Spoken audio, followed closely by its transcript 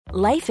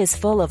Life is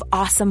full of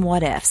awesome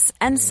what-ifs,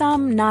 and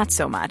some not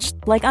so much,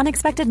 like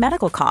unexpected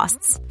medical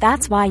costs.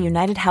 That's why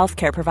United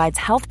Healthcare provides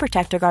Health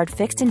Protector Guard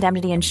fixed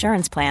indemnity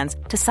insurance plans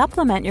to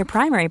supplement your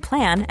primary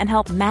plan and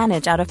help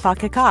manage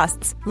out-of-pocket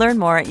costs. Learn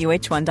more at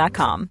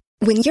uh1.com.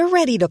 When you're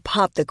ready to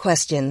pop the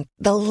question,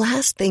 the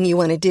last thing you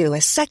want to do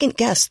is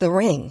second-guess the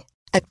ring.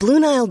 At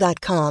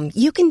BlueNile.com,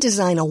 you can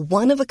design a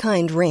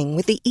one-of-a-kind ring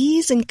with the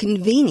ease and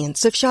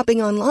convenience of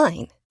shopping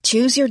online.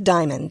 Choose your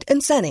diamond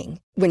and setting.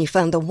 When you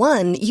find the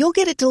one, you'll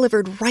get it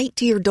delivered right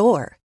to your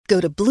door.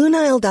 Go to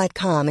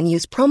BlueNile.com and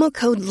use promo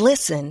code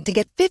LISTEN to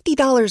get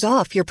 $50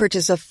 off your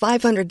purchase of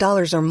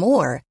 $500 or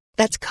more.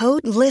 That's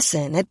code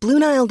LISTEN at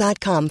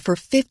BlueNile.com for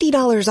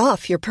 $50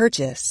 off your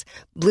purchase.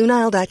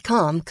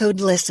 BlueNile.com, code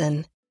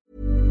LISTEN.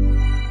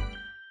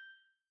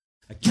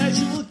 A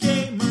casual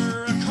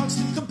gamer, a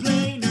constant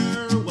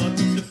complainer,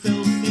 welcome to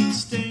Filthy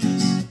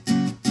Stings.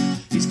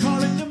 He's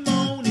calling to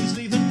moan, he's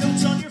leaving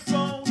notes on your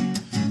phone.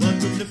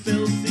 Welcome to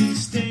Filthy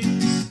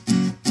Stings.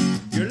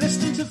 You're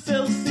listening to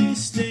Filthy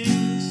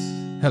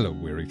Stings. Hello,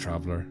 weary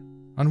traveller,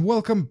 and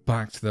welcome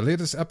back to the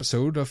latest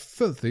episode of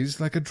Filthy's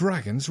Like a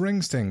Dragon's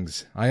Ring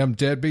Stings. I am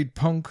Deadbeat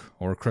Punk,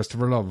 or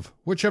Christopher Love,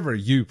 whichever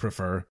you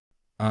prefer,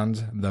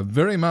 and the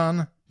very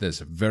man this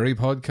very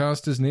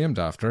podcast is named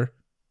after.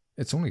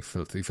 It's only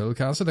Filthy Phil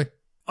Cassidy.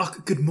 Oh,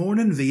 good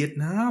morning,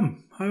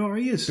 Vietnam. How are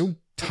you? Don't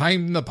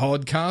time the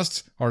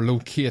podcast or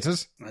locate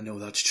it. I know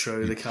that's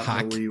true. They can't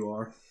know where you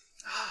are.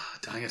 Ah,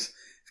 dang it.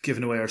 We've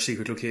given away our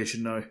secret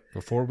location now.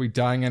 Before we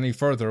dang any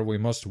further, we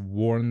must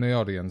warn the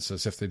audience,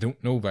 as if they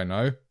don't know by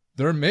now.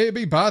 There may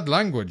be bad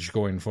language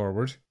going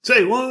forward.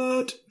 Say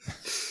what?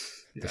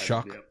 The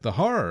shock, the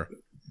horror,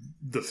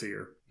 the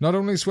fear. Not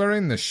only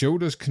swearing, the show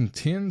does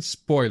contain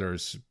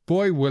spoilers.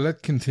 Boy, will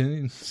it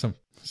contain some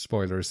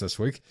spoilers this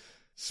week.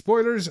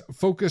 Spoilers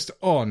focused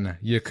on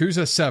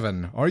Yakuza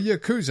 7, or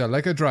Yakuza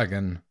Like a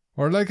Dragon,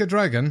 or Like a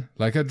Dragon,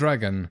 Like a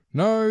Dragon.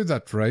 Now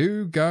that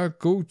Ryu ga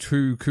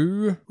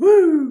Gotoku.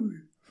 Woo!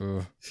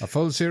 A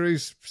full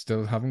series,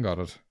 still haven't got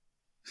it.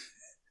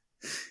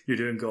 You're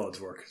doing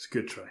God's work. It's a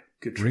good try.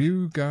 Good try.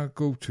 Ryu ga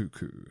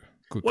Gotoku.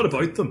 What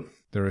about them?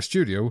 They're a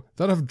studio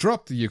that have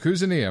dropped the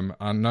Yakuza name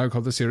and now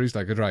call the series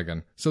Like a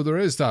Dragon. So there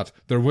is that.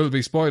 There will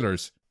be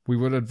spoilers. We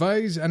would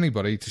advise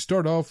anybody to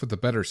start off with the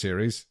better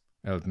series,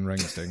 Elden Ring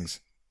Stings.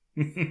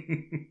 Do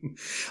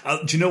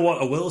you know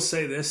what? I will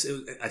say this.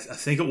 I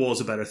think it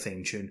was a better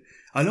theme tune.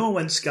 I know I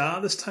went ska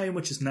this time,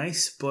 which is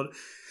nice, but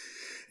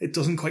it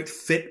doesn't quite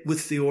fit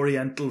with the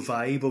oriental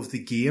vibe of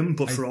the game.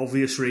 But for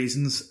obvious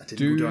reasons, I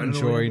didn't go down.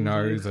 Enjoy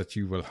now that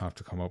you will have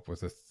to come up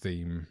with a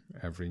theme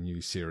every new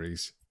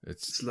series.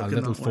 It's a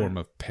little form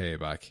of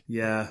payback.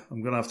 Yeah,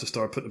 I'm going to have to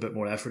start putting a bit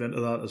more effort into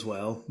that as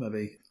well.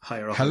 Maybe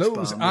higher up.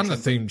 Hellos and a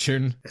theme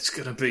tune. It's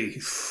going to be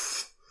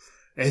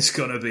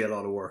a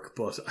lot of work,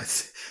 but I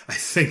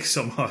think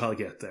somehow I'll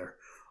get there.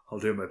 I'll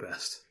do my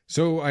best.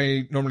 So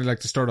I normally like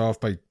to start off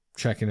by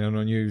checking in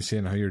on you,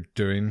 seeing how you're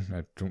doing.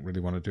 I don't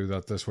really want to do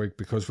that this week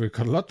because we've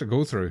got a lot to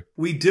go through.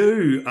 We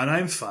do, and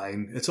I'm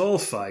fine. It's all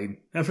fine.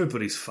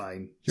 Everybody's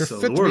fine. You're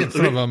fit to be in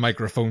front of a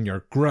microphone.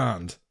 You're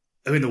grand.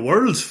 I mean, the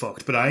world's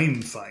fucked, but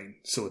I'm fine.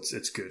 So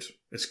it's good.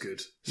 It's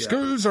good. Yeah.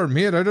 Schools are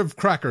made out of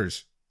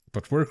crackers,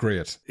 but we're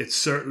great. It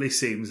certainly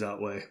seems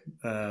that way.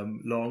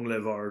 Long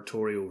live our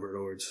Tory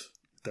overlords.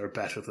 They're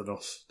better than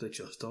us. They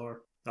just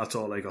are. That's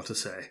all I got to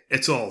say.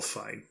 It's all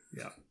fine.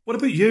 Yeah. What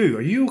about you?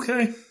 Are you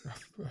okay?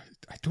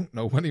 I don't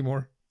know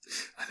anymore.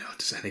 I know.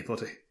 Does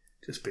anybody?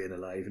 Just being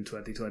alive in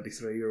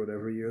 2023 or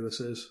whatever year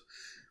this is.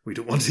 We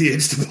don't want to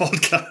age the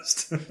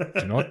podcast.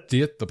 Do not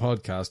date the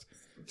podcast.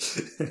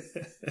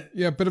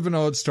 Yeah, a bit of an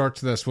odd start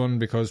to this one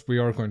because we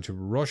are going to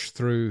rush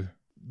through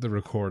the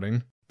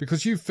recording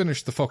because you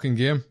finished the fucking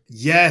game.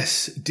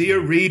 Yes, dear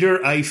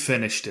reader, I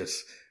finished it.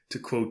 To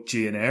quote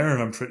GNR,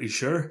 I'm pretty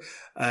sure.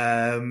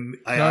 I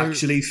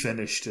actually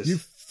finished it. You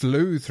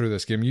flew through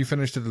this game. You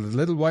finished it a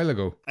little while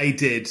ago. I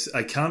did.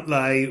 I can't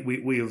lie.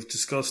 We have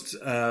discussed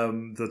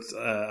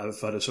that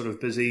I've had a sort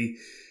of busy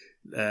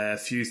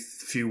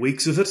few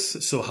weeks of it,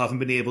 so I haven't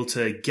been able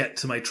to get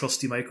to my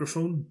trusty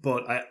microphone.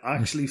 But I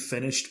actually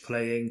finished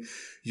playing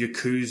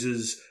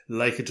Yakuza's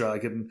Like a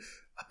Dragon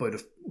about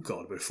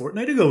a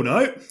fortnight ago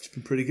now. It's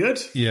been pretty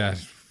good. Yeah,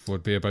 it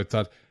would be about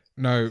that.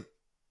 Now,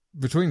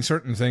 between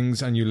certain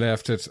things, and you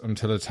left it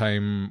until a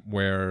time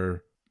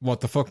where What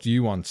the Fuck Do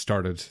You Want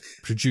started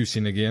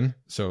producing again.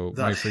 So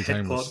that my free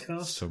time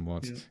was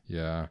somewhat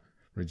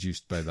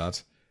reduced by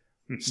that.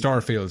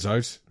 Starfield's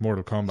out.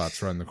 Mortal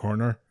Kombat's around the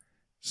corner.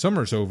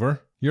 Summer's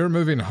over. You're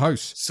moving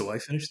house. So I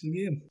finished the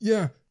game.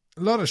 Yeah.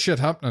 A lot of shit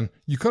happening.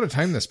 You could have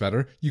timed this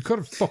better. You could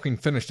have fucking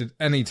finished it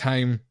any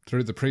time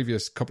through the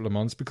previous couple of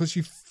months because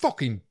you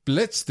fucking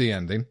blitzed the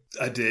ending.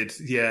 I did,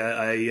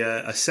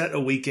 yeah. I set a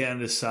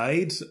weekend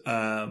aside.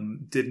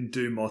 Didn't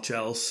do much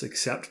else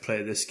except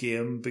play this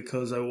game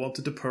because I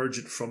wanted to purge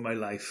it from my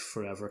life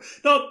forever.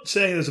 Not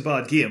saying it's a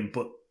bad game,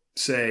 but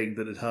saying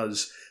that it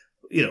has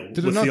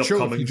Did it not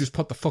show if you just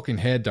put the fucking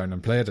head down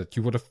and played it,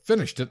 you would have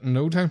finished it in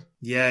no time?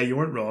 Yeah, you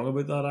weren't wrong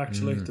about that,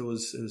 actually. It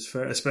was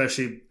fair,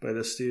 especially by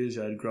this stage.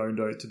 I had ground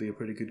out to be a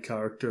pretty good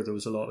character. There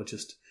was a lot of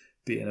just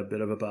being a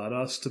bit of a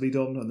badass to be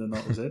done, and then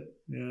that was it.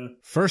 Yeah.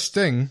 First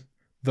sting,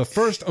 the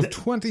first of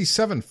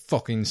 27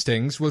 fucking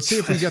stings. We'll see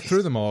if we get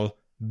through them all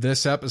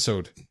this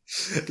episode.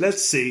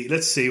 Let's see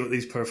what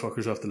these poor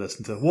fuckers have to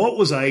listen to. What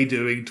was I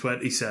doing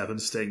 27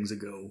 stings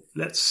ago?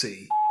 Let's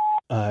see.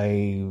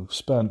 I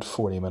spent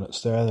 40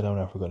 minutes there that I'm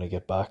never going to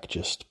get back,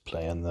 just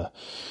playing the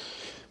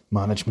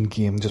management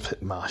game,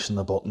 just mashing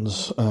the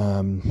buttons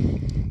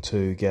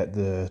to get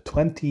the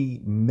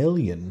 20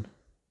 million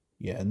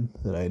yen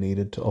that I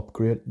needed to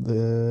upgrade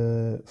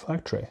the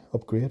factory.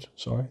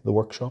 The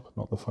workshop,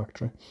 not the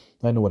factory.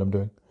 I know what I'm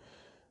doing.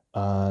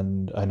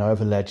 And I now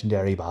have a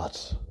legendary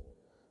bat.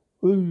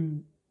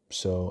 Woo!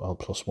 So I'll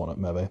 +1 it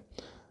maybe.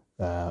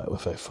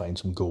 If I find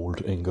some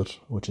gold ingot,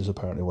 which is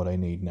apparently what I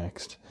need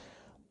next.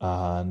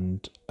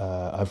 And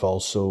I've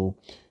also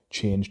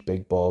changed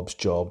Big Bob's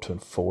job to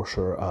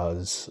enforcer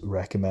as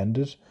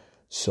recommended.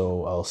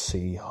 So I'll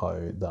see how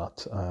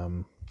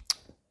that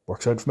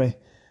works out for me.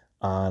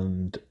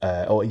 And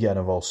and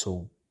I've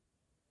also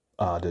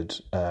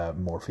added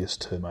Morpheus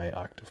to my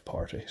active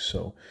party.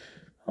 So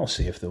I'll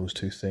see if those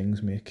two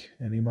things make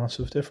any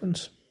massive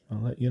difference.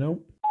 I'll let you know.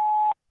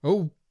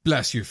 Oh,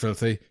 bless you,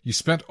 Filthy. You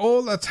spent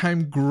all that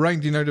time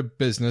grinding out a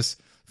business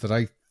that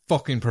I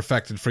fucking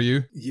perfected for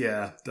you.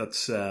 Yeah,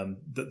 that's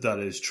that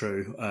is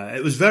true.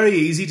 It was very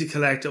easy to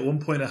collect. At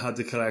one point I had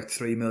to collect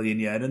 3 million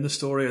yen in the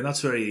story, and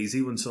that's very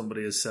easy when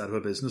somebody has set up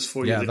a business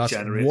for you. Yeah, that's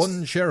generates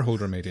one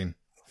shareholder meeting.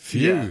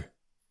 Phew.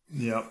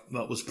 Yeah,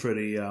 that was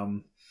pretty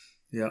that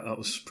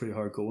was pretty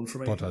hard going for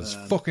me. But as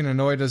fucking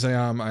annoyed as I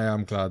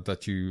am glad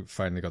that you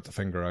finally got the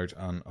finger out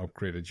and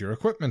upgraded your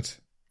equipment.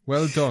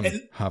 Well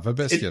done. Have a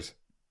biscuit.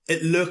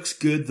 It looks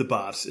good, the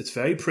bat. It's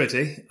very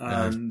pretty.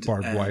 And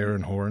barbed wire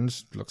and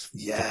horns. Looks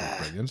fucking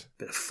brilliant.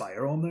 Bit of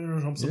fire on there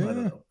or something. I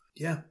don't know.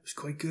 Yeah, it's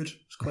quite good.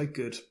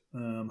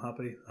 I'm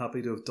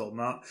happy to have done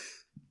that.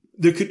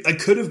 I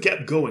could have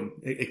kept going.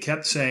 It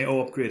kept saying,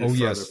 upgraded further,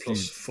 yes,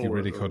 +4. You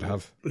really could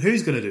have. But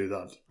who's going to do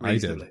that?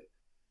 Reasonably? I did.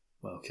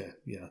 Well, okay,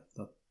 yeah.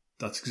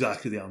 That's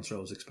exactly the answer I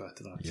was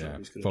expecting,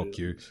 actually. Yeah, fuck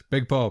you.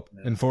 Big Bob,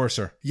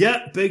 Enforcer.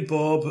 Yeah, Big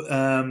Bob.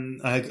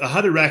 I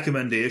had a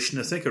recommendation.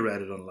 I think I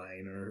read it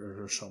online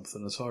or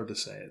something. It's hard to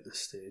say at this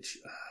stage.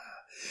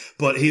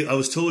 But I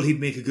was told he'd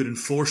make a good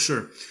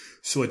Enforcer,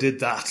 so I did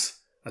that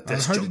at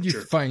this juncture. How did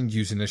you find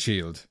using a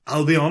shield?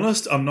 I'll be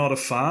honest, I'm not a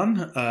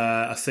fan.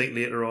 I think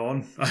later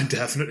on, I'm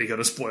definitely going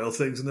to spoil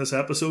things in this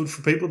episode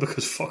for people,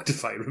 because fucked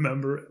if I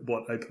remember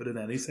what I put in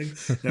anything.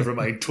 Never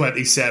mind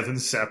 27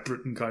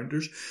 separate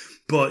encounters.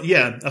 But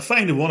yeah, I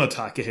find the one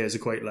attack he has I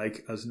quite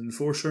like as an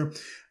Enforcer.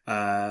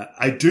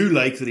 I do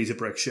like that he's a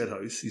brick shit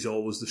house. He's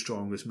always the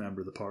strongest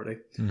member of the party.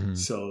 Mm-hmm.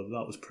 So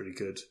that was pretty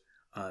good.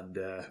 And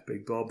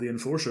Big Bob the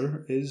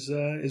Enforcer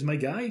is my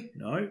guy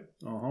now.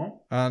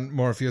 And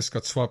Morpheus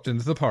got swapped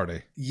into the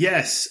party.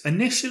 Yes.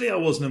 Initially I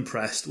wasn't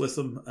impressed with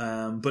him,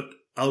 but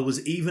I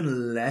was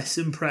even less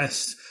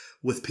impressed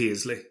with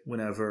Paisley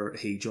whenever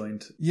he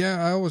joined.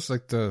 Yeah, I always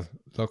liked the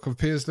look of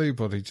Paisley,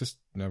 but he just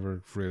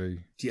never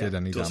really did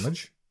any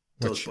damage.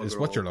 Which is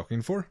what you're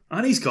looking for.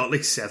 And he's got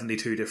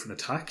 72 different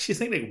attacks. You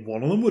think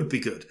one of them would be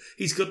good.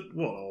 He's got,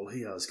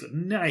 he has got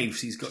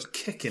knives, he's got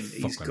kicking,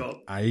 he's got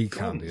eye guns.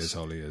 Candy is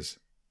all he is.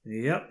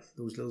 Yep,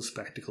 those little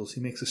spectacles.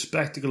 He makes a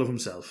spectacle of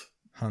himself.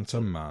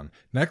 Handsome man.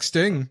 Next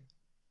sting.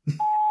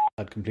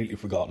 I'd completely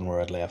forgotten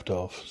where I'd left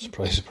off.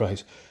 Surprise,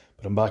 surprise.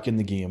 But I'm back in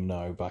the game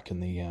now, back in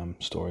the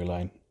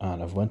storyline.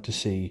 And I've went to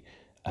see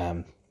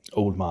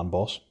Old Man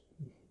Boss.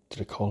 Did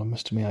I call him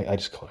Mr. Miyagi? I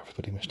just call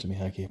everybody Mr.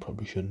 Miyagi. I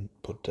probably shouldn't.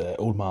 But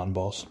Old Man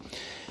Boss.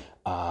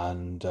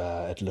 And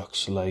it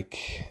looks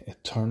like,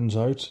 it turns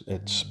out,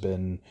 it's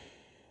been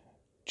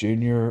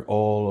Junior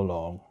all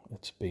along.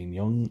 It's been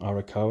young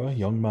Arakawa,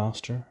 young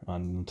Master.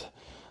 And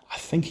I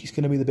think he's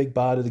going to be the big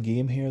bad of the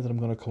game here that I'm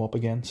going to come up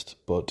against.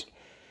 But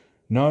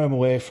now I'm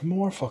away from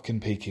more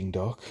fucking Peking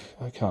Duck.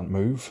 I can't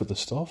move for the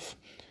stuff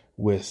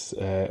with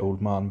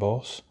Old Man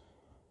Boss,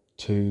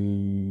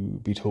 to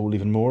be told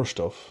even more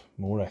stuff,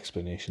 more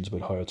explanations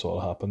about how it's all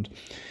happened.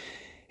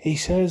 He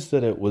says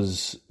that it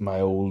was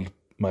my old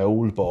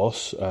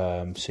boss,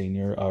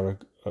 Senior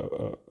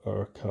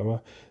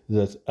Arakawa,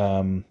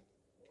 that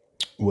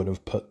would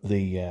have put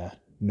the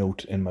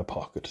note in my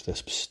pocket,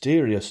 this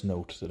mysterious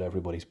note that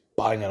everybody's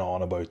banging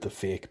on about, the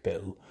fake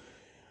bill.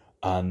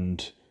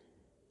 And,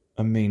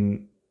 I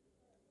mean,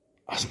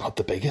 that's not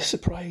the biggest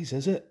surprise,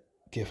 is it?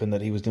 Given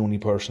that he was the only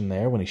person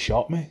there when he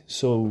shot me.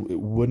 So it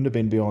wouldn't have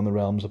been beyond the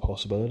realms of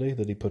possibility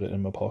that he put it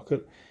in my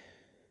pocket.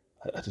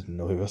 I didn't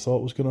know who I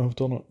thought was going to have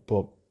done it,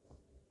 but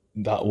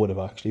that would have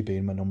actually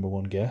been my number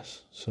one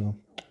guess. So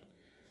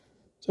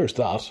there's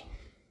that.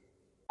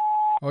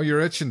 Oh,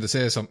 you're itching to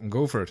say something.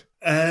 Go for it.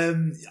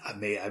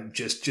 I'm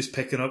just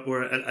picking up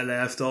where I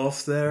left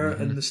off there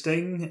in the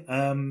sting.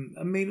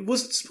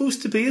 Was it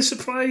supposed to be a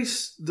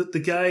surprise that the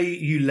guy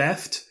you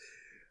left,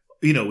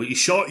 he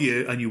shot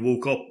you and you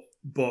woke up,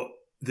 but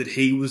that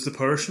he was the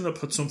person that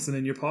put something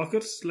in your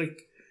pocket?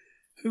 Like,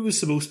 who was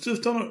supposed to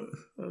have done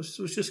it? It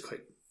was just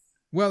quite...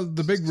 Well,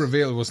 the big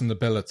reveal wasn't the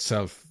bill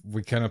itself.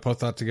 We kind of put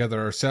that together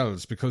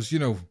ourselves because, you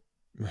know,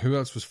 who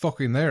else was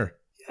fucking there?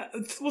 Yeah,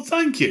 well,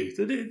 thank you.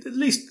 At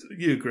least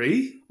you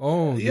agree.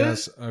 Oh, yeah.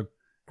 Yes,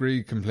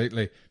 agree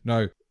completely.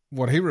 Now,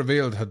 what he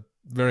revealed had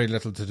very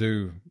little to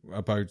do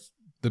about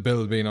the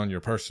bill being on your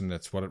person.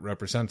 It's what it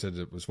represented.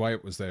 It was why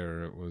it was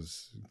there. It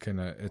was kind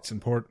of its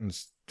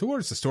importance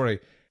towards the story.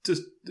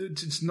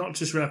 It's not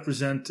just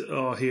represent,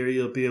 oh, here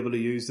you'll be able to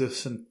use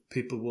this and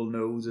people will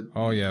know that.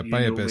 Oh, yeah,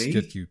 buy a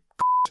biscuit, you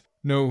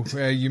No,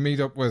 you meet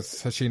up with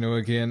Hashino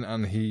again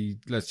and he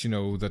lets you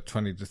know that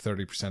 20 to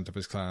 30% of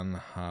his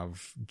clan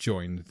have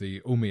joined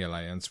the Omi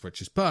Alliance,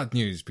 which is bad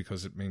news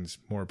because it means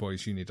more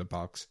boys you need a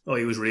box. Oh,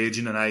 he was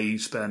raging, and I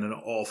spend an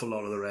awful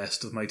lot of the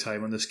rest of my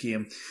time on this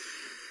game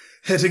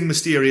hitting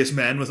mysterious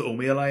men with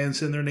Omi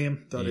Alliance in their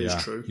name. That is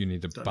true. You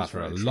need to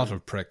batter a lot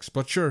of pricks,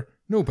 but sure,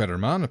 no better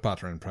man at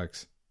battering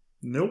pricks.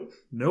 Nope.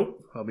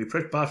 I'll be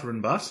prick, batter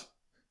and bat.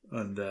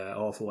 And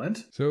off it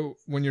went. So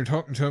when you're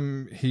talking to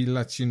him, he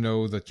lets you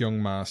know that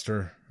Young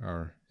Master,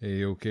 or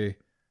Aoki,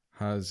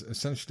 has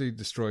essentially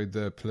destroyed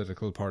the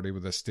political party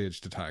with a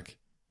staged attack.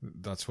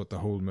 That's what the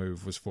whole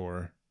move was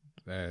for.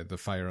 The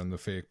fire on the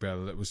fake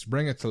bill. It was to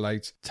bring it to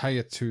light, tie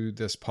it to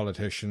this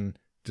politician,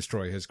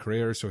 destroy his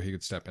career so he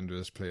could step into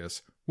his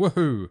place.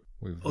 Woohoo!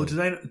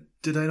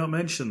 Did I not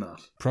mention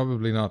that?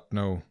 Probably not,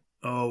 no.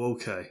 Oh,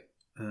 okay.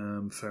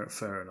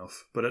 Fair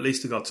enough. But at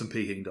least I got some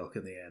Peking duck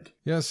in the end.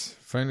 Yes,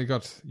 finally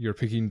got your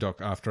Peking duck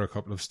after a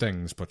couple of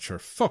stings, but sure,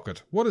 fuck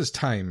it. What is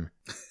time?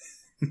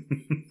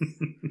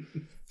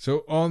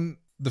 So on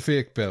the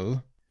fake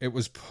bill, it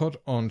was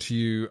put onto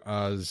you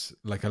as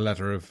like a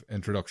letter of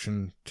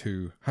introduction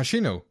to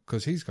Hashino,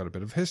 because he's got a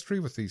bit of history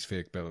with these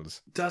fake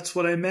bills. That's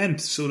what I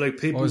meant. So like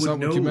people would know. Oh, is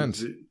that what you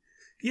meant?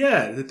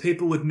 Yeah, the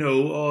people would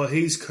know, oh,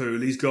 he's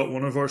cool, he's got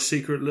one of our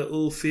secret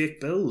little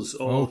fake bills.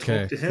 Oh,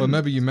 okay, talk to him. Well,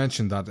 maybe you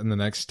mentioned that in the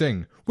next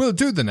sting. We'll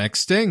do the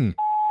next sting.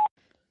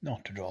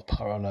 Not to draw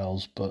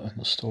parallels, but in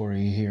the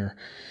story here,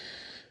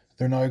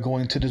 they're now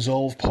going to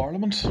dissolve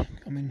Parliament.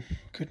 I mean,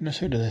 goodness,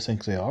 who do they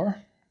think they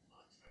are?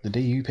 The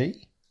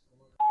DUP?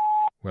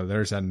 Well,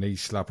 there's a knee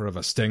slapper of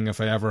a sting if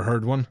I ever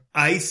heard one.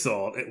 I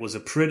thought it was a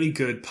pretty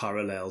good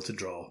parallel to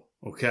draw,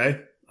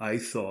 okay? I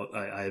thought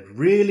I had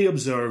really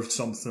observed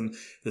something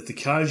that the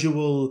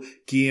casual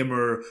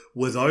gamer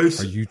without...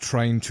 Are you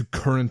trying to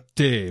current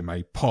day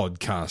my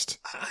podcast?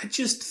 I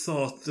just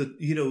thought that,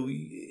 you know,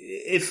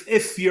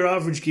 if your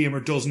average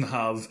gamer doesn't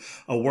have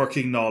a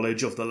working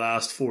knowledge of the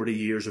last 40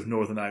 years of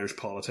Northern Irish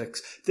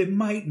politics, they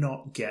might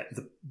not get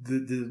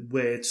the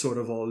way it sort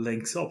of all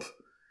links up.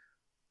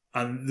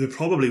 And they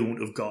probably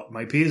won't have got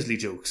my Paisley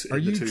jokes. Are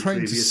you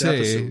trying to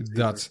say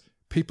that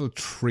people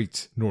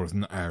treat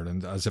Northern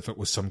Ireland as if it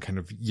was some kind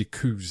of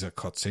Yakuza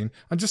cutscene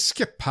and just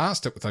skip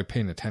past it without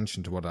paying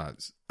attention to what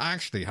is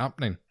actually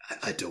happening?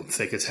 I don't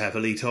think it's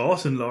heavily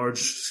taught in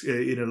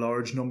a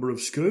large number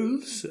of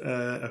schools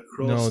across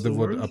the world. No, they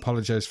would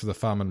apologise for the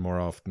famine more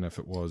often if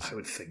it was. I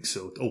would think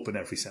so. Open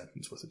every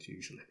sentence with it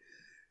usually.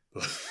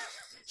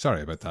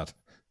 Sorry about that.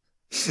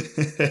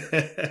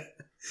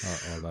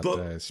 All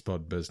that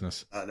spud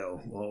business. I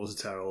know, well, it was a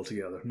terror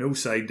altogether. No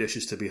side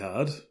dishes to be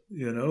had,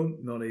 you know,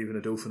 not even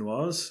a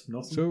dauphinoise,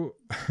 nothing. So,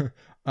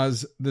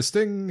 as the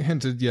sting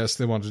hinted, yes,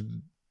 they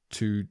wanted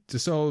to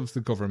dissolve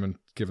the government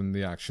given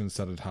the actions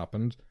that had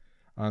happened,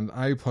 and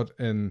I put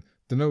in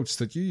the notes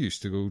that you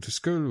used to go to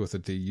school with a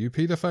DU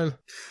paedophile.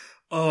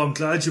 Oh, I'm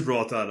glad you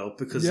brought that up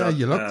because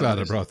you look glad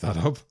I brought that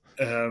up.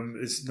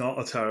 It's not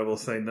a terrible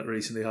thing that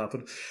recently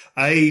happened.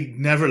 I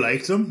never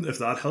liked him, if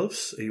that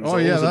helps.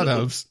 That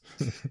helps.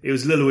 He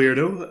was a little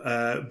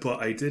weirdo,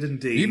 but I did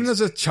indeed. Even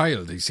as a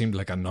child, he seemed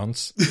like a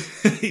nonce.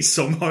 He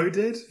somehow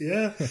did,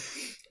 yeah.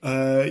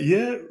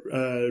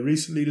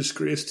 Recently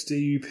disgraced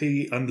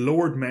DUP and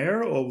Lord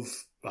Mayor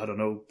of, I don't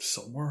know,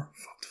 somewhere.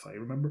 Fucked if I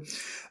remember.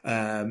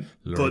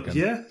 But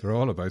yeah. They're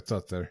all about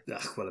that there.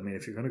 Well, I mean,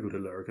 if you're going to go to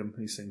Lurgan,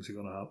 these things are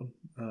going to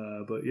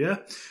happen. But yeah,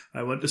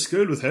 I went to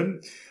school with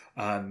him.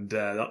 And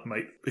that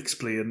might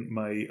explain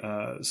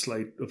my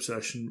slight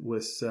obsession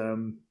with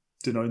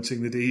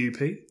denouncing the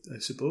DUP, I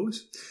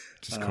suppose.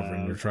 Just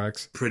covering your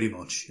tracks? Pretty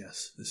much,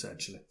 yes,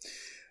 essentially.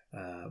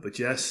 But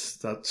yes,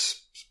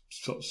 that's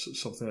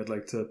something I'd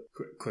like to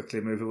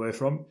quickly move away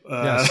from.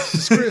 Yes,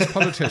 disgraced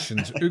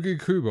politicians. Ugi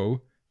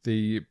Kubo,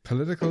 the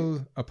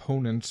political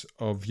opponent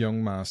of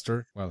Young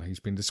Master, well, he's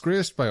been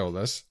disgraced by all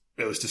this.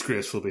 It was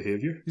disgraceful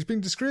behaviour. He's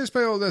been disgraced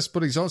by all this,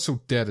 but he's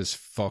also dead as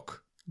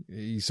fuck.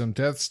 He's on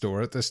death's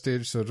door at this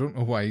stage, so I don't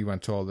know why he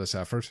went to all this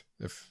effort,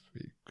 if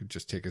he could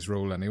just take his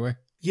role anyway.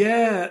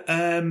 Yeah,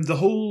 the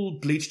whole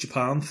Bleach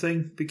Japan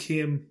thing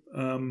became...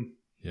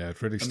 yeah,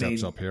 it really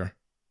steps up here.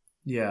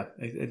 Yeah,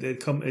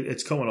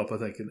 it's coming up, I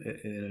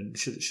think.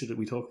 Should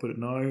we talk about it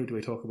now, or do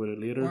we talk about it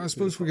later? Well, I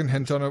suppose we can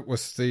hint on it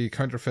with the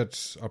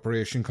counterfeit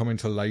operation coming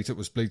to light. It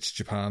was Bleach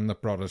Japan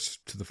that brought it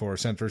to the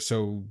forefront,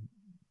 so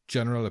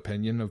general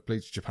opinion of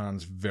Bleach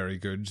Japan's very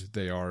good.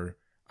 They are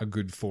a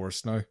good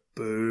force now.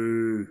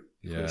 Boo.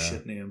 Yeah. What a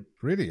shit name.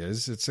 It really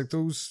is. It's like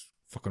those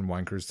fucking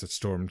wankers that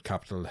stormed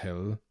Capitol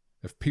Hill.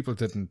 If people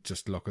didn't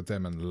just look at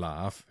them and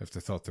laugh if they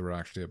thought they were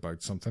actually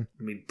about something.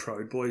 I mean,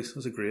 Proud Boys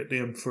is a great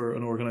name for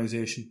an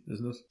organisation,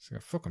 isn't it? It's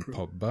like a fucking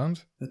pub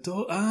band. It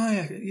does.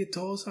 It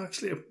does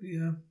actually.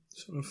 Yeah,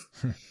 sort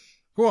of.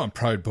 Go on,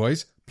 Proud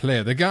Boys.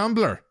 Play the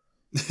gambler.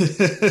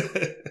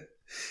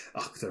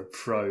 Oh, they're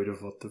proud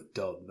of what they've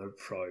done. They're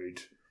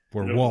proud.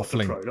 We're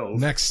waffling.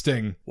 Next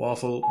sting.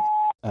 Waffle.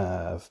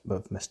 I've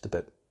missed a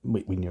bit.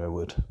 We knew I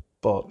would.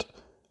 But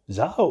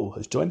Zaho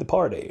has joined the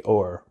party,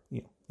 or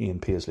Ian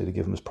Paisley, to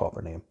give him his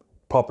proper name.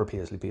 Proper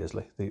Paisley,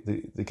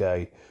 the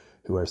guy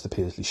who wears the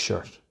Paisley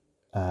shirt.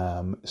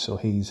 So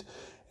he's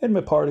in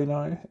my party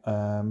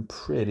now.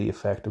 Pretty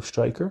effective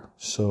striker,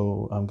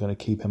 so I'm going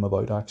to keep him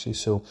about, actually.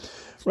 So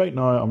right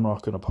now I'm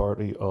rocking a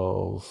party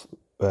of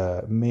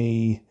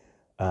me,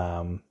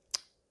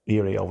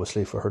 Eerie,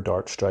 obviously, for her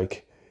dart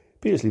strike,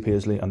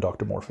 Paisley, and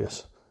Dr.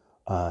 Morpheus.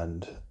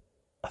 And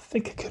I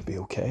think it could be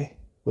okay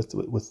with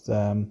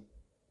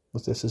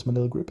this as my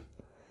little group.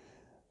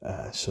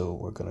 So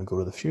we're going to go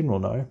to the funeral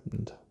now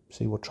and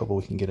see what trouble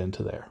we can get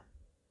into there.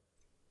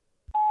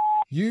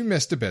 You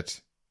missed a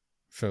bit,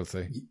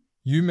 Filthy.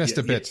 You missed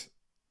a bit.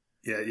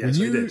 Yes, when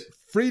you I did.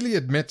 Freely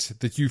admit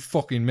that you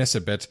fucking miss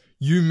a bit,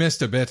 you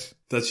missed a bit.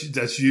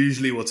 That's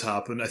usually what's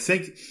happened. I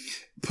think,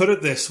 put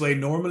it this way,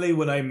 normally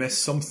when I miss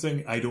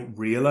something, I don't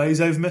realise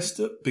I've missed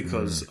it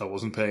because I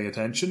wasn't paying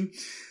attention.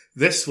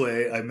 This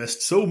way, I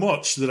missed so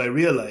much that I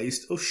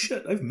realised, oh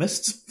shit, I've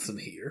missed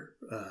something here.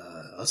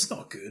 That's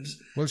not good.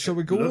 Well, shall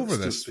we go over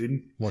this?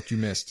 What you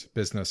missed,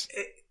 business?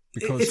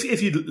 Because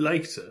if you'd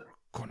like to.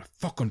 Gonna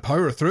fucking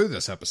power through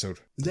this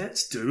episode.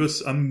 Let's do it.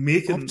 I'm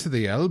making... Up to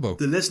the elbow.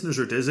 The listeners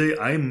are dizzy.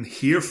 I'm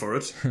here for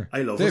it.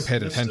 I love it. They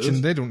paid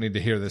attention. They don't need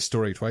to hear this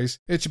story twice.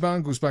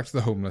 Ichiban goes back to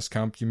the homeless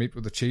camp. You meet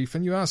with the chief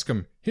and you ask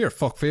him, here,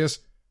 fuckface,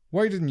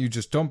 why didn't you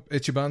just dump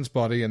Ichiban's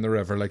body in the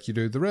river like you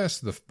do the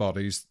rest of the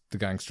bodies the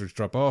gangsters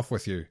drop off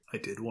with you? I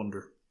did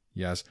wonder.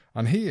 Yes,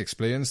 and he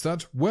explains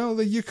that, well,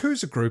 the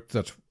Yakuza group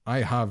that I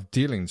have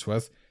dealings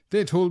with,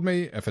 they told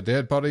me if a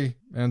dead body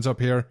ends up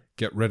here,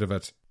 get rid of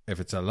it. If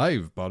it's a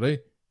live body,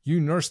 you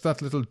nurse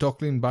that little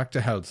duckling back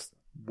to health.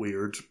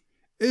 Weird.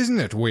 Isn't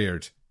it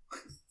weird?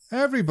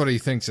 Everybody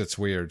thinks it's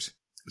weird.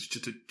 It's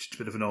just a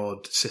bit of an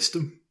odd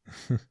system.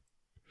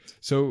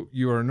 So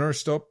you are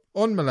nursed up,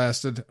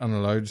 unmolested, and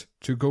allowed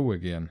to go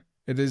again.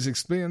 It is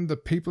explained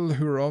that people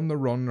who are on the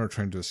run or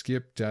trying to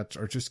escape debt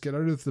or just get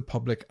out of the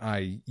public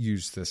eye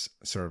use this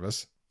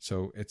service.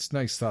 So it's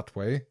nice that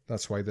way.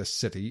 That's why this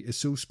city is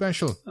so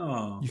special.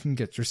 Oh. You can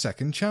get your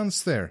second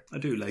chance there. I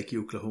do like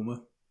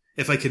Oklahoma.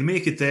 If I can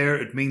make it there,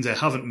 it means I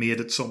haven't made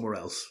it somewhere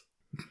else.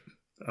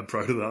 I'm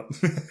proud of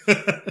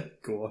that.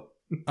 Go on.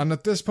 And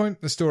at this point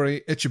in the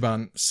story,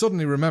 Ichiban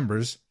suddenly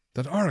remembers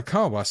that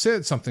Arakawa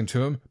said something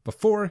to him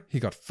before he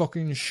got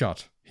fucking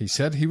shot. He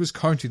said he was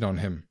counting on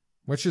him,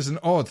 which is an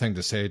odd thing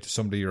to say to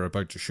somebody you're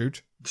about to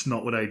shoot. It's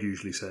not what I'd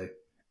usually say.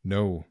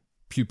 No.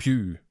 Pew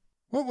pew.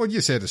 What would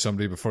you say to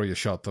somebody before you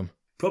shot them?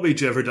 Probably,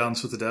 did you ever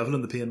dance with the devil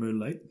in the pale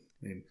moonlight?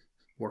 I mean,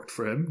 worked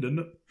for him, didn't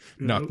it?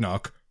 Knock,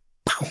 knock.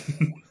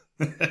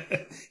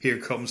 Here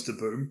comes the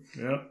boom.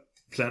 Yeah,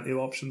 plenty of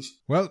options.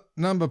 Well,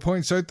 Namba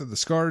points out that the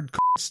scarred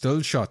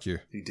still shot you.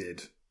 He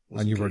did.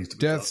 And you were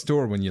death's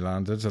door when you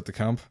landed at the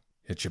camp.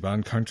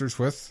 Ichiban counters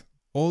with,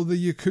 all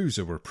the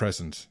Yakuza were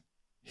present.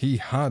 He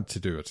had to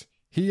do it.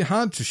 He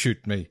had to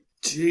shoot me.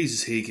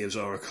 Jesus, he gives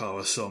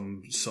Arakawa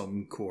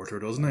some quarter,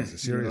 doesn't he? It's a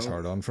serious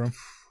hard-on for him.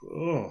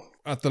 Oh.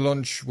 At the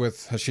lunch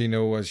with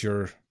Hashino, as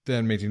you're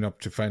then meeting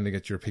up to finally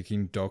get your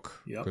Peking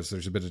duck, because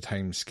there's a bit of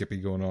time skippy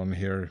going on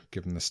here,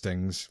 given the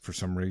stings for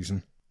some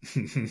reason.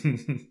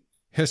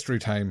 History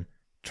time.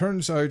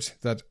 Turns out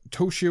that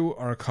Toshio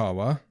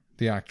Arakawa,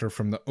 the actor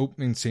from the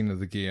opening scene of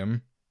the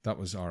game, that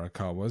was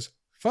Arakawa's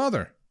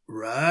father.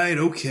 Right,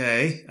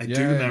 okay. I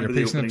do remember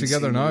the opening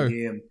scene now. of the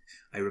game.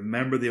 I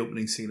remember the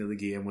opening scene of the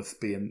game with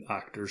being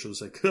actors. I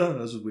was like, oh,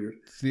 this is weird.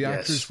 The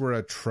actors were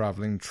a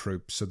travelling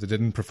troupe, so they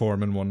didn't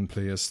perform in one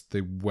place.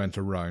 They went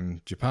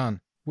around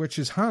Japan, which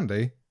is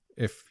handy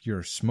if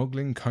you're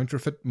smuggling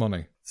counterfeit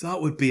money.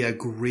 That would be a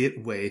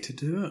great way to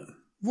do it.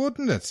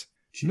 Wouldn't it?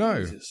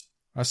 Jesus.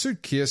 Now, a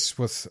suitcase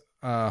with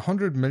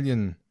 100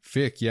 million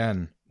fake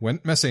yen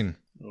went missing.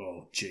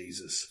 Oh,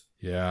 Jesus.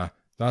 Yeah,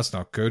 that's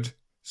not good.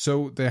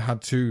 So they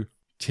had to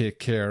take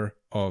care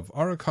of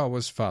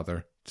Arakawa's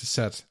father to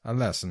set a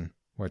lesson,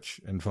 which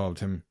involved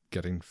him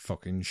getting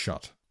fucking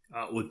shot.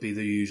 That would be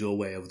the usual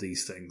way of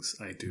these things,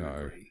 I do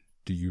agree.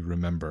 Do you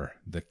remember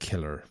the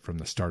killer from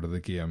the start of the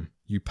game?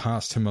 You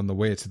passed him on the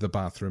way to the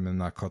bathroom in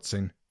that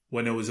cutscene.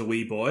 When I was a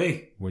wee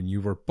boy? When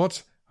you were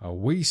but a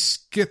wee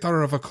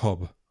skitter of a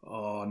cub.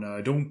 Oh, no,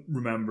 I don't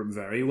remember him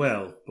very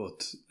well,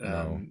 but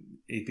No.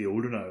 He'd be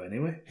older now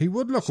anyway. He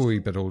would look a wee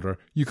bit older.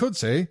 You could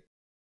say,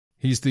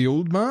 he's the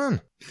old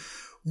man.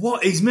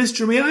 What? He's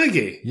Mr.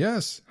 Miyagi?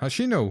 Yes,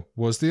 Hashino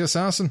was the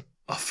assassin.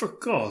 Oh, for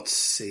God's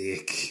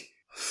sake.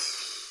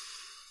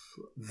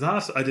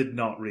 That I did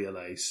not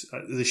realise.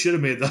 They should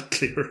have made that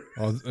clear.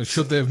 Oh,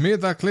 should they have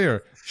made that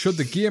clear? Should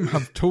the game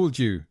have told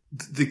you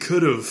They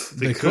could have.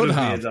 They could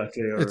have made that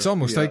clear. It's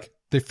almost like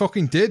they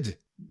fucking did,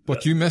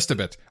 but you missed a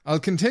bit. I'll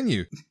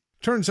continue.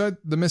 Turns out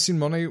the missing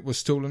money was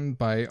stolen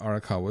by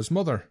Arakawa's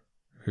mother,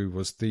 who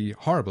was the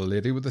horrible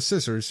lady with the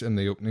scissors in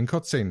the opening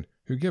cutscene,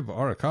 who gave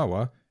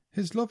Arakawa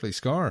his lovely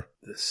scar.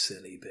 The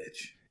silly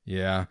bitch.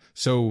 Yeah,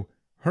 so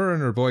her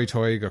and her boy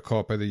toy got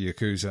caught by the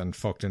Yakuza and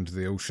fucked into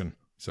the ocean.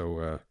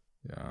 So,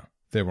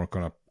 they weren't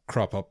going to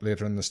crop up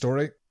later in the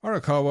story.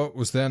 Arakawa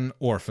was then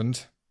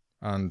orphaned,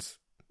 and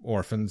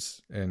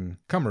orphans in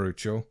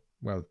Kamurocho,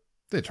 well,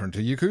 they turned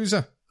to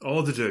Yakuza.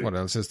 Oh, they do. What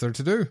else is there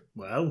to do?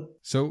 Well.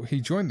 So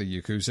he joined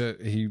the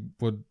Yakuza. He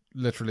would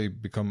literally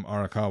become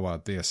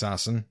Arakawa, the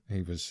assassin.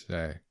 He was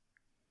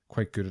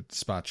quite good at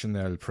dispatching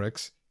the old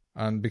pricks.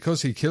 And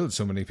because he killed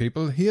so many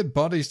people, he had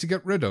bodies to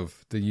get rid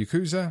of. The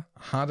Yakuza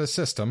had a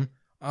system,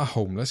 a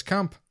homeless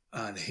camp.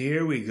 And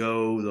here we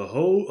go, the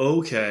whole,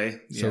 okay,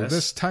 yes. So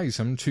this ties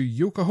him to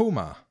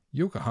Yokohama.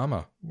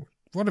 Yokohama,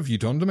 what have you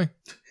done to me?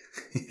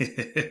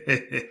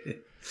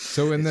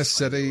 So in this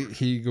city,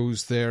 he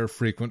goes there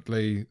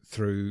frequently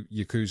through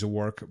Yakuza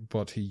work,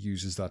 but he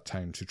uses that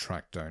time to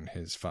track down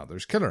his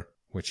father's killer,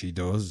 which he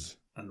does.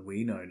 And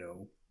we now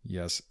know.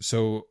 Yes,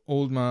 so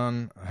old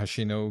man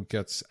Hashino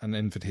gets an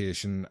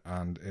invitation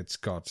and it's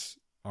got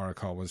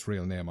Arakawa's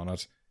real name on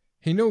it.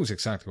 He knows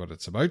exactly what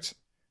it's about,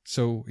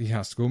 so he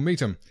has to go meet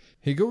him.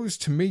 He goes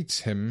to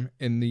meet him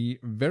in the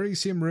very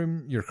same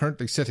room you're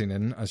currently sitting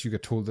in as you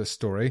get told this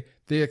story.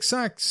 The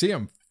exact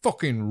same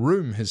fucking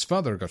room his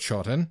father got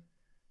shot in.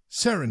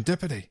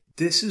 Serendipity.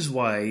 This is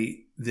why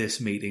this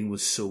meeting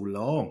was so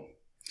long.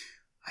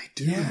 I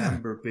do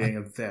remember being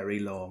a very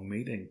long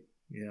meeting.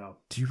 Yeah.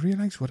 Do you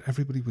realise what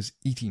everybody was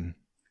eating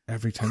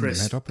every time we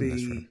met up in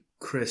this room?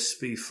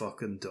 Crispy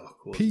fucking duck.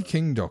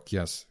 Peking duck,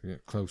 yes. Yeah,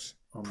 close.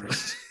 Oh,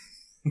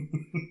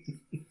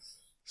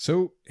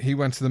 So he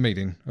went to the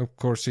meeting. Of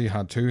course he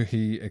had to.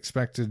 He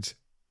expected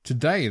to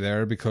die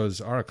there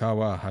because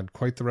Arakawa had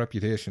quite the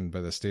reputation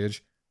by this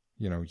stage.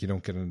 You know, you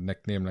don't get a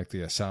nickname like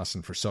the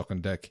assassin for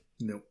sucking dick.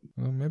 No.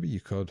 Well, maybe you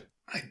could.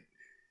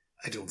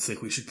 I don't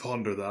think we should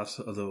ponder that,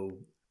 although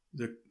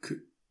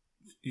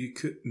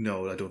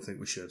no, I don't think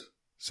we should.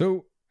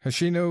 So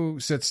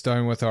Hashino sits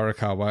down with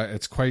Arakawa.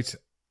 It's quite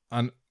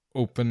an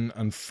open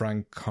and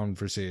frank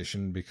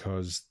conversation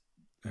because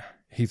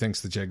he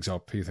thinks the jig's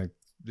up. He thinks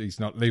he's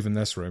not leaving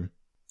this room.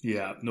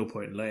 Yeah, no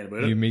point in lying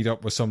about it. You meet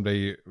up with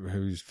somebody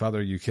whose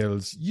father you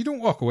killed. You don't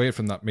walk away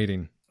from that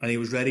meeting. And he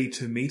was ready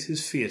to meet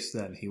his fate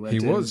then. He's a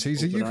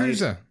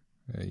Yakuza.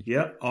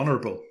 Yeah,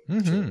 honourable to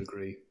a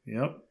degree.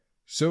 Yep.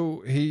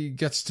 So he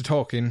gets to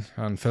talking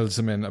and fills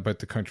them in about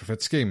the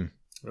counterfeit scheme.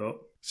 Oh.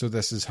 So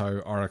this is how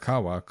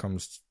Arakawa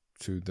comes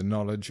to the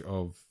knowledge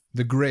of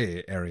the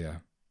grey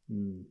area.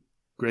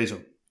 Grey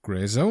zone.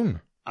 Grey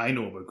zone. I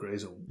know about grey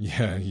zone.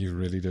 Yeah, you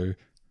really do.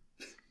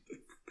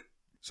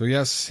 So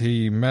yes,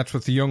 he met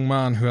with the young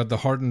man who had the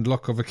hardened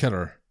look of a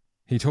killer.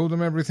 He told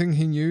him everything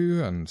he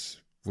knew and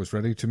was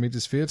ready to meet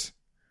his fate.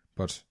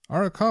 But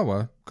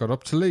Arakawa got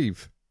up to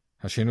leave.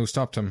 Hashino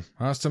stopped him,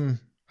 asked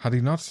him, had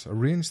he not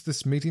arranged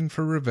this meeting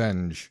for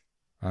revenge?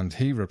 And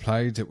he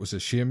replied, it was a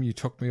shame you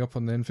took me up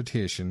on the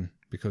invitation,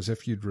 because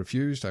if you'd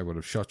refused, I would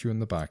have shot you in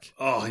the back.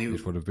 Oh,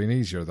 it would have been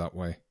easier that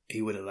way.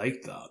 He would have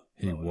liked that.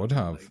 He would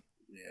have.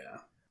 Yeah.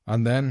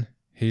 And then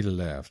he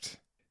left.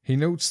 He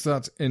notes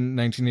that in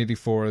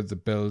 1984, the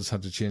bills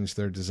had to change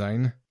their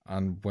design,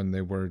 and when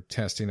they were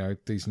testing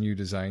out these new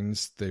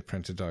designs, they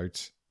printed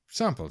out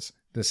samples.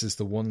 This is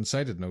the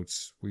one-sided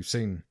notes we've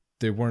seen.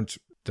 They weren't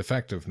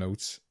defective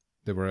notes.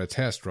 They were a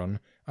test run,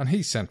 and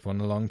he sent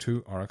one along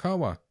to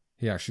Arakawa.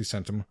 He actually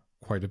sent him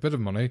quite a bit of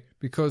money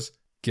because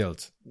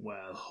guilt.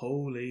 Well,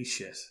 holy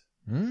shit.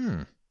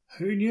 Who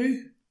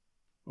knew?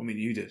 I mean,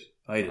 you did.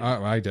 I did.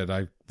 I did.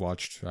 I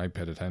watched. I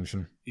paid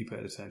attention. You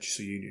paid attention,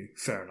 so you knew.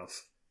 Fair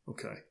enough.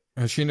 Okay.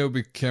 Hashino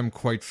became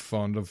quite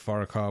fond of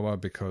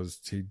Arakawa because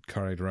he'd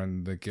carried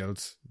around the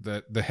guilt.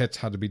 The hit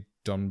had to be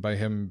done by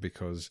him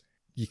because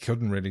you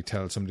couldn't really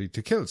tell somebody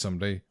to kill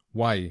somebody.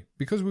 Why?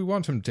 Because we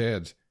want him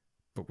dead,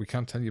 but we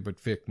can't tell you about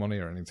fake money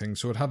or anything,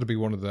 so it had to be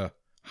one of the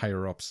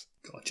higher-ups.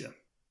 Gotcha.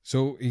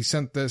 So he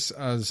sent this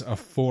as a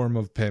form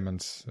of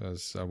payment,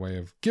 as a way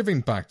of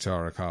giving back to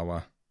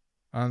Arakawa.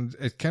 And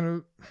it kind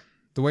of,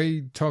 the way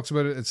he talks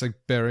about it, it's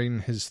like burying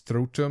his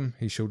throat to him.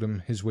 He showed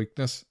him his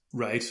weakness.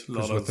 Right.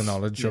 Because with the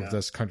knowledge of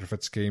this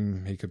counterfeit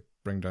scheme, he could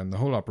bring down the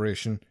whole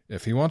operation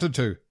if he wanted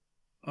to.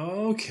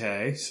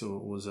 Okay, so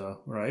it was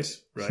right.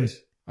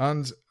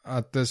 And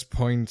at this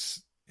point,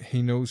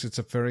 he knows it's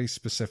a very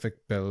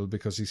specific bill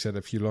because he said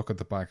if you look at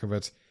the back of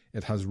it,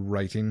 it has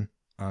writing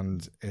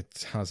and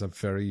it has a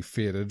very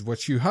faded,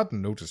 which you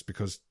hadn't noticed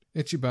because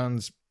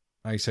Ichiban's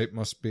eyesight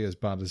must be as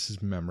bad as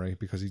his memory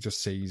because he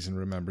just sees and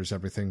remembers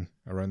everything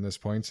around this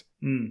point.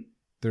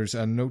 There's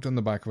a note on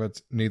the back of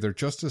it, neither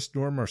justice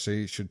nor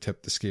mercy should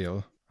tip the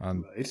scale.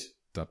 And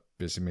that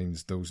basically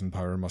means those in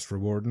power must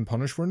reward and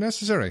punish where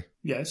necessary.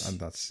 Yes. And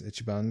that's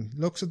Ichiban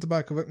looks at the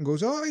back of it and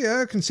goes, oh yeah,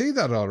 I can see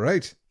that all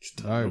right.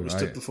 Just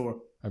noticed it before.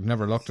 I've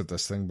never looked at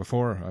this thing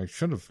before. I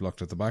should have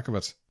looked at the back of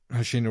it.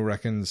 Hashino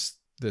reckons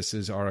this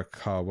is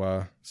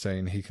Arakawa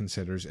saying he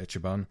considers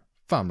Ichiban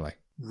family.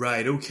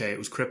 Right, okay, it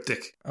was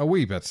cryptic. A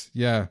wee bit,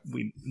 yeah.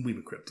 We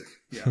were cryptic,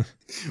 yeah.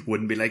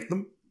 Wouldn't be like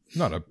them.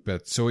 Not a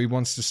bit. So he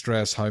wants to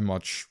stress how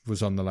much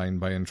was on the line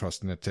by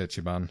entrusting it to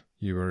Ichiban.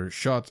 You were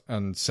shot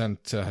and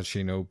sent to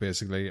Hashino,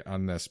 basically,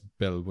 and this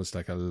bill was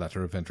like a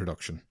letter of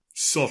introduction.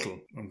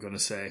 Subtle, I'm going to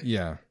say.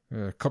 Yeah,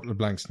 a couple of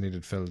blanks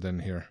needed filled in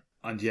here.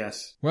 And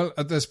yes. Well,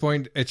 at this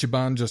point,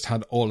 Ichiban just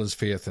had all his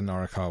faith in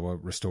Arakawa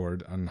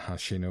restored, and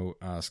Hashino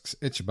asks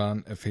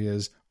Ichiban if he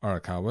is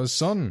Arakawa's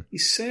son. He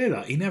said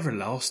that. He never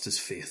lost his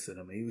faith in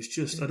him. He was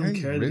just, I don't care.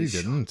 He that really he's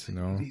didn't, shot.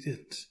 no. He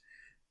didn't.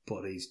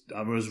 But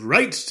I was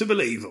right to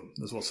believe him.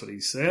 That's what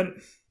he's saying.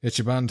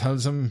 Ichiban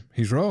tells him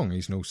he's wrong.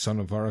 He's no son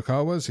of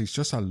Arakawa's. He's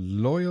just a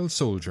loyal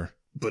soldier.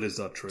 But is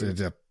that true?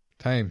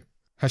 Time.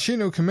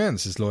 Hashino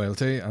commends his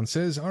loyalty and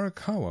says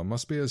Arakawa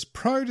must be as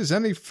proud as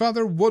any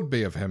father would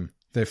be of him.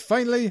 They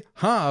finally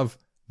have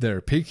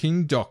their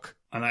Peking duck.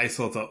 And I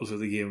thought that was where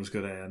the game was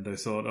going to end. I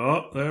thought,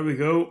 oh, there we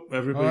go.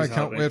 Everybody's I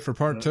can't wait for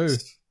part 2.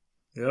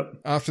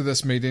 Yep. After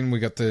this meeting, we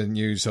get the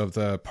news of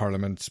the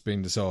parliament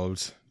being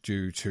dissolved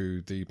due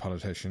to the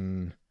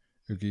politician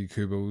Ugi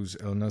Kubo's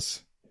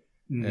illness.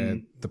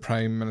 Mm-hmm. The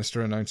Prime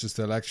Minister announces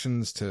the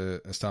elections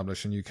to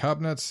establish a new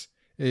cabinet.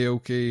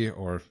 Aoki,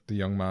 or the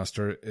young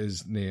master,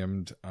 is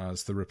named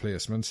as the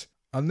replacement.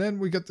 And then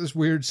we get this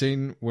weird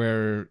scene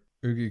where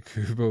Ugi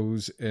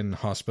Kubo's in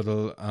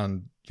hospital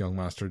and young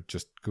master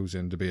just goes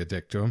in to be a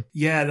dick to him.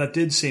 Yeah, that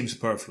did seem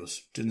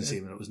superfluous. Didn't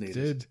seem that it was needed.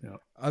 Did. Yeah.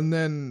 And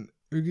then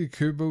Ugi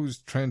Kubo's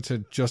trying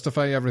to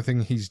justify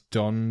everything he's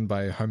done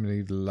by how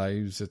many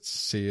lives it's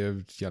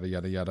saved, yada,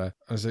 yada, yada.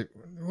 I was like,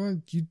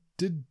 well, you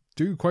did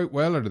do quite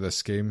well out of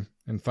this game.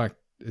 In fact,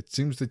 it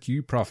seems that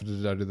you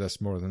profited out of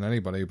this more than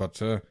anybody,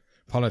 but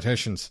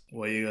politicians.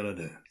 What are you going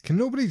to do? Can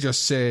nobody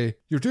just say,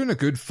 you're doing a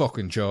good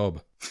fucking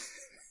job?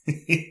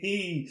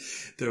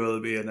 There will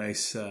be a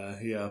nice,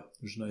 there's a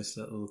nice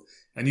little...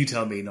 And you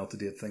tell me not to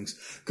date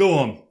things. Go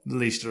on,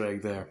 the Easter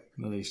egg there.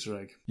 The Easter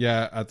egg.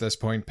 Yeah, at this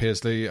point,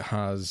 Paisley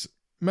has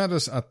met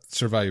us at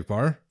Survive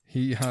Bar.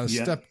 He has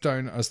stepped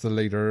down as the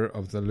leader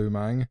of the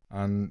Lumang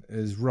and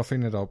is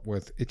roughing it up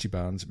with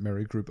Ichiban's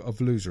merry group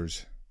of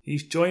losers.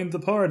 He's joined the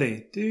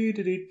party. Do,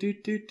 do, do, do,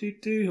 do, do,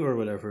 do, or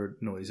whatever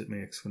noise it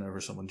makes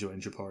whenever someone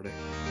joins your party.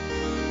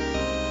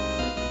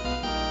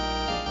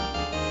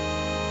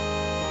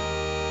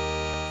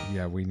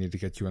 Yeah, we need to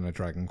get you in a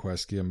Dragon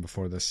Quest game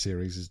before this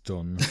series is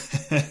done.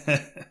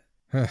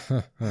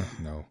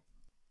 No.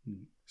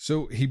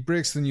 So he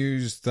breaks the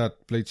news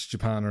that Bleach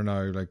Japan are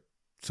now like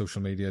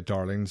social media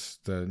darlings.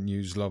 The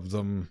news love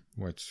them,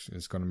 which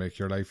is going to make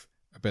your life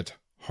a bit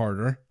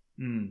harder.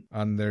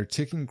 And they're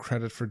taking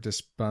credit for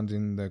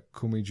disbanding the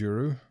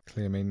Komijuru,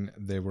 claiming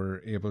they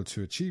were able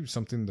to achieve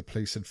something the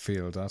police had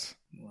failed at.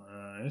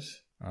 Right.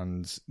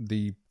 And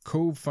the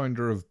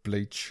co-founder of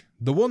Bleach,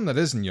 the one that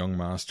isn't Young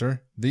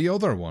Master, the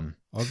other one,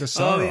 Ogasara.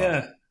 Oh,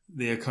 yeah.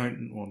 The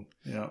accountant one.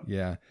 Yeah.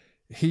 Yeah.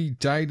 He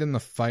died in the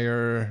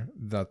fire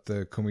that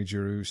the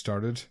Komijuru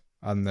started,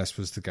 and this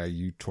was the guy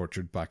you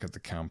tortured back at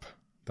the camp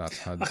that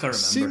had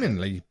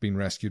seemingly been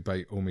rescued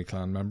by Omi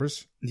clan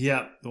members.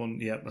 Yeah, the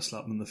one, I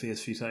slapped him in the face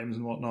a few times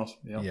and whatnot.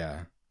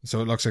 Yeah. So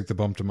it looks like they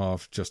bumped him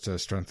off just to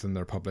strengthen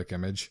their public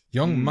image.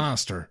 Young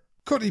Master,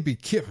 could he be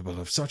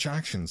capable of such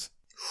actions?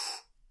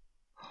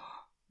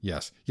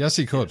 Yes,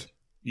 he could.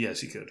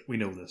 Yes, he could. We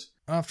know this.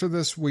 After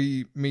this,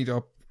 we meet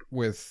up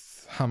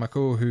with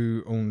Hamako,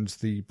 who owns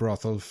the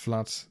brothel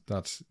flat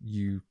that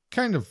you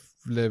kind of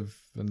live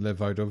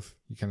out of.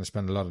 You kind of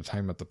spend a lot of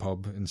time at the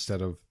pub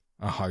instead of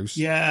a house.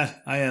 Yeah,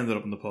 I ended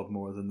up in the pub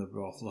more than the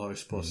brothel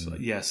house,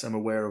 but yes, I'm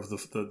aware of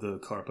the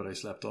carpet I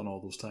slept on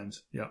all those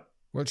times. Yeah.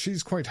 Well,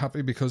 she's quite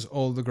happy because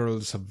all the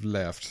girls have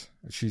left.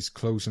 She's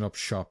closing up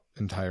shop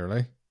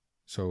entirely,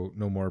 so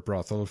no more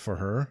brothel for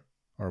her,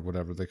 or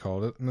whatever they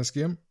call it in this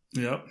game.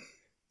 Yeah.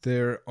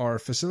 There are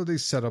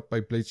facilities set up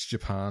by Bleach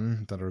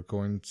Japan that are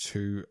going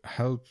to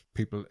help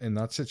people in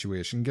that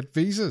situation get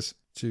visas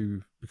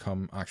to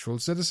become actual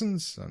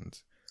citizens and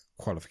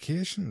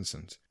qualifications.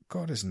 And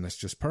God, isn't this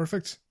just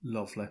perfect?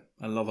 Lovely.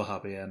 I love a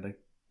happy ending.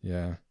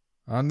 Yeah.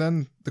 And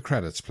then the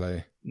credits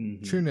play.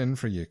 Mm-hmm. Tune in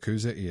for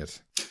Yakuza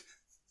 8.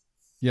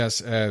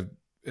 Yes,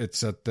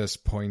 it's at this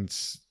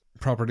point,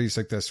 properties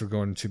like this are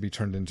going to be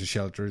turned into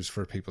shelters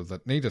for people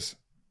that need it.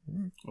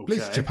 Okay.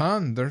 Bleach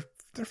Japan, they're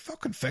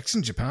fucking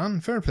fixing Japan.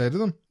 Fair play to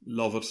them.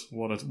 Love it.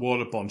 What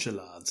a bunch of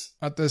lads.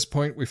 At this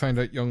point, we find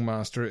out Young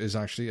Master is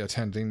actually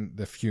attending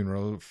the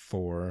funeral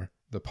for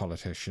the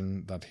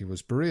politician that he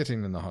was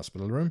berating in the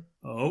hospital room.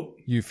 Oh.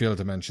 You failed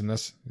to mention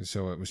this,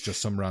 so it was just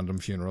some random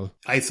funeral.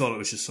 I thought it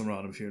was just some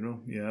random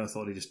funeral. Yeah, I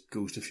thought he just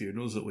goes to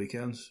funerals at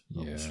weekends.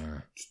 That's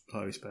just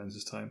how he spends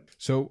his time.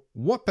 So,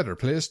 what better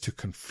place to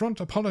confront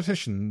a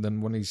politician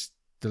than when he's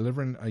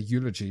delivering a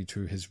eulogy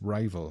to his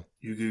rival?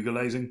 You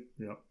Googleizing?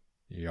 Yeah.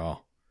 Yeah.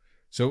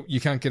 So, you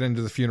can't get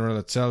into the funeral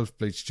itself.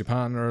 Bleach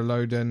Japan are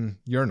allowed in.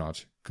 You're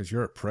not, because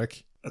you're a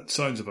prick. That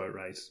sounds about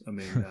right. I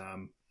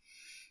mean,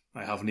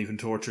 I haven't even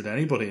tortured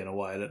anybody in a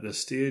while at this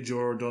stage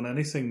or done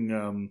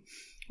anything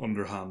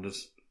underhanded.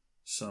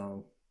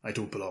 So, I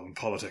don't belong in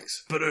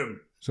politics.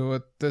 Boom. So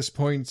at this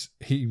point,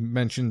 he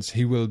mentions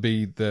he will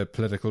be the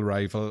political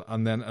rival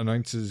and then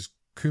announces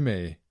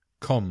Kume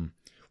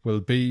will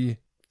be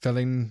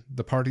filling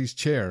the party's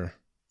chair.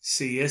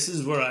 See, this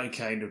is where I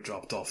kind of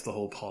dropped off the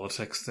whole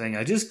politics thing.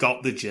 I just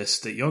got the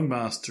gist that Young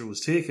Master was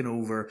taking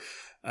over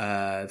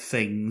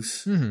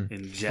things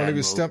in general. Well, he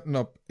was stepping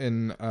up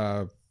in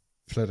a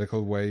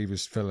political way. He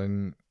was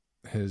filling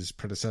his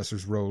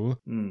predecessor's role.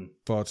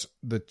 But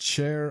the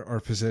chair or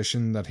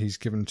position that he's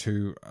given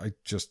to, I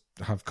just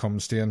have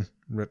Cumstain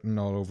written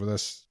all over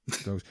this.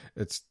 So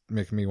it's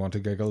making me want to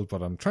giggle,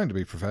 but I'm trying to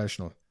be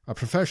professional. A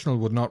professional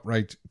would not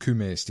write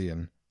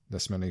Kumestain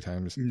this many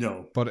times.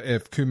 No. But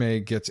if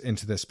Kume gets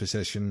into this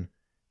position,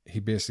 he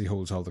basically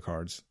holds all the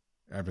cards.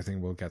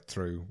 Everything will get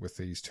through with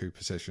these two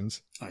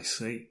positions. I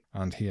see.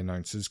 And he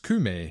announces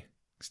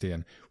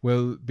Kumestain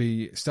will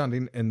be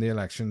standing in the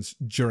elections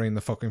during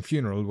the fucking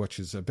funeral, which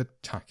is a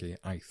bit tacky,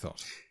 I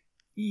thought.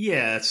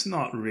 Yeah, it's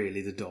not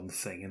really the dumb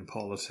thing in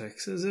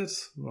politics, is it?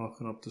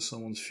 Walking up to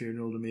someone's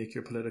funeral to make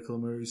your political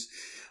moves.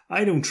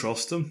 I don't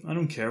trust him. I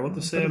don't care what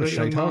they say about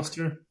Young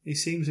Master. He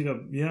seems like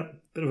a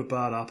bit of a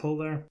bad apple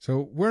there.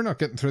 So we're not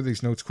getting through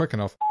these notes quick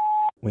enough.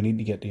 We need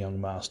to get the Young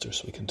Master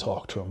so we can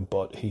talk to him,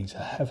 but he's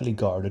a heavily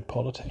guarded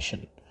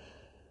politician.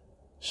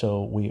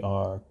 So we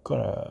are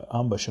going to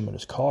ambush him in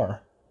his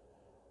car.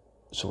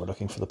 So we're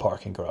looking for the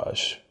parking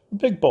garage.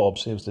 Big Bob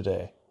saves the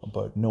day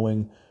about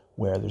knowing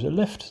where there's a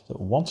lift that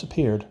once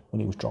appeared when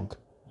he was drunk.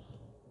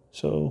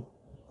 So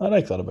I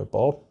like that about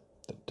Bob,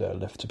 that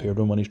lifts appeared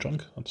when he's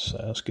drunk.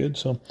 That's good.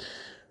 So,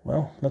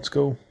 well, let's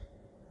go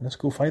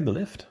find the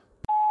lift.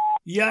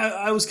 Yeah,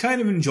 I was kind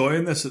of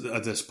enjoying this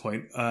at this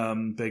point.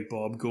 Big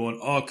Bob going,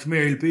 "Oh, come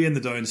here, you'll be in the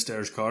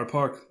downstairs car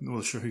park."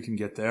 Well, sure, who can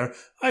get there?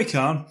 I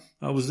can.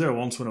 I was there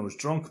once when I was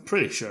drunk.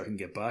 Pretty sure I can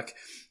get back.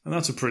 And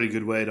that's a pretty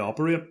good way to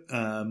operate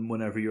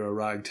whenever you're a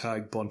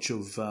ragtag bunch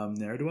of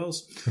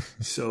ne'er-do-wells.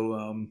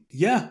 So,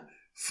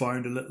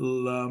 found a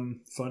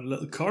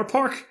little car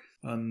park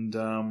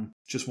and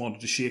just wanted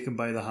to shake him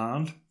by the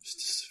hand.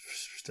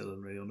 Still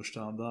didn't really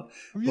understand that.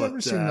 Have you ever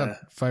seen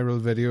that viral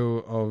video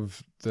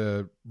of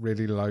the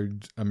really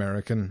loud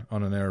American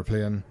on an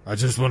airplane? I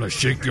just want to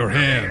shake your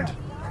hand.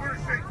 I'm going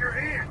to shake your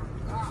hand.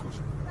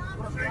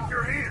 Shake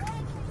your hand.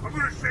 I'm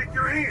going to shake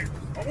your hand.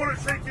 I want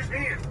to shake his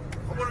hand.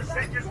 I want to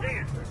shake his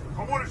hand.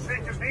 I want to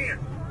shake his hand.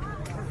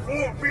 You're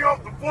blowing me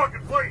off the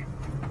fucking plane.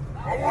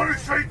 I want to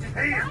shake his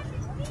hand.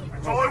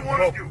 That's all I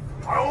want to do.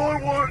 All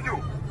I want to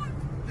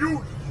do.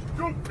 You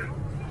stupid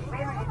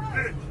son of a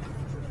bitch.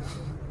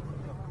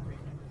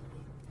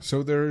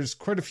 So there's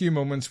quite a few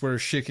moments where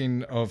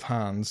shaking of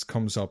hands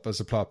comes up as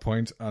a plot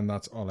point, and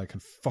that's all I can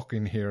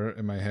fucking hear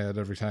in my head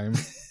every time.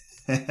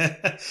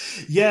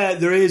 Yeah,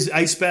 there is.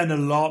 I spend a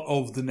lot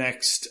of the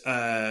next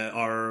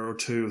hour or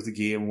two of the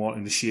game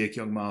wanting to shake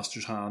Young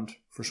Master's hand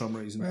for some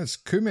reason. Well, it's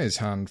Kume's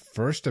hand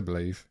first, I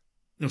believe.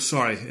 No,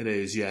 sorry, it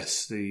is,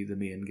 yes, the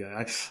main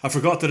guy. I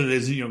forgot that it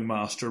is a Young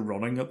Master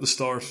running at the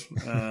start.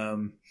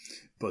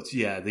 But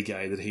yeah, the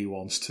guy that he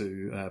wants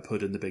to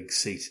put in the big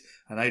seat.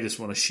 And I just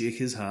want to shake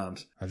his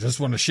hand. I just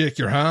want to shake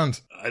your hand.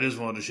 I just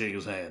want to shake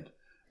his hand.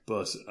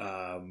 But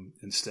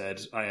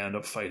instead, I end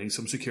up fighting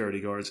some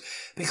security guards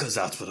because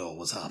that's what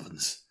always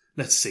happens.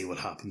 Let's see what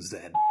happens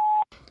then.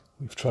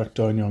 We've tracked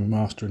down Young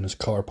Master in his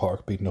car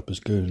park beating up his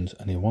goons,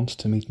 and he wants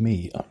to meet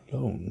me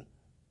alone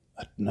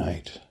at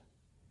night.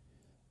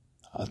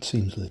 That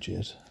seems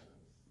legit.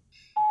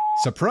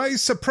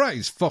 Surprise,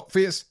 surprise,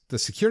 fuckface. The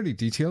security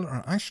detail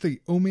are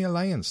actually Omi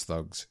Alliance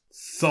thugs.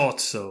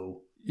 Thought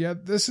so. Yeah,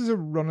 this is a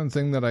running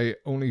thing that I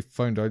only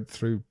found out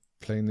through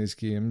playing this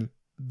game.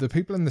 The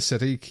people in the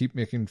city keep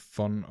making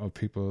fun of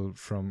people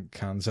from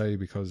Kansai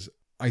because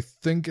I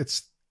think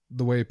it's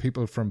the way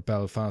people from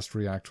Belfast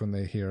react when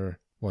they hear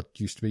what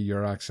used to be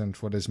your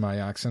accent, what is my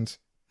accent.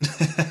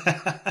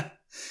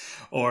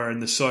 Or in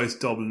the South,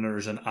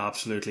 Dubliners and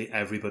absolutely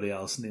everybody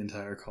else in the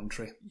entire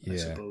country, I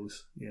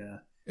suppose. Yeah.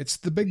 It's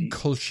the big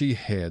culchy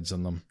heads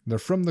on them. They're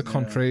from the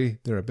country,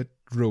 they're a bit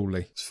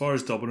drolly. As far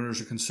as Dubliners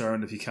are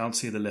concerned, if you can't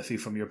see the liffey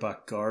from your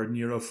back garden,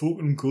 you're a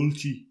fucking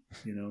culchy.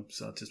 You know,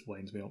 so that just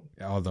winds me up.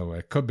 Although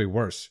it could be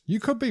worse.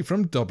 You could be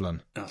from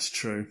Dublin. That's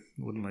true.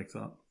 Wouldn't like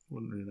that.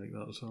 Wouldn't really like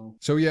that at all.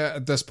 So yeah,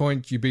 at this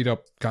point, you beat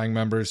up gang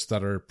members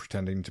that are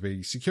pretending to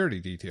be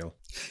security detail.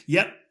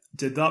 Yep.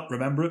 Did that,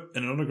 remember it,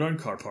 in an underground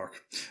car park.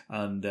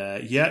 And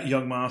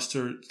Young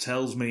Master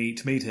tells me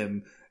to meet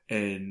him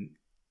in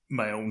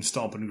my own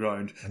stomping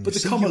ground. And but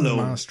you to come Young alone.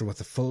 Master with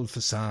the full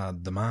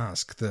facade, the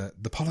mask, the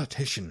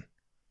politician.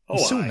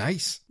 He's so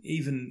nice.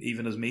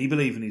 Even as me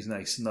believing he's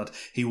nice and that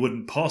he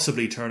wouldn't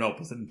possibly turn up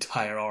with an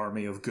entire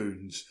army of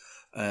goons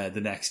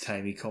the next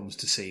time he comes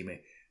to see me.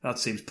 That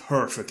seems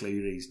perfectly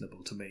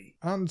reasonable to me.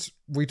 And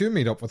we do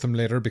meet up with him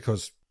later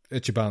because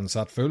Ichiban's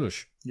that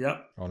foolish.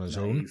 Yep. On his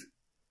own.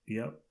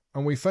 Yep.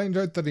 And we find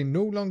out that he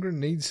no longer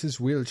needs his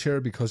wheelchair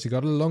because he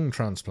got a lung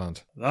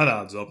transplant. That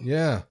adds up.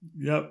 Yeah.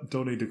 Yep,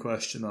 don't need to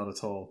question that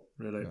at all,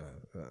 really.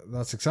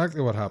 That's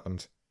exactly what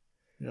happened.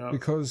 Yeah.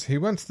 Because he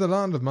went to the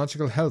land of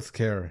magical health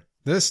care,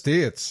 the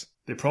States,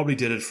 They probably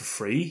did it for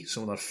free,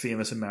 some of that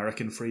famous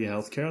American free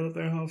healthcare that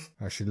they have.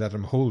 Actually let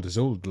him hold his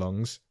old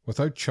lungs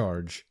without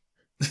charge.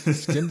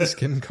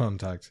 Skin-to-skin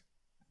contact.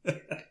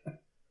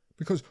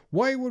 Because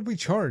why would we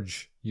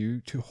charge you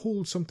to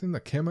hold something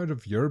that came out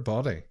of your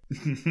body?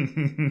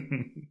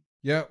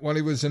 Yeah, while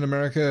he was in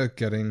America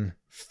getting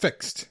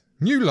fixed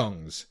new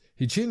lungs,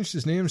 he changed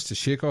his names to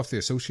shake off the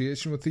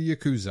association with the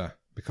Yakuza,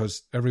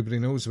 because everybody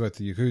knows about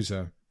the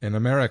Yakuza in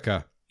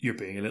America. You're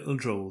being a little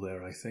droll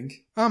there, I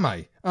think. Am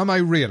I? Am I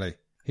really?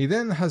 He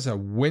then has a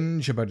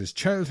whinge about his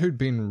childhood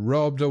being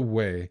robbed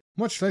away,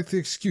 much like the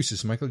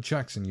excuses Michael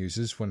Jackson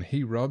uses when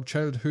he robbed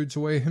childhoods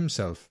away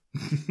himself.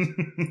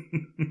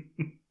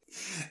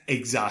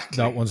 Exactly.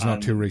 That one's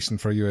not too recent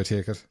for you, I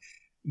take it.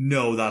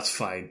 No, that's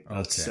fine.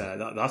 That's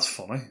Okay. that's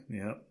funny.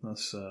 Yeah,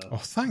 that's. Oh,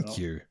 thank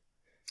you.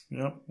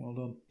 Yeah, well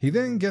done. He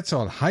then gets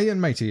all high and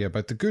mighty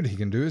about the good he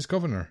can do as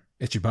governor.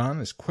 Ichiban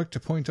is quick to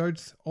point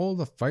out all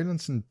the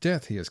violence and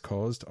death he has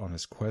caused on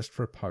his quest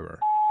for power.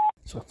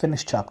 So I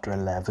finished chapter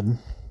 11,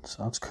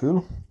 so that's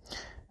cool.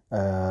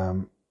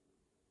 It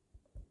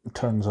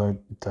turns out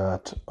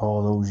that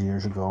all those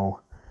years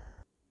ago,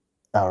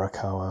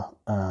 Arakawa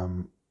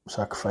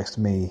sacrificed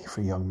me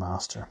for young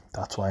master.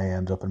 That's why I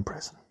ended up in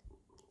prison.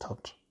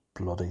 Tut.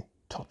 Bloody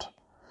tut.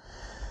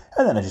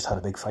 And then I just had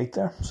a big fight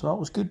there, so that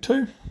was good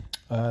too.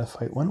 The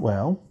fight went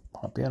well,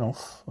 happy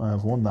enough.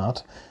 I've won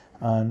that.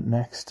 And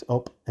next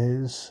up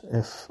is,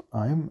 if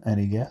I'm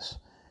any guess,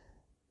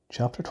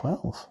 chapter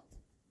 12.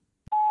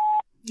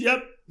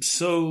 Yep.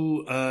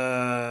 So,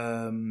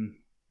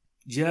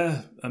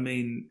 yeah, I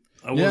mean,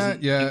 I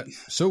wasn't... Yeah.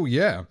 So,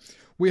 yeah.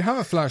 We have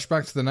a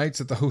flashback to the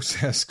nights at the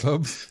Hostess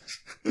Club.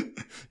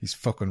 He's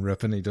fucking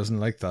ripping, he doesn't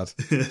like that.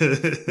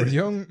 Where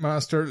young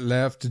master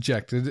left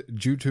dejected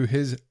due to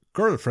his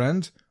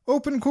girlfriend,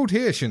 open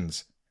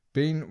quotations,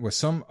 being with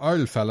some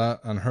owl fella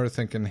and her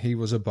thinking he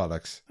was a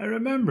bollocks. I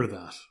remember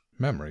that.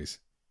 Memories.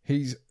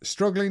 He's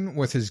struggling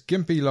with his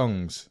gimpy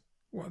lungs.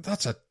 Well,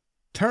 that's a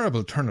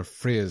terrible turn of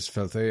phrase,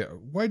 Filthy.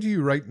 Why do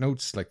you write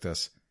notes like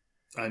this?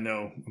 I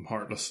know, I'm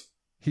heartless.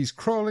 He's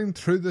crawling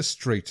through the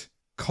street,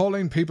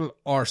 calling people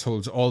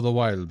arseholes all the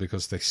while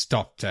because they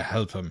stopped to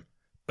help him.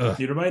 Ugh.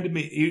 You reminded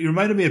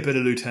me a bit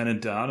of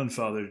Lieutenant Dan and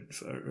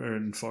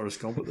Forrest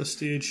Gump at this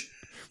stage.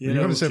 You're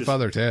going to say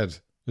Father Ted.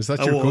 Is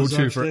that your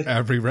go-to for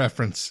every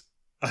reference?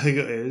 I think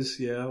it is,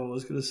 yeah. I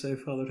was going to say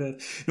Father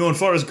Ted. No, in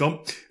Forrest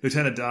Gump,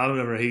 Lieutenant Dan,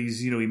 whenever he's,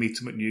 he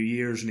meets him at New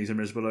Year's and he's a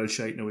miserable old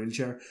shite in a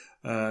wheelchair.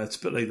 It's a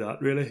bit like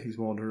that, really. He's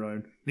wandering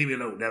around. Leave me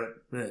alone, damn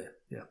it.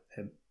 Yeah,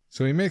 him.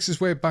 So he makes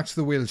his way back to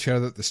the wheelchair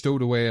that they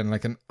stowed away in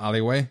like an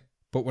alleyway.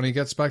 But when he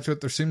gets back to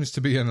it, there seems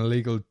to be an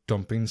illegal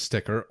dumping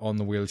sticker on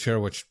the wheelchair,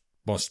 which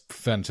must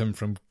prevent him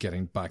from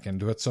getting back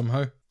into it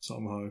somehow.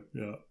 Somehow,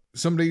 yeah.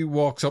 Somebody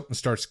walks up and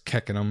starts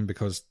kicking him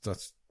because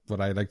that's what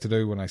I like to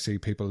do when I see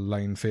people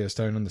lying face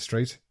down on the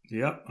street.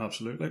 Yeah,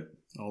 absolutely.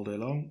 All day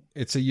long.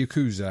 It's a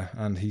Yakuza,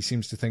 and he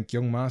seems to think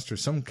young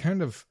master's some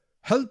kind of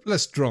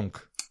helpless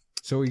drunk.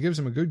 So he gives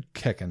him a good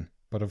kicking.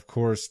 But of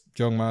course,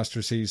 young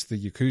master sees the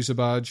Yakuza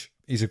badge.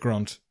 He's a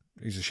grunt.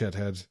 He's a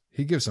shithead.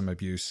 He gives him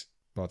abuse.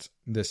 But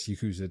this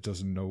Yakuza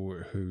doesn't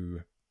know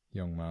who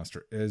young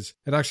master is.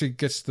 It actually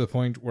gets to the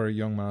point where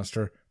young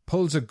master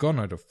pulls a gun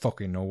out of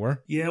fucking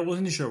nowhere. Yeah, I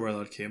wasn't sure where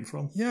that came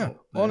from. Yeah,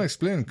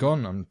 unexplained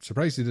gun. I'm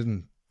surprised he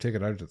didn't take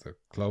it out at the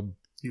club.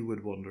 You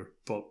would wonder,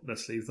 but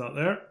let's leave that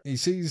there. He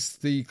sees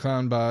the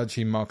clan badge,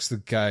 he mocks the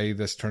guy,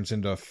 this turns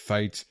into a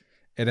fight.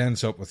 It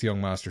ends up with young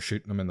master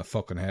shooting him in the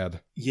fucking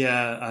head.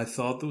 Yeah, I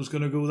thought it was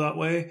going to go that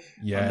way.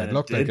 Yeah, it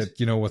looked like it,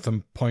 with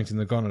him pointing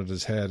the gun at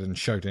his head and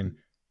shouting,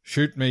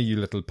 "Shoot me, you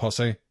little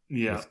pussy,"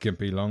 with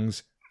gimpy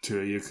lungs. To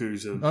a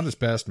Yakuza. Not his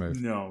best move.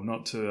 No,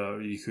 not to a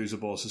Yakuza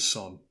boss's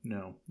son.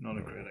 No, not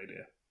a great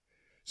idea.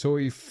 So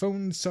he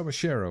phoned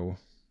Sawashiro,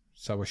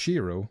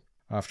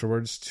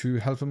 afterwards to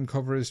help him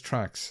cover his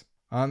tracks.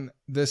 And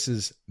this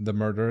is the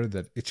murder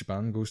that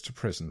Ichiban goes to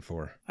prison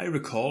for. I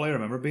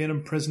remember being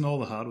in prison, all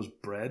they had was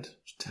bread. It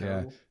was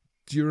terrible. Yeah.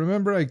 Do you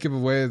remember I gave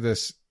away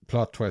this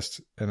plot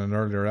twist in an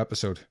earlier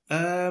episode?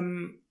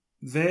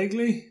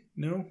 Vaguely,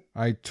 no.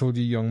 I told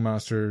you young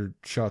master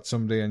shot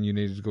somebody and you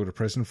needed to go to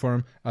prison for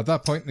him. At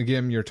that point in the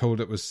game, you're told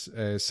it was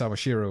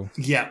Sawashiro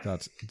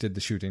that did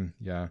the shooting.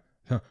 Yeah.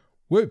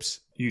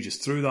 Whoops. You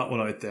just threw that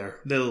one out there.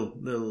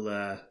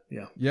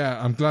 Yeah.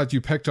 Yeah, I'm glad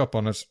you picked up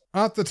on it.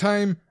 At the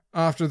time,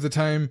 after the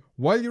time,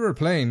 while you were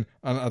playing,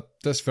 and at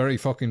this very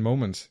fucking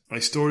moment. I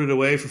stored it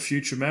away for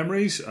future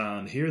memories,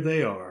 and here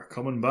they are,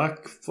 coming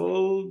back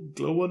full,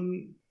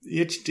 glowing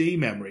HD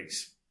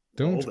memories.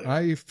 Don't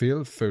I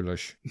feel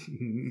foolish?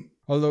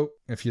 Although,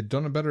 if you'd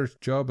done a better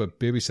job of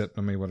babysitting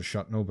him, he would have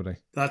shot nobody.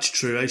 That's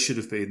true. I should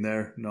have been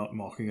there, not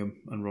mocking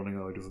him and running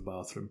out of a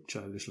bathroom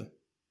childishly.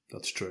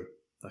 That's true.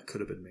 That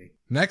could have been me.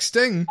 Next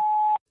thing.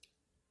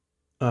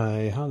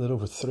 I handed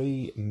over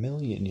 3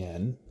 million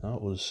yen.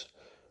 That was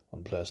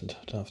unpleasant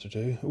to have to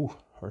do. Ooh,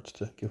 hurts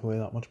to give away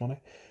that much money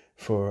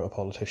for a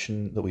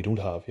politician that we don't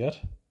have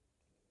yet.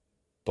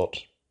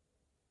 But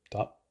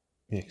that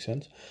makes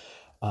sense.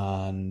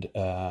 And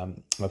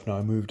I've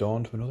now moved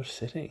on to another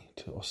city,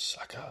 to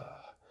Osaka,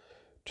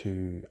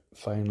 to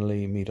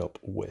finally meet up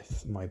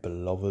with my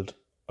beloved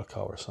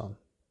Akawa-san,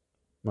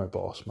 my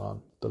boss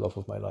man, the love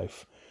of my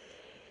life.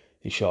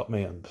 He shot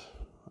me and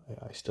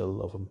I still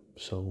love him.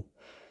 So,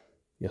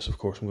 yes, of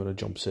course, I'm going to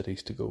jump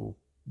cities to go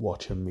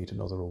watch him meet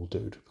another old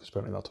dude, because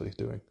apparently that's what he's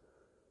doing.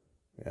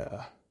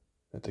 Yeah,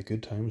 let the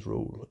good times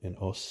roll in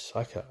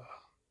Osaka.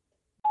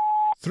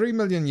 3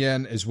 million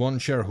yen is one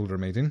shareholder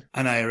meeting.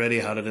 And I already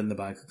had it in the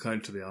bank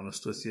account, to be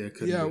honest with you. I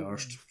couldn't be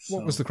arsed.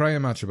 What was the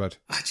crying match about?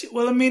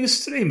 Well, I mean,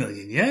 it's 3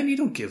 million yen. You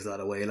don't give that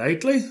away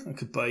lightly. I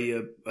could buy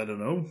you, I don't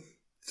know,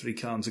 3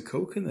 cans of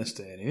Coke in this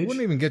day and age.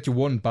 Wouldn't even get you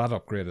one bat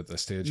upgrade at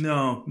this stage.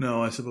 No,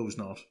 I suppose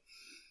not.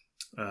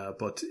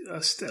 But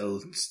still,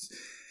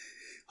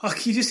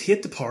 you just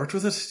hate to part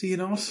with it, do you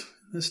not?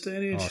 This day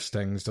and age. Oh,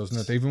 stings, doesn't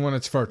it? Even when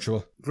it's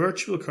virtual.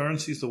 Virtual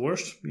currency's the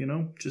worst,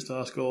 Just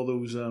ask all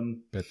those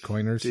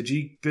Bitcoiners.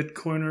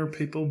 Bitcoiner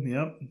people.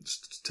 Yeah,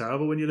 it's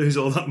terrible when you lose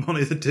all that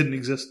money that didn't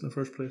exist in the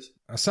first place.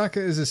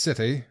 Osaka is a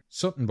city.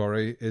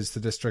 Suttonbury is the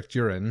district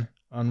you're in.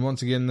 And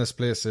once again, this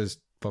place is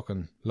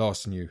fucking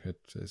lost in you.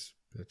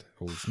 It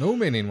holds no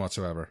meaning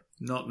whatsoever.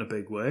 Not in a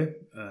big way.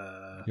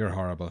 You're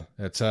horrible.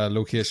 It's a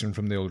location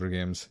from the older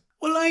games.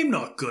 Well, I'm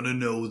not going to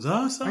know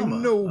that, am I? I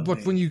know,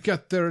 but when you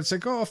get there, it's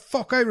like, oh,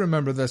 fuck, I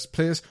remember this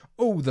place.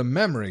 Oh, the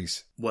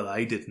memories. Well,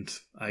 I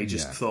didn't. I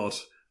just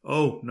thought,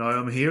 oh, now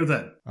I'm here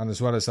then. And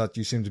as well as that,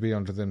 you seem to be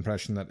under the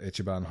impression that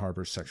Ichiban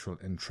harbours sexual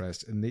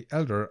interest in the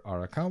elder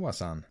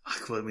Arakawa-san.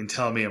 Well, I mean,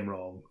 tell me I'm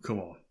wrong.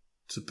 Come on.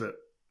 It's a bit,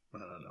 I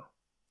don't know.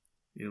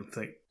 You don't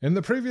think? In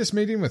the previous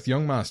meeting with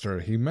Young Master,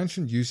 he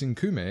mentioned using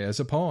Kume as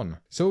a pawn.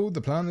 So the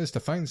plan is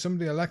to find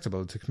somebody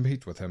electable to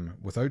compete with him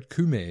without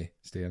Kume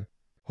staying.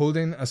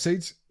 Holding a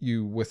seat,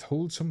 you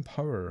withhold some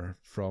power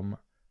from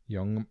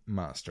Young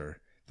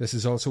Master. This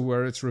is also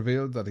where it's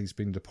revealed that he's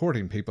been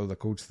deporting people that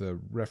go to the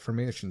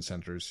Reformation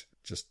centres.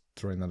 Just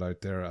throwing that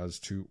out there as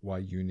to why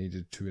you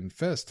needed to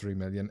invest 3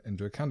 million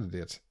into a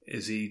candidate.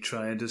 Is he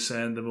trying to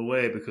send them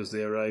away because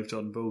they arrived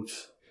on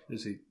boats?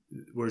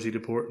 Where's he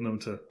deporting them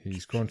to?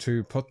 He's going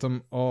to put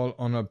them all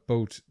on a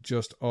boat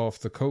just off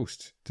the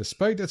coast,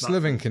 despite its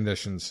living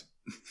conditions.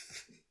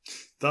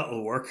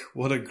 That'll work.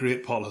 What a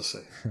great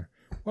policy.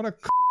 What a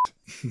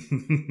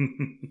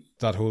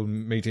That whole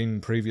meeting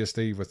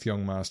previously with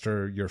Young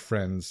Master, your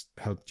friends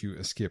helped you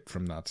escape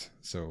from that.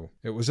 So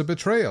it was a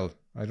betrayal.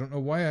 I don't know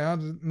why I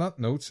added that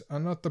note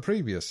and not the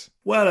previous.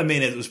 Well, I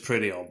mean, it was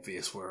pretty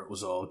obvious where it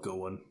was all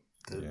going.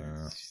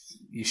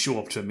 You show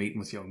up to a meeting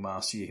with Young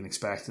Master, you can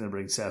expect him to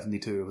bring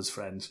 72 of his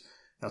friends.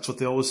 That's what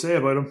they always say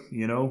about him,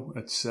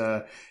 It's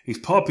he's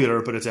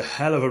popular, but it's a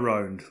hell of a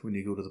round when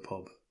you go to the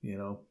pub,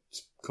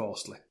 It's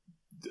costly.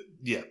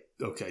 Yeah,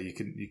 okay, you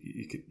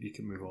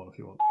can move on if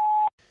you want.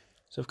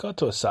 So I've got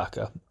to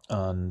Osaka,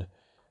 and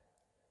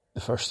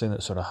the first thing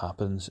that sort of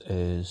happens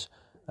is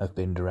I've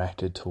been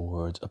directed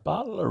towards a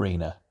battle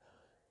arena,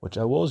 which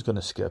I was going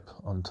to skip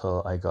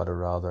until I got a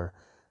rather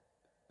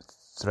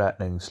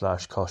threatening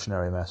 /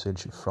 cautionary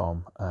message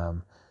from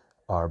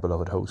our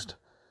beloved host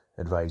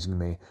advising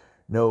me,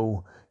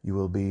 no, you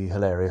will be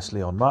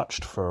hilariously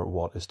unmatched for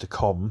what is to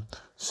come,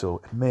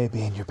 so it may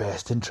be in your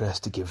best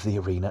interest to give the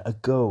arena a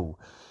go.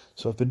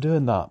 So I've been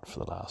doing that for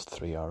the last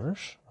 3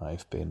 hours.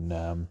 I've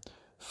been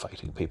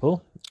fighting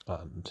people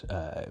and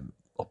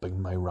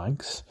upping my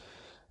ranks,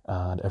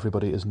 and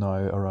everybody is now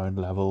around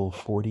level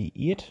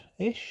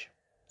 48-ish.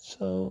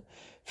 So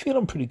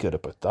feeling pretty good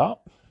about that.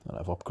 And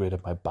I've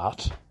upgraded my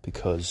bat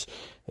because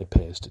it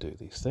pays to do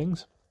these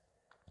things.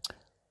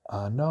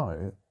 And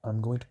now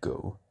I'm going to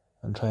go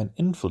and try and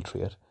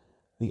infiltrate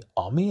the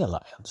Ami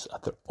Alliance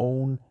at their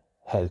own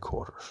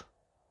headquarters.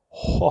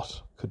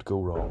 What could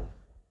go wrong?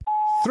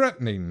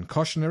 Threatening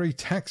cautionary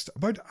text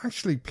about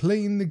actually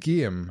playing the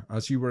game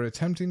as you were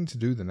attempting to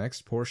do the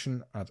next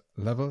portion at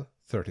level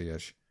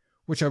 30-ish,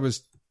 which I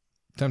was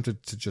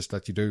tempted to just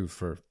let you do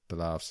for the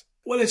laughs.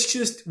 Well, it's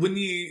just when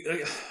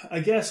I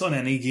guess on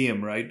any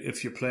game, right,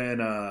 if you're playing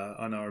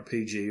an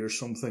RPG or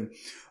something,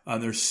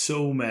 and there's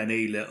so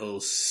many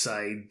little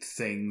side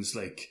things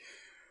like,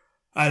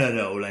 I don't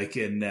know, like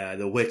in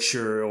The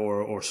Witcher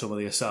or some of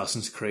the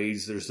Assassin's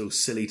Creeds, there's those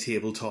silly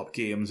tabletop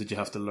games that you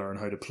have to learn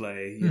how to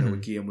play, a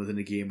game within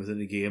a game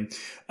within a game.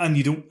 And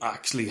you don't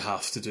actually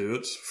have to do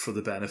it for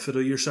the benefit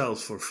of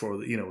yourself or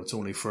for, it's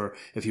only for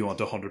if you want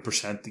to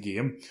 100% the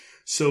game.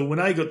 So when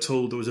I got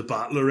told there was a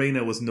battle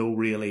arena with no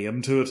real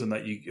aim to it and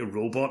that a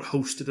robot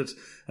hosted it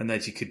and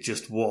that you could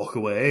just walk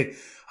away,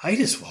 I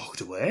just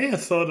walked away. I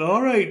thought,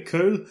 all right,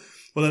 cool.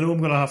 Well, I know I'm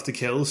going to have to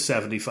kill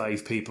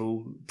 75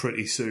 people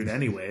pretty soon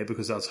anyway,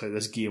 because that's how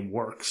this game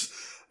works.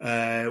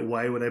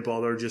 Why would I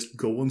bother just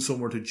going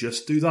somewhere to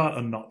just do that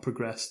and not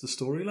progress the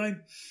storyline?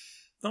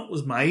 That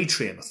was my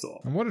train of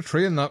thought. And what a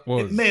train that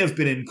was. It may have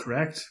been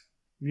incorrect.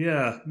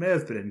 Yeah, may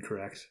have been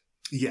incorrect.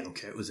 Yeah,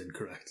 okay, it was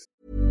incorrect.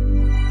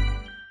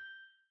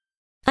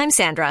 I'm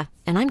Sandra,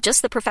 and I'm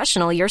just the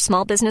professional your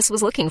small business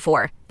was looking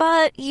for.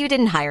 But you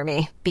didn't hire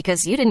me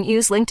because you didn't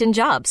use LinkedIn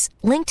Jobs.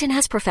 LinkedIn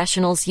has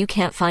professionals you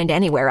can't find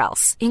anywhere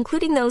else,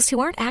 including those who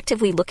aren't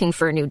actively looking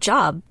for a new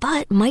job,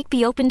 but might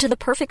be open to the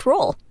perfect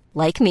role,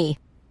 like me.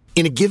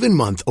 In a given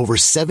month, over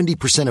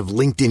 70% of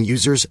LinkedIn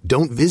users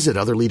don't visit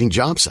other leading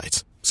job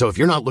sites. So if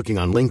you're not looking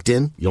on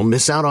LinkedIn, you'll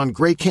miss out on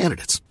great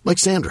candidates like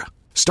Sandra.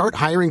 Start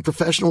hiring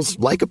professionals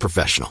like a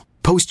professional.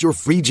 Post your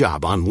free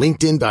job on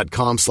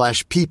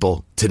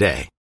linkedin.com/people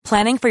today.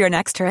 Planning for your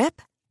next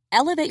trip?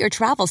 Elevate your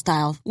travel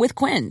style with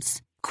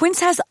Quince.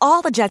 Quince has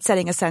all the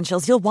jet-setting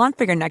essentials you'll want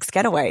for your next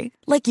getaway,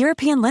 like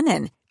European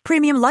linen,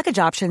 premium luggage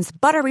options,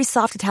 buttery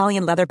soft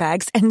Italian leather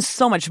bags, and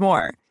so much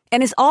more.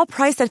 And is all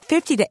priced at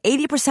 50 to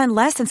 80%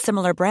 less than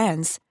similar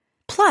brands.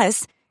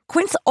 Plus,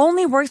 Quince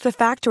only works with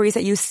factories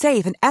that use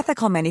safe and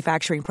ethical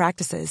manufacturing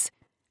practices.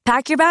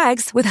 Pack your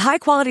bags with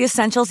high-quality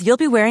essentials you'll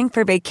be wearing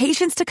for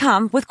vacations to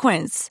come with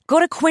Quince. Go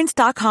to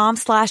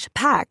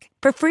quince.com/pack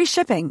for free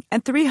shipping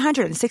and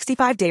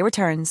 365-day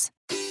returns.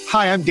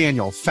 Hi, I'm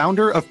Daniel,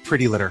 founder of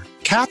Pretty Litter.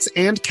 Cats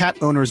and cat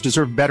owners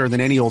deserve better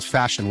than any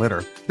old-fashioned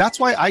litter. That's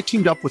why I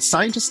teamed up with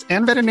scientists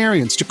and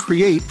veterinarians to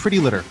create Pretty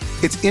Litter.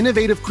 Its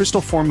innovative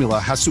crystal formula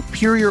has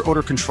superior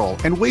odor control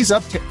and weighs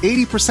up to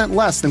 80%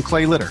 less than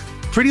clay litter.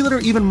 Pretty Litter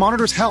even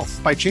monitors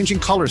health by changing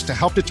colors to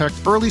help detect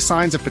early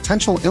signs of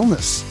potential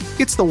illness.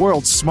 It's the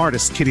world's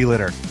smartest kitty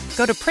litter.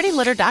 Go to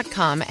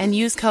prettylitter.com and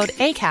use code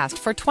ACAST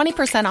for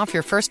 20% off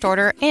your first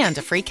order and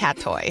a free cat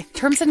toy.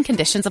 Terms and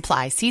conditions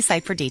apply. See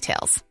site for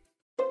details.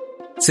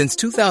 Since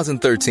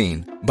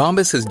 2013,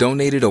 Bombas has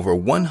donated over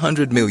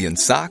 100 million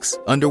socks,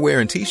 underwear,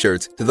 and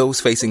T-shirts to those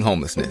facing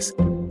homelessness.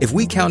 If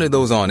we counted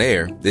those on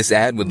air, this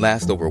ad would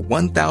last over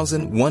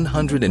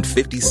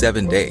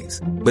 1,157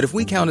 days. But if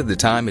we counted the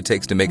time it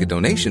takes to make a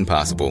donation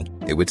possible,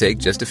 it would take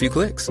just a few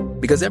clicks.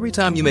 Because every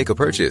time you make a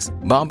purchase,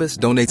 Bombas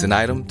donates an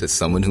item to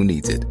someone who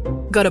needs it.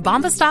 Go to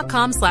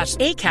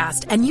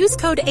bombas.com/ACAST and use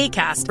code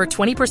ACAST for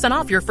 20%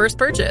 off your first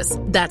purchase.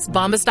 That's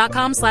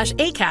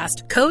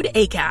bombas.com/ACAST, code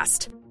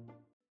ACAST.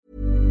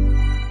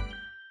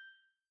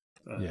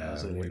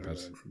 Way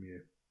better. From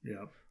you.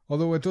 Yeah.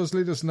 Although it does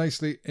lead us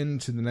nicely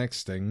into the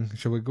next thing.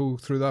 Shall we go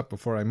through that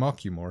before I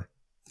mock you more?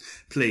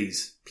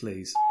 Please.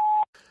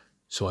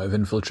 So I've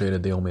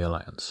infiltrated the Omi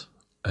Alliance.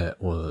 It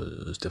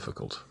was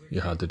difficult.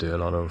 You had to do a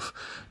lot of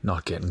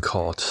not getting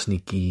caught,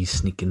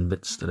 sneaking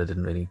bits that I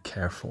didn't really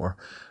care for.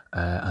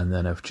 And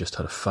then I've just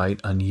had a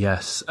fight. And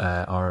yes,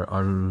 our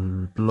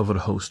beloved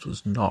host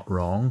was not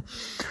wrong.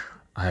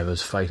 I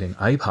was fighting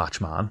Eye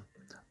Patch Man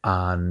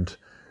and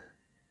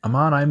a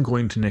man I'm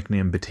going to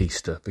nickname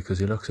Batista because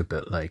he looks a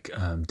bit like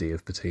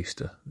Dave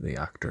Batista, the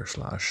actor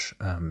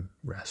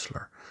 /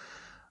 wrestler.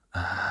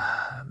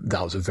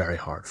 That was a very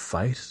hard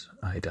fight.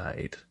 I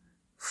died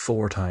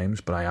 4 times,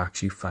 but I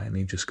actually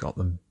finally just got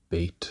them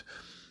beat.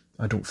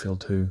 I don't feel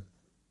too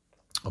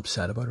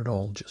upset about it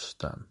all.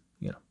 Just,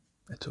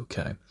 it's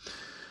okay.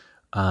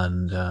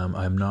 And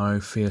I'm now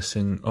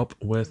facing up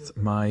with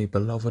my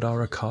beloved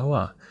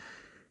Arakawa.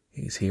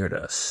 He's here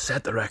to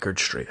set the record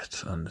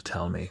straight and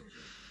tell me,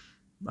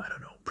 I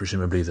don't know,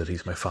 presumably that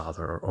he's my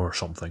father or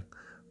something.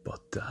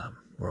 But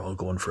we're all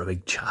going for a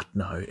big chat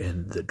now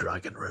in the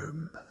Dragon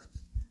Room.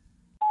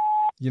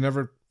 You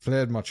never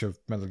played much of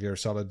Metal Gear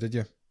Solid, did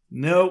you?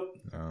 No.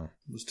 I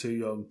was too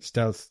young.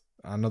 Stealth,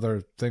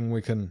 another thing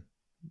we can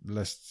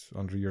list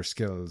under your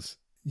skills.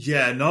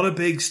 Yeah, not a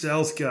big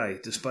stealth guy,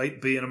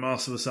 despite being a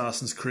massive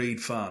Assassin's Creed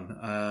fan.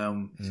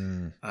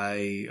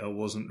 I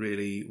wasn't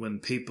really, when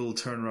people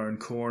turn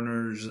around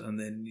corners and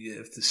then you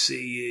have to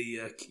see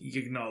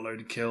you're not allowed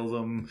to kill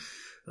them.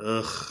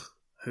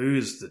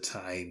 Who's the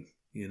time?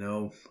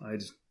 I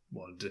just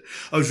wanted to.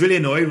 I was really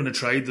annoyed when I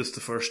tried this the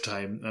first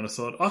time and I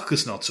thought,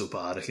 it's not so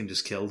bad, I can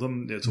just kill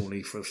them. It's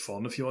only for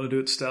fun if you want to do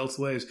it stealth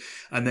ways.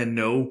 And then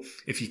no,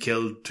 if you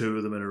killed 2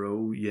 of them in a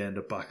row, you end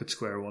up back at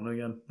square one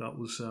again. That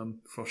was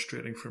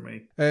frustrating for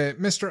me.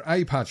 Mr.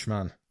 Eye Patch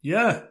Man.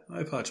 Yeah,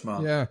 Eye Patch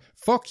Man. Yeah,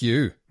 fuck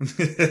you.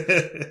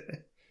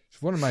 It's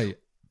one of my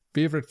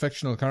favourite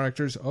fictional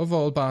characters of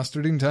all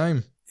bastarding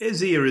time. Is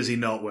he or is he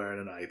not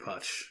wearing an eye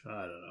patch?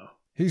 I don't know.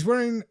 He's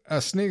wearing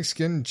a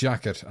snakeskin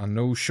jacket and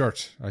no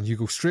shirt, and you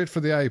go straight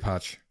for the eye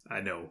patch. I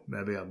know.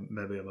 Maybe I'm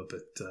a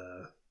bit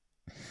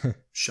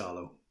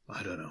shallow.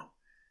 I don't know.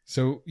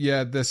 So,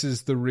 yeah, this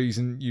is the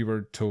reason you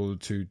were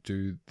told to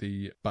do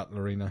the battle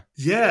arena.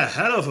 Yeah,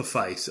 hell of a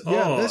fight.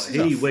 Yeah,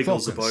 he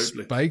wiggles about.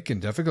 Spike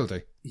in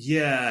difficulty.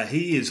 Yeah,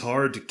 he is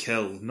hard to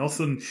kill.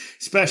 Nothing,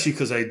 especially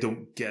because I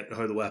don't get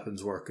how the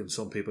weapons work and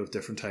some people have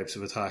different types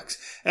of attacks.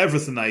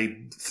 Everything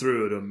I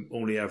threw at him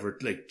only ever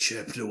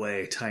chipped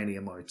away tiny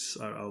amounts.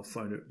 I'll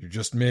find it. You're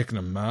just making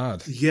him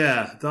mad.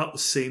 Yeah, that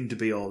seemed to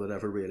be all that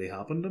ever really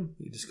happened to him.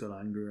 He just got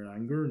angrier and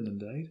angrier and then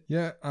died.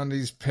 Yeah, and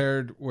he's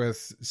paired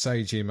with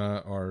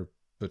Saejima or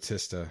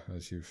Batista,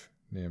 as you've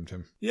named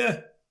him.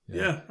 Yeah.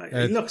 He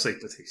looks like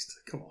Batista.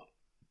 Come on.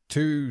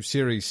 2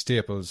 series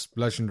staples,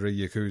 legendary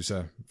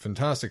Yakuza,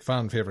 fantastic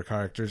fan favourite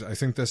characters. I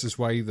think this is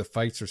why the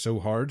fights are so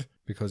hard,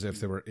 because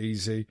if they were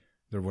easy,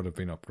 there would have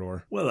been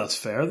uproar. Well, that's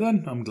fair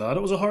then. I'm glad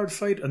it was a hard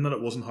fight and that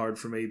it wasn't hard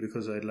for me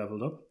because I'd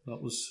leveled up.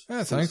 That was...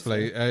 Yeah,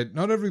 thankfully.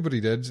 Not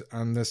everybody did,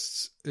 and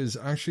this is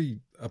actually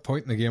a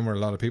point in the game where a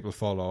lot of people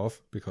fall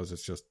off because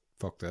it's just,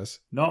 fuck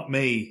this. Not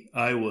me.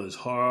 I was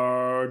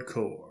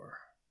hardcore.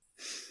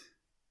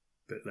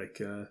 Bit like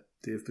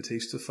Dave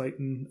Bautista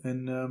fighting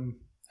in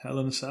Hell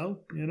in a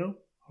Cell, you know?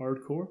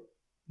 Hardcore.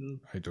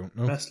 I don't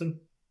know. Wrestling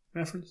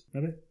reference,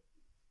 maybe?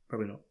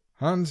 Probably not.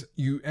 And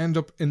you end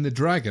up in the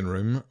Dragon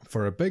Room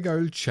for a big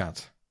old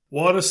chat.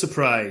 What a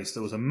surprise.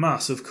 There was a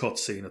massive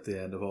cutscene at the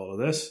end of all of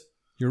this.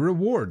 Your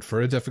reward for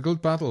a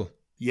difficult battle.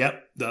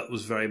 Yep, that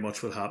was very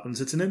much what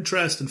happens. It's an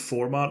interesting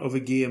format of a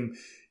game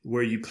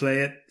where you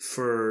play it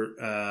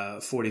for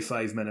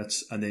 45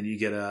 minutes and then you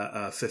get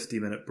a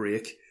 50-minute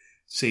break.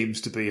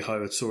 Seems to be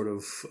how it sort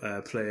of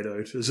played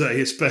out,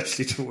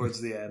 especially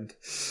towards the end.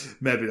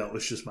 Maybe that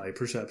was just my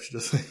perception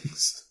of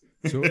things.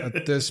 So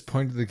at this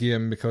point of the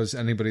game, because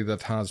anybody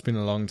that has been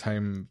a long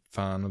time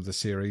fan of the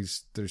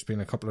series, there's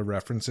been a couple of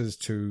references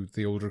to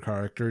the older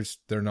characters.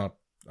 They're not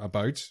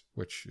about,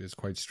 which is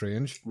quite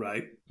strange.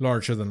 Right.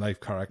 Larger than life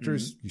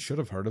characters. You should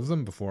have heard of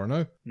them before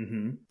now.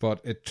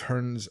 But it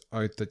turns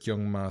out that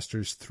Young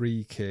Master's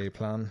 3K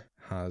plan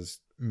has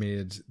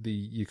made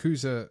the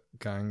Yakuza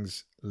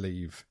gangs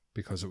leave.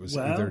 Because it was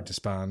either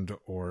disband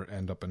or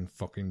end up in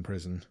fucking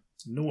prison.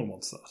 No one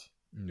wants that.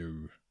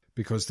 No.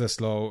 Because this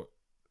law,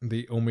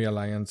 the Omi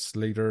Alliance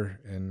leader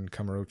in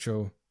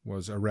Kamurocho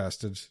was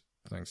arrested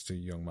thanks to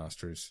Young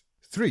Master's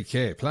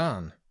 3K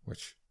plan,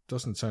 which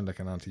doesn't sound like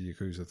an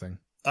anti-Yakuza thing.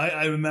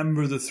 I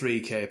remember the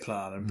 3K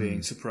plan and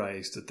being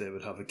surprised that they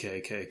would have a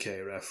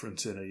KKK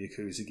reference in a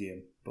Yakuza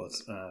game. But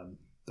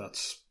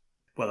that's...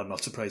 Well, I'm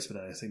not surprised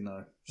with anything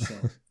now. So,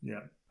 yeah.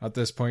 At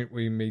this point,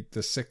 we meet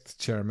the 6th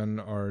chairman,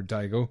 or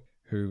Daigo,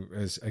 who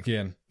is,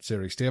 again,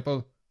 series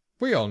staple.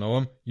 We all know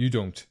him. You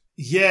don't.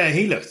 Yeah,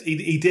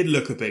 he did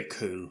look a bit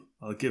cool.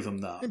 I'll give him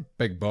that.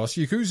 Big boss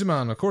Yakuza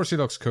man. Of course he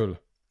looks cool.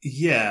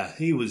 Yeah,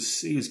 he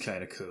was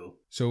kind of cool.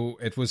 So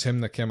it was him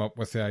that came up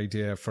with the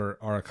idea for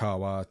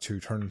Arakawa to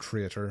turn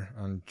traitor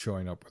and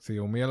join up with the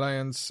Omi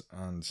Alliance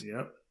and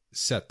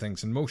set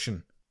things in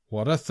motion.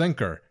 What a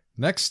thinker.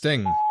 Next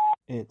thing.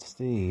 It's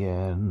the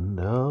end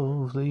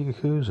of the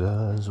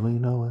Yakuza as we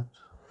know it.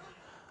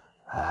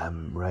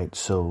 Right,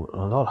 so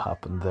a lot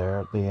happened there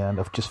at the end.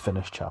 I've just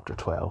finished chapter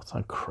 12.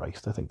 Thank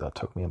Christ, I think that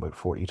took me about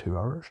 42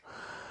 hours.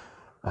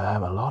 A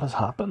lot has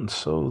happened.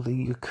 So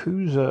the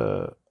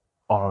Yakuza,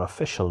 on an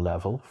official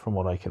level, from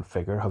what I can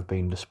figure, have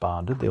been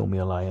disbanded. The Omi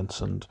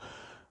Alliance and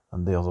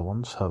the other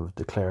ones have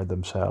declared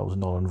themselves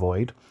null and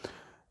void.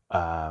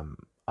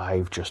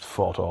 I've just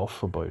fought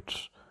off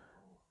about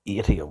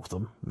 80 of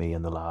them, me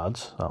and the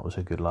lads. That was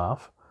a good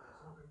laugh.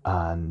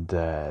 And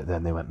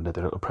then they went and did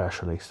their little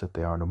press release that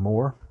they are no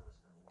more.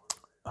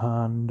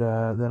 And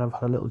then I've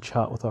had a little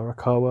chat with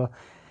Arakawa.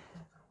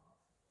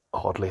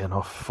 Oddly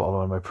enough,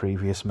 following my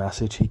previous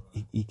message,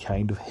 he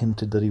kind of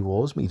hinted that he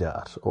was me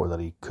dad, or that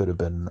he could have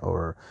been,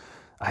 or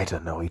I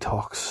don't know, he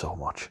talks so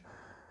much.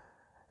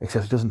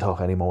 Except he doesn't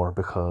talk anymore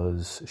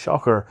because,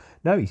 shocker,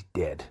 now he's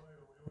dead.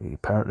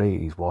 Apparently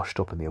he's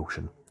washed up in the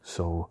ocean.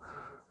 So...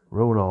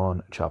 roll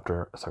on,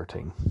 chapter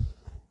 13.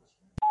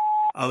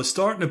 I was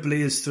starting to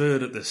blaze through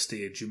it at this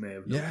stage, you may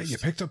have noticed. Yeah, you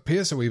picked up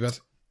pace a wee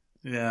bit.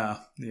 Yeah.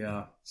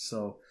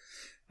 So,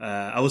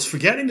 I was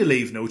forgetting to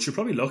leave notes. You're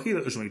probably lucky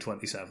that there's only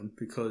 27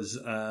 because,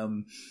 I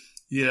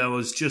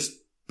was just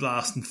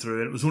blasting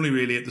through it. It was only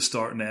really at the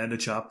start and end of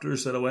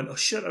chapters that I went, oh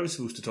shit, I was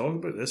supposed to talk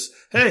about this.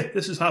 Hey,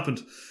 this has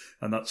happened.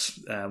 And that's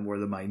where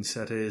the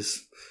mindset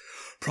is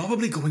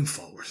probably going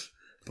forward.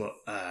 But,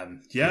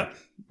 yeah.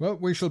 Well,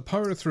 we shall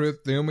power through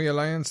it. The Omi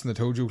Alliance and the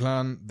Tojo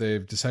clan,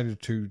 they've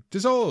decided to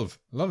dissolve.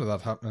 A lot of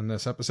that happened in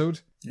this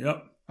episode.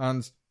 Yep.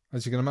 And,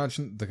 as you can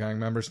imagine, the gang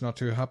members not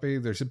too happy.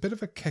 There's a bit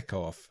of a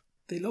kick-off.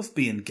 They love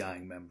being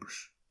gang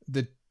members.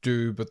 They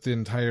do, but the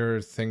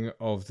entire thing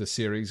of the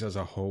series as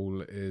a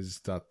whole is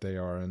that they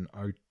are an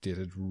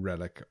outdated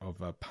relic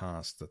of a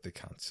past that they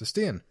can't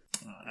sustain.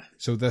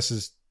 So this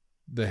is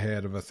the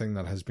head of a thing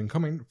that has been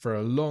coming for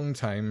a long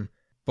time,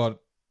 but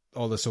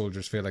all the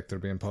soldiers feel like they're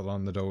being put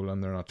on the dole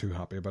and they're not too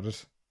happy about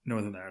it.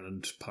 Northern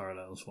Ireland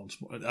parallels once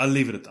more. I'll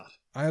leave it at that.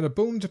 I had a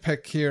bone to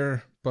pick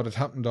here, but it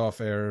happened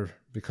off air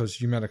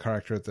because you met a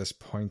character at this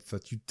point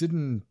that you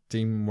didn't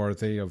deem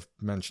worthy of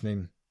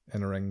mentioning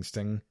in a ring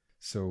sting.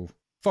 So,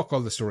 fuck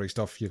all the story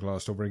stuff you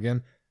glossed over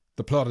again.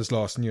 The plot is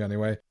lost in you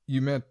anyway.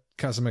 You met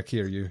Kazuma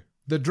Kiryu,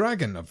 the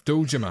dragon of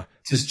Dojima,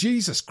 the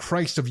Jesus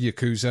Christ of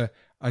Yakuza,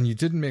 and you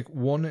didn't make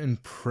one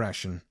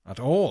impression at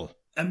all.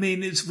 I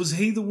mean, was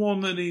he the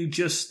one that he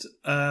just,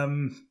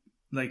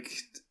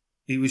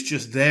 he was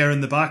just there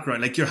in the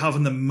background? Like, you're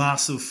having the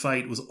massive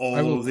fight with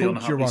all of the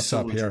unhappy your WhatsApp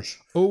soldiers.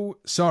 Here. Oh,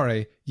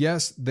 sorry.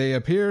 Yes, they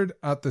appeared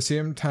at the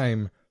same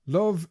time.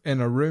 Love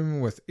in a room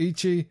with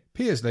Ichi,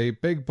 Paisley,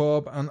 Big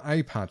Bob and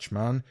Eye Patch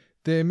Man.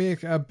 They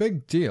make a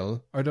big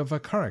deal out of a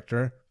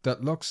character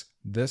that looks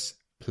this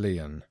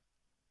plain.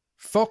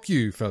 Fuck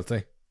you,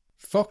 filthy.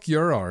 Fuck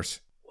your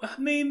arse. I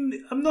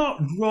mean, I'm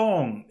not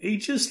wrong. He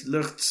just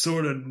looked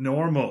sort of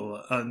normal.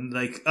 And,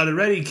 I'd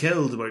already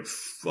killed about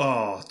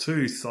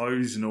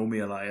 2,000 Omi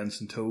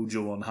Alliance and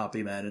Tojo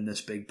unhappy men in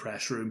this big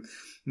press room.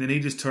 And then he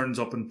just turns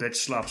up and bitch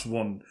slaps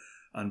one.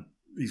 And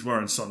he's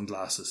wearing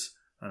sunglasses.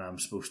 And I'm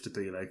supposed to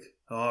be like,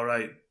 all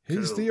right, cool.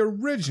 He's the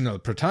original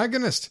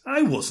protagonist.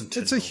 I wasn't.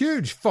 It's a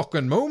huge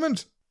fucking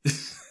moment.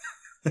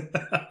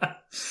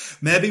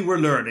 Maybe we're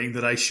learning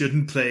that I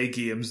shouldn't play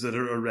games that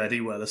are already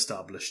well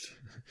established.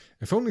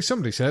 If only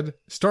somebody said,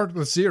 start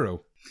with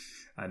 0.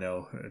 I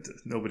know.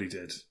 Nobody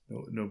did.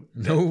 No,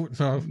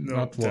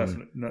 not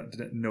one.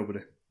 Nobody.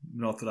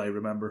 Not that I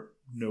remember.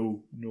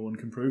 No one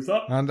can prove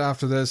that. And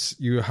after this,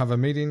 you have a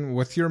meeting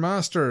with your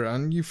master,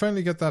 and you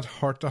finally get that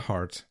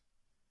heart-to-heart.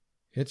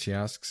 Itchy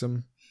asks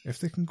him if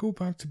they can go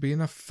back to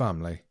being a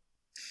family.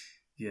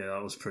 Yeah,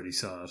 that was pretty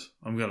sad.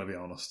 I'm going to be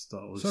honest.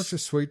 That was such a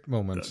sweet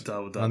moment.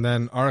 That, and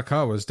then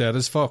Arakawa's dead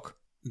as fuck.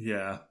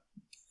 Yeah,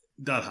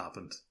 that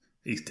happened.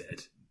 He's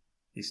dead.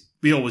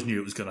 We always knew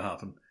it was going to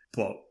happen.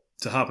 But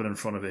to happen in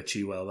front of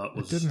Itchy, well, that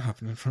was... It didn't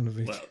happen in front of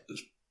Itchy. Well,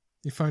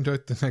 he found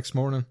out the next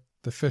morning.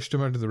 They fished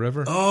him out of the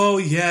river. Oh,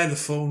 yeah, the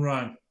phone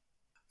rang.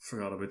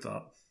 Forgot about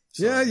that.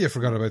 Sorry. Yeah, you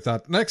forgot about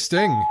that. Next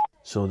thing.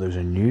 So there's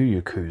a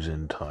new Yakuza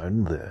in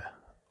town, the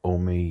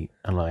Omi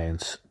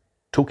Alliance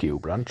Tokyo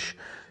branch,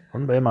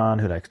 run by a man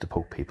who likes to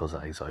poke people's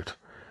eyes out.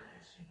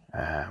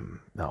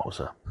 That was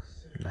a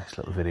nice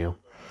little video.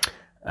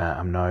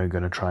 I'm now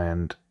going to try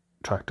and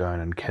track down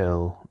and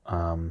kill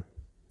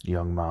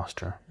young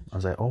master,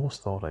 as I always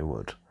thought I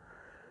would.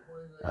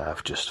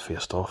 I've just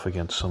faced off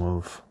against some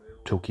of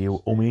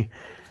Tokyo Omi,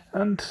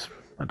 and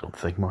I don't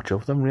think much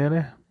of them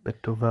really. Bit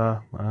of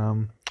a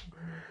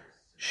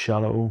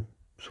shallow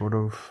sort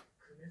of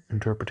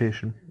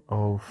interpretation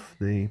of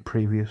the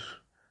previous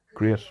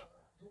great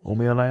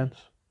Omi Alliance,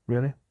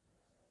 really.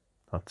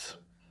 That's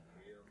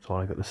all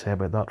I got to say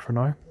about that for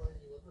now.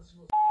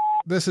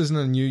 This isn't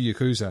a new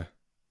Yakuza,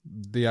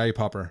 the eye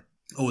popper.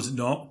 Oh, is it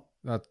not?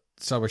 That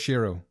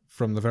Sawashiro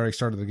from the very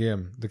start of the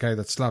game, the guy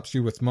that slaps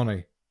you with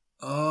money.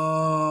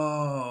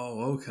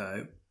 Oh,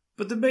 okay.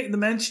 But they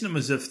mention him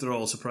as if they're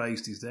all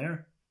surprised he's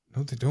there.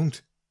 No, they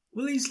don't.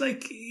 Well,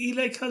 he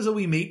has a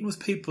wee meeting with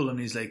people and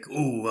he's like,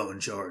 oh, I'm in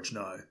charge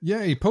now.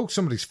 Yeah, he poked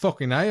somebody's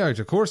fucking eye out.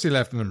 Of course he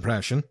left an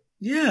impression.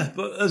 Yeah,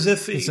 but as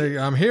if he... say,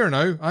 I'm here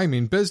now. I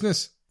mean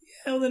business.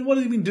 Yeah, well then what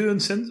has he been doing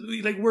since?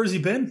 Like, where's he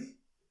been?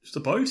 Just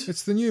about?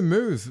 It's the new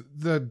move.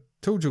 The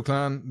Tojo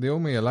clan, the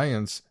Omi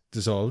Alliance,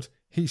 dissolved.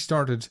 He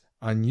started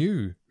a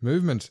new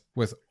movement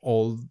with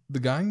all the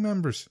gang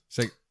members. It's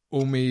like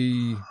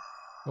Omi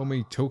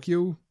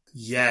Tokyo.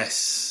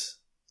 Yes,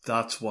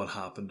 that's what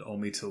happened.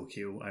 Omi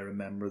Tokyo. I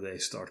remember they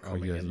start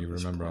coming in. Oh yeah, you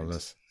remember all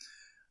this.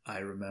 I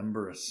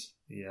remember it.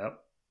 Yep.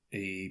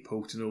 He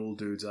poked an old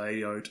dude's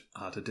eye out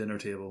at a dinner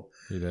table.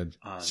 He did.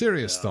 And,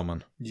 serious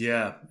thumbing.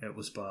 Yeah, it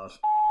was bad.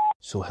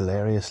 So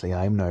hilariously,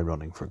 I'm now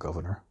running for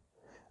governor.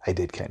 I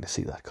did kind of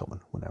see that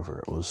coming whenever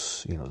it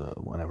was,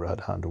 whenever I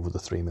had hand over the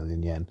 3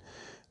 million yen.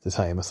 At the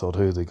time, I thought,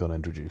 who are they going to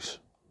introduce?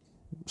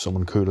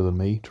 Someone cooler than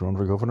me to run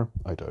for governor?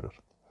 I doubt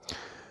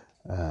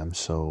it.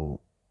 So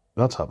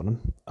that's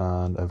happening,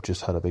 and I've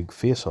just had a big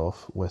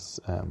face-off with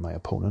my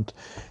opponent.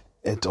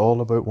 It's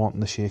all about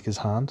wanting to shake his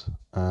hand.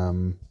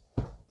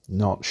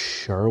 Not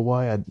sure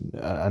why.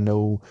 I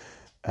know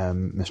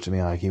Mr.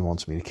 Miyagi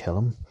wants me to kill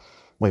him.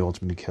 Well, he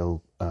wants me to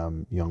kill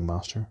young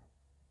master.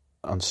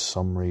 And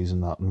some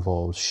reason that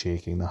involves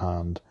shaking the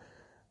hand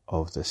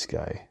of this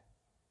guy.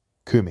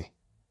 Kumi.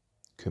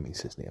 Kumi's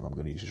his name. I'm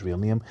going to use his real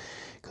name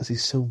because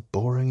he's so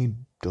boring he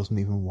doesn't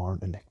even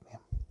warrant a nickname.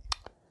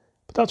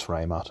 But that's where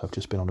I'm at. I've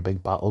just been on a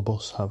big battle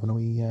bus having a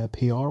wee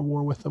PR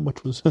war with him,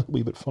 which was a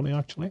wee bit funny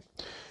actually.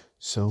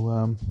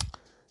 So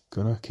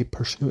gonna keep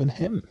pursuing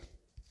him.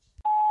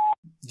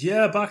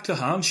 Yeah, back to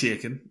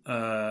handshaking.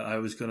 I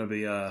was going to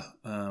be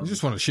you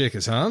just want to shake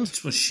his hand?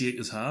 Just want to shake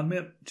his hand,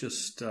 mate.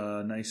 Just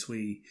nice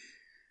wee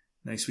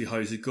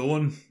how's it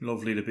going?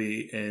 Lovely to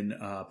be in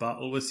a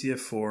battle with you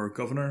for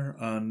governor.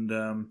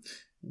 And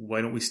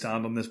why don't we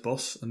stand on this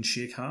bus and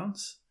shake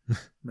hands?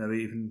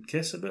 Maybe even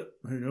kiss a bit.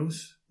 Who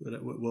knows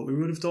what we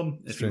would have done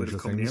if you would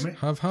have come near me.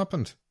 Have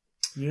happened.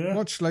 Yeah.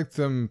 Much like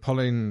them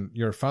pulling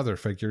your father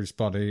figure's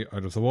body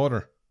out of the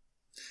water.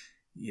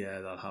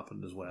 Yeah, that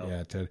happened as well.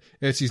 Yeah, it did.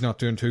 Itchy's not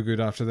doing too good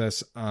after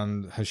this,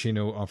 and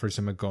Hashino offers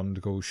him a gun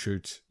to go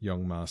shoot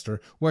young master,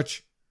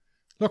 which,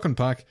 looking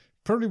back,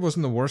 probably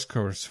wasn't the worst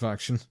course of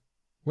action.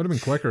 Would have been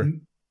quicker.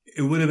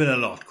 It would have been a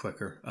lot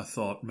quicker. I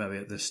thought maybe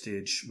at this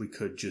stage we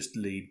could just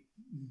lead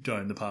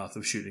down the path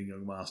of shooting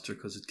young master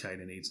because it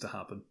kind of needs to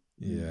happen.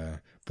 Yeah,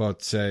 but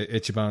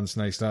Ichiban's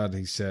nice lad.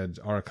 He said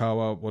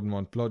Arakawa wouldn't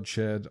want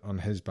bloodshed on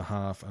his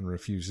behalf and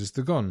refuses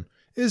the gun.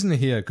 Isn't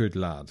he a good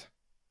lad?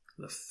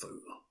 The fool.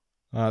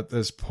 At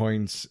this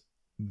point,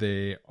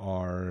 they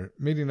are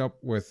meeting up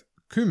with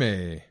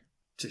Kume.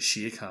 To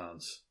shake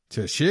hands.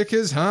 To shake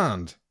his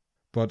hand.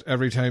 But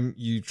every time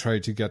you try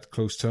to get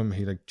close to him,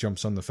 he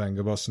jumps on the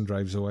Fenga bus and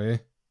drives away.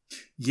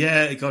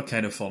 Yeah, it got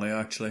kind of funny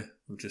actually.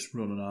 We're just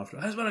running after.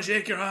 I just want to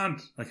shake your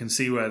hand. I can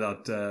see why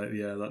that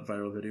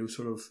viral video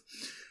sort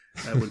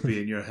of would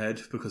be in your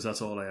head because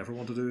that's all I ever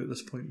want to do at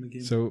this point in the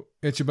game. So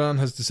Ichiban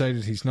has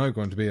decided he's now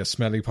going to be a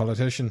smelly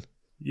politician.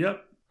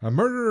 Yep. A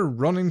murderer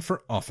running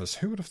for office.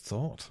 Who would have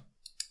thought?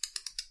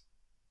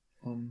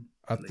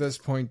 At this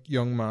point,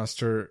 young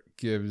master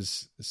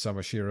gives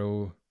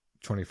Sawashiro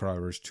 24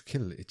 hours to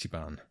kill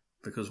Ichiban.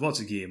 Because what's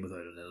a game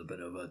without a little bit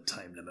of a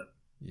time limit?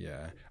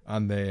 Yeah,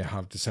 and they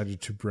have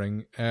decided to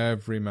bring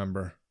every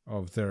member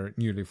of their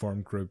newly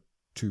formed group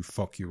to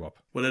fuck you up.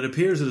 Well, it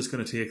appears that it's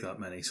going to take that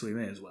many, so we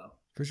may as well.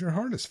 Because you're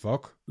hard as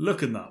fuck.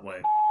 Looking that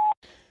way.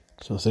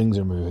 So things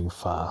are moving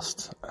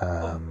fast.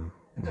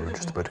 We were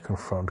just about to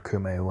confront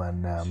Kume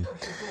when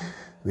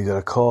we got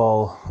a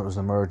call. It was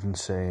an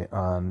emergency,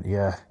 and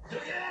yeah,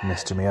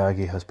 Mr.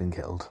 Miyagi has been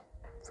killed.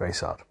 Very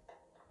sad.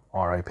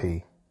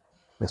 R.I.P.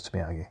 Mr.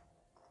 Miyagi.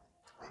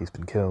 He's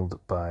been killed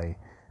by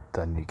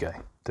the new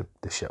guy,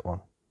 the shit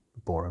one,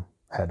 boring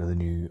head of the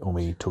new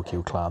Omi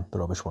Tokyo clan, the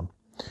rubbish one,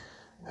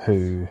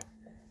 who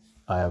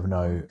I have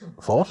now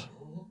fought.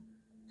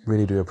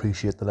 Really do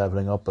appreciate the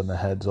levelling up and the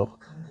heads up,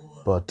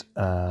 but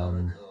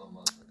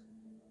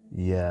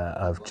yeah,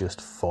 I've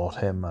just fought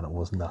him and it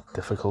wasn't that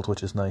difficult,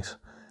 which is nice.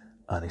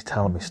 And he's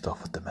telling me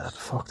stuff at the minute.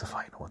 Fuck if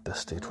I know at this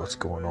stage what's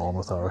going on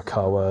with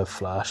Arakawa,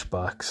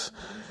 flashbacks.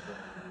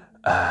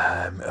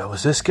 It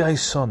was this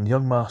guy's son,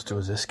 Young Master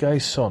was this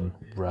guy's son.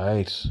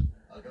 Right.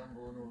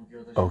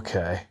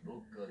 Okay.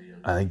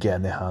 And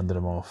again, they handed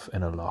him off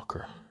in a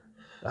locker.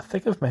 I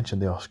think I've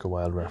mentioned the Oscar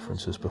Wilde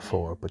references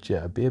before, but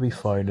yeah, a baby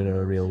found in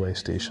a railway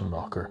station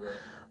locker.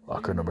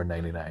 Locker number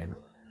 99.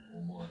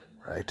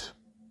 Right.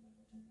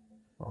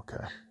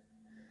 Okay.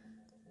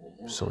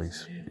 So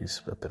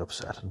he's a bit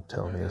upset and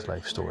telling me his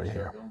life story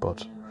here,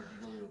 but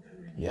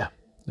yeah,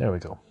 there we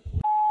go.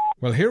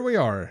 Well, here we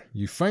are.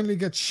 You finally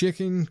get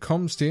shaking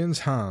Comstain's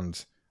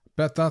hand.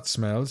 Bet that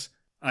smells.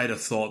 I'd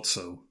have thought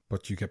so.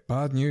 But you get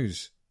bad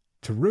news.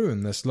 To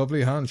ruin this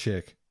lovely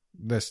handshake,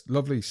 this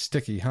lovely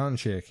sticky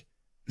handshake,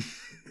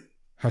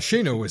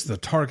 Hashino is the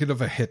target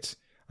of a hit,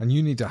 and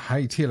you need to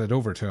hightail it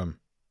over to him.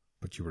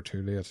 But you were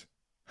too late.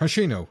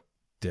 Hashino,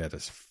 dead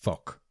as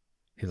fuck.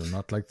 He'll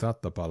not like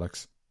that, the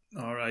bollocks.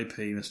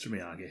 R.I.P. Mr.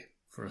 Miyagi,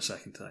 for a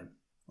second time.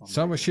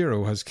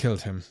 Sawashiro has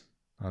killed him,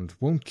 and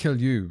won't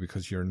kill you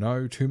because you're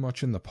now too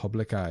much in the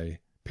public eye.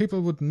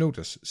 People would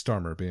notice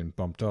Stormer being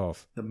bumped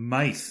off. The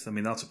might, I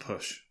mean, that's a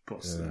push.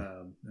 But,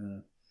 yeah.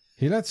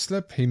 He let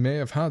slip he may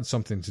have had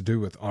something to do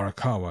with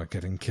Arakawa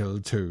getting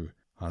killed too,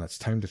 and it's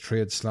time to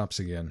trade slaps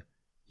again.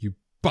 You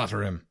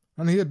batter him,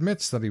 and he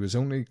admits that he was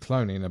only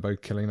clowning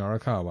about killing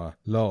Arakawa.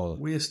 Lol.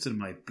 Wasted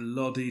my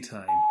bloody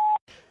time.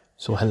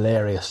 So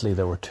hilariously,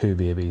 there were two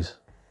babies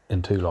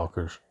in two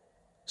lockers,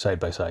 side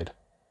by side.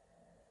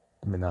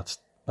 I mean, that's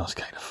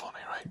kind of funny,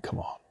 right? Come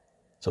on.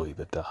 It's a wee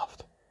bit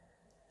daft.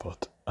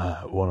 But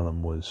one of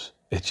them was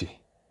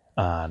Ichi.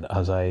 And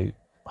as I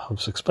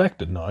have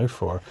suspected now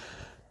for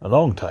a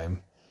long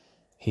time,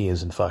 he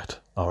is in fact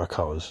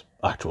Arakawa's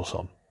actual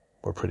son.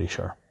 We're pretty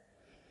sure.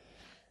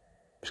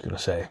 I'm just going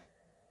to say,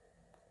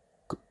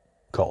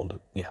 called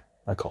it. Yeah,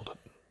 I called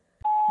it.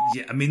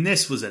 Yeah, I mean,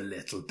 this was a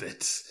little bit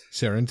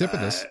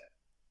serendipitous.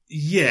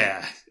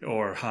 Yeah,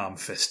 or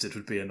ham-fisted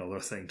would be another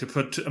thing to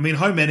put. I mean,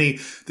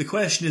 the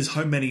question is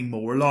how many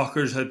more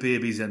lockers had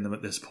babies in them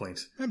at this point?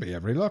 Maybe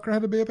every locker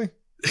had a baby.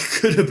 It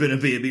could have been a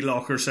baby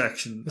locker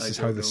section. This is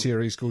how the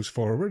series goes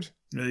forward.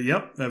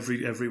 Yep,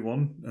 every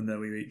one, and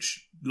then we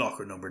reach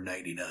locker number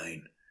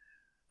 99.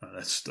 And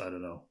that's, I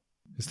don't know.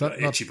 Is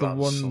that not the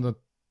one that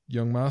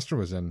Young Master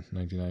was in,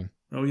 99?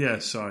 Oh yeah,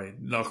 sorry.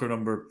 Locker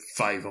number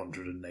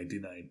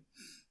 599.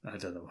 I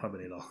don't know how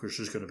many lockers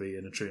there's going to be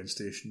in a train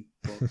station.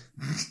 But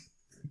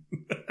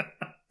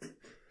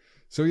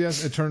So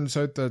yes, it turns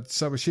out that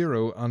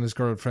Sawashiro and his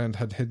girlfriend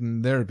had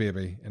hidden their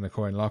baby in a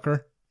coin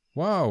locker.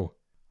 Wow.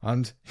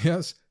 And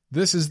yes,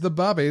 this is the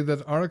baby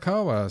that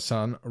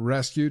Arakawa-san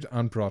rescued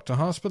and brought to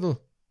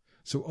hospital.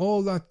 So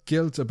all that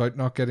guilt about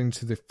not getting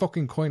to the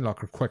fucking coin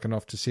locker quick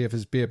enough to save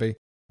his baby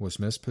was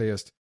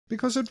misplaced.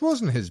 Because it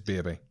wasn't his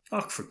baby.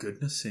 Oh, for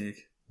goodness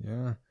sake.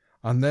 Yeah.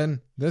 And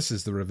then, this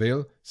is the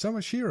reveal,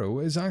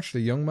 Sawashiro is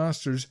actually Young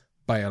Master's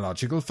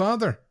biological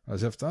father.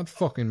 As if that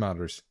fucking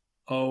matters.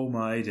 Oh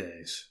my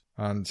days.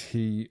 And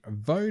he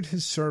vowed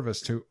his service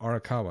to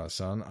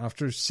Arakawa-san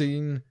after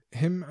seeing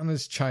him and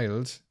his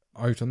child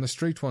out on the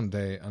street one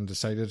day and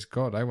decided,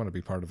 God, I want to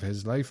be part of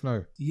his life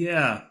now.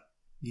 Yeah.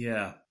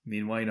 I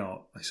mean, why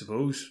not, I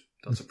suppose.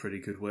 That's a pretty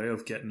good way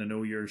of getting to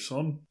know your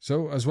son.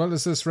 So, as well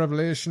as this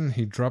revelation,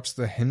 he drops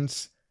the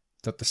hint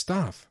that the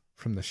staff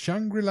from the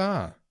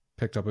Shangri-La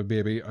picked up a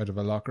baby out of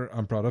a locker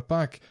and brought it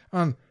back.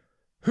 And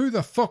who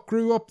the fuck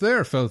grew up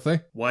there,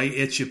 filthy? Why,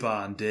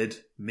 Ichiban did.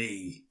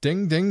 Me.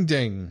 Ding, ding,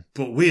 ding.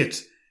 But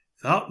wait,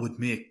 that would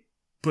make...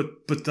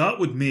 But that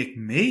would make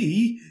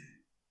me...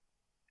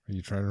 Are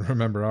you trying to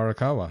remember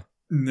Arakawa?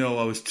 No,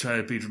 I was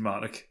trying to be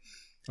dramatic.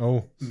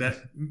 Oh.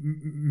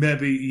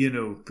 Maybe,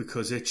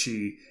 because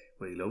Ichi...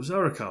 Well, he loves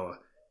Arakawa.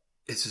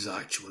 It's his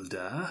actual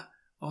dad.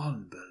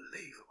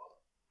 Unbelievable.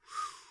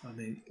 I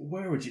mean,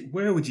 where would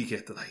you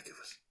get the like of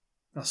it?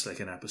 That's like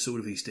an episode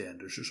of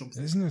EastEnders or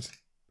something. Isn't it?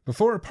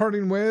 Before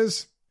parting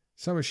ways,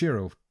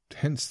 Sawashiro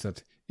hints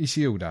that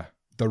Ishioda,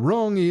 the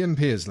wrong Ian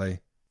Paisley,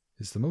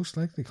 is the most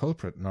likely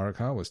culprit in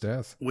Arakawa's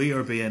death. We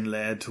are being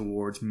led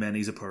towards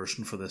many's a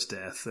person for this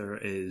death. There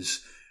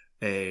is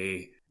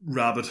a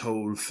rabbit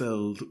hole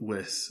filled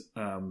with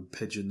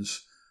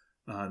pigeons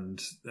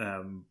and...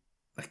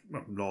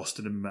 I'm lost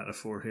in a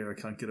metaphor here I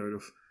can't get out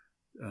of.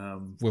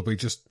 Will we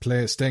just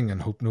play a sting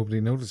and hope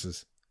nobody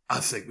notices? I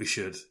think we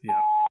should,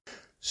 yeah.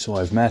 So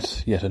I've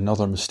met yet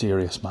another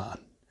mysterious man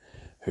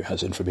who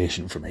has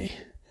information for me,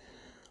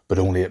 but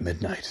only at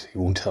midnight. He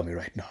won't tell me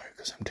right now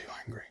because I'm too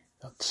angry.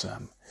 That's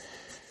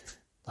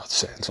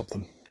saying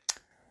something.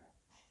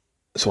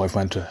 So I've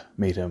went to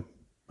meet him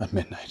at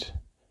midnight,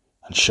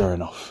 and sure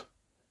enough,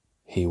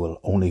 he will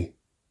only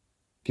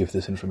give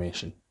this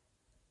information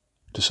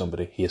to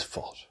somebody he has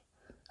fought.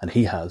 And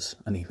he has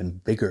an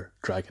even bigger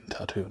dragon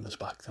tattoo on his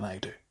back than I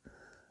do.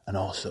 And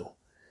also,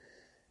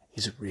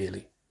 he's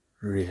really,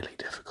 really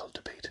difficult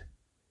to beat.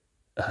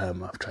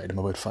 I've tried him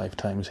about 5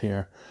 times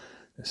here.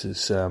 This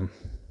is going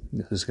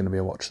to be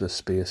a watch this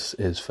space.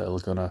 Is Phil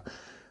going to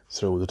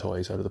throw the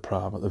toys out of the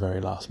pram at the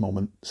very last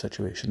moment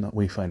situation that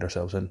we find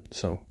ourselves in?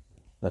 So,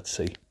 let's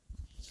see.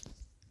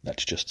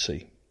 Let's just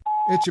see.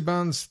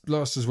 Ichiban's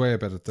lost his way a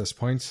bit at this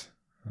point,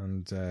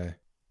 and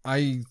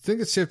I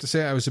think it's safe to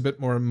say I was a bit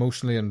more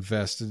emotionally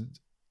invested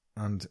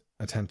and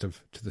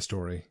attentive to the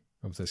story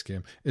of this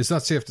game. Is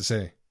that safe to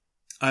say?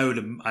 I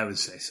would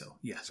say so,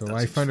 yeah. So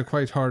I found it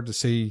quite hard to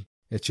see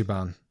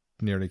Ichiban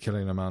nearly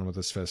killing a man with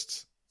his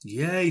fists.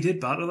 Yeah, he did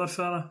battle that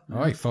fella.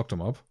 Oh, he fucked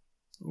him up.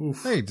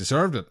 Oof. Hey, he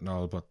deserved it and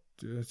all, but...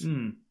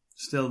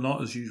 Still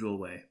not his usual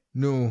way.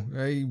 No,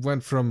 he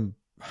went from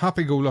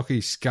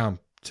happy-go-lucky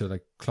scamp to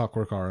like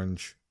Clockwork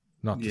Orange,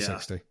 not to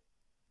 60.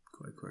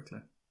 Quite quickly.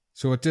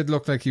 So it did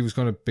look like he was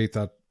going to beat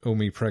that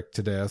Omi prick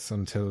to death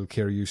until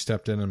Kiryu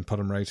stepped in and put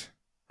him right.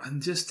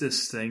 And just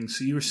this thing,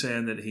 so you were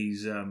saying that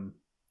he's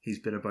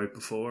been about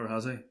before,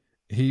 has he?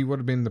 He would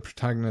have been the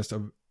protagonist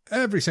of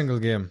every single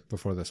game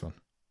before this one.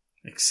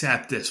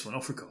 Except this one,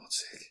 oh for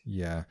God's sake.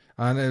 Yeah,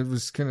 and it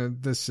was kind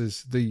of, this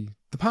is the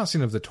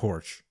passing of the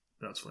torch.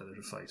 That's why there's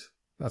a fight.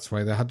 That's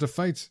why they had to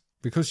fight.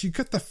 Because you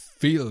get the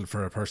feel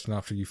for a person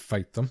after you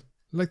fight them.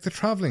 Like the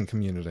travelling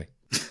community.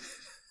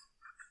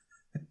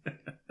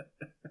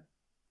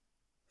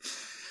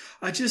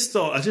 I just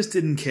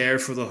didn't care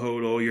for the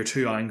whole, oh, you're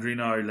too angry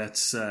now,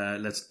 let's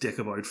dick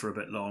about for a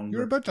bit longer.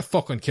 You're about to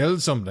fucking kill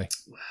somebody.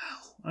 Well,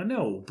 I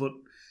know, but...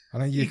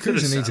 And a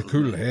Yakuza needs a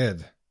cool head.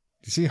 Do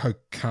you see how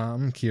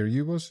calm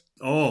Kiryu was?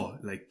 Oh,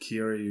 like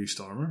Kiryu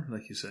Stormer,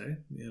 like you say.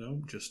 You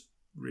know, just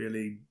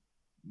really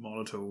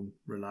monotone,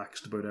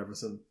 relaxed about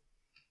everything.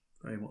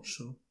 Very much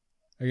so.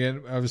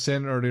 Again, I was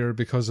saying earlier,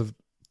 because of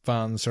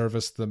fan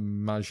service, the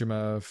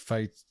Majima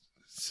fight,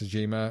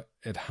 Sejima,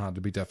 it had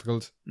to be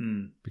difficult.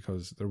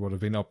 Because there would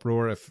have been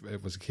uproar if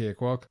it was a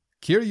cakewalk.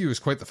 Kiryu was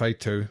quite the fight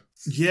too.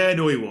 Yeah,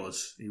 no, he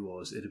was.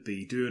 It'd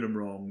be doing him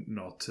wrong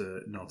not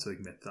to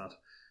admit that.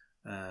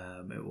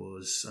 It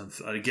was,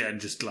 and again,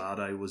 just glad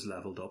I was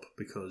leveled up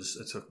because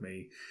it took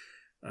me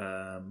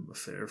a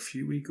fair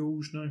few week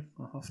goes now,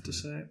 I have to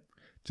say.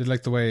 Do you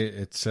like the way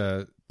it's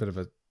a bit of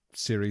a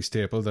series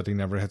staple that he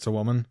never hits a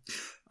woman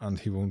and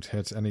he won't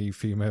hit any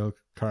female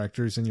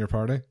characters in your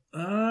party?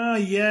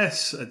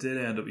 Yes, I did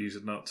end up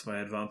using that to my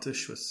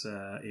advantage with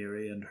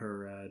Eri, and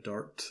her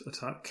dart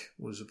attack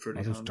was a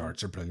pretty those handy.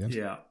 Darts are brilliant.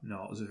 Yeah,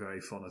 no, it was a very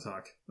fun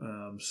attack.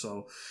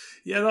 So,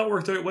 yeah, that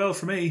worked out well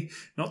for me.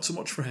 Not so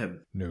much for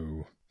him.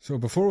 No. So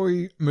before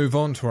we move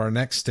on to our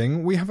next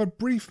sting, we have a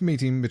brief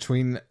meeting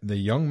between the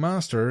young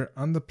master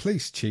and the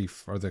police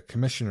chief, or the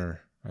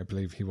commissioner, I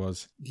believe he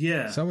was.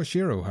 Yeah.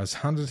 Sawashiro has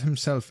handed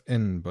himself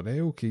in, but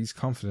Aoki's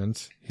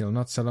confident he'll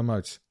not sell him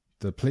out.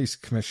 The police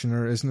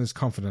commissioner isn't as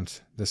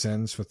confident. This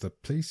ends with the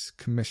police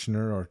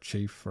commissioner or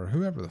chief, or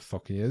whoever the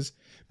fuck he is,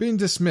 being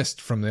dismissed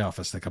from the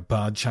office like a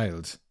bad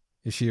child.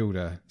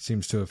 Ishioda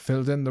seems to have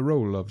filled in the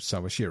role of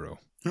Sawashiro.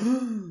 I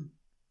don't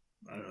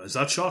know, is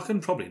that shocking?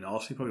 Probably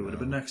not. He probably would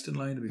have been next in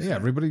line, to be fair. Yeah,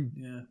 everybody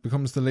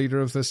becomes the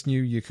leader of this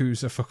new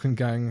Yakuza fucking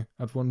gang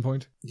at one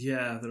point.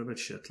 Yeah, they're a bit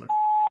shit. Like.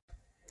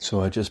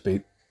 So I just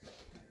beat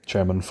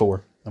Chairman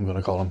 4, I'm going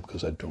to call him,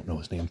 because I don't know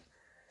his name.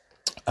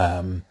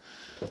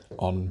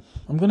 On,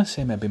 I'm going to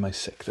say maybe my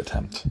 6th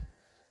attempt,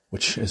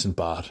 which isn't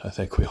bad. I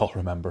think we all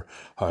remember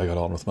how I got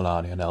on with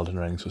Melania and Elden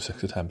Ring, so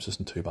 6 attempts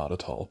isn't too bad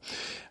at all.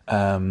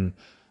 I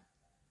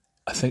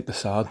think the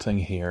sad thing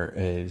here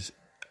is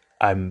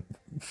I'm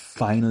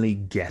finally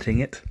getting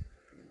it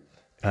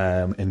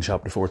in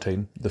Chapter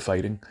 14, the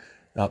fighting.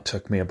 That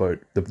took me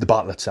about, the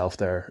battle itself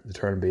there, the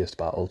turn-based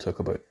battle, took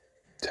about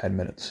 10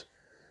 minutes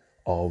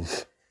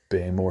of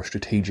being more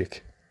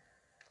strategic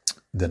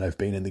than I've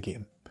been in the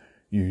game,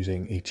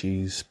 using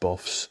Ichi's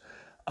buffs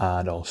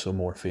and also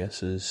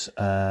Morpheus's.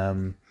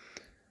 And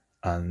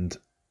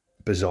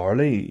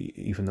bizarrely,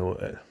 even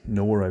though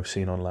nowhere I've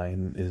seen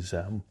online is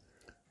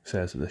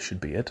says that this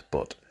should be it,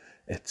 but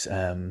it's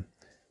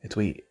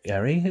wee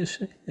Eri, is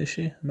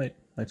she? Might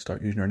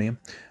start using her name.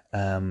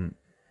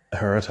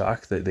 Her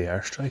attack, the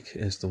airstrike,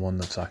 is the one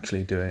that's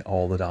actually doing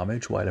all the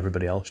damage, while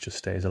everybody else just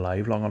stays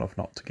alive long enough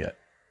not to get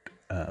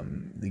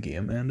the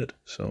game ended.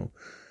 So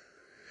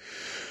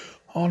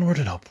onward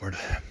and upward.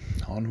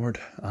 Onward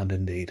and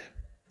indeed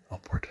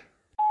upward.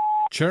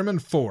 Chairman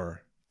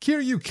 4,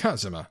 Kiryu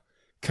Kazuma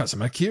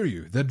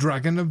Kiryu, the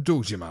Dragon of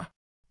Dojima,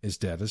 is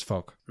dead as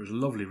fuck. There's a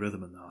lovely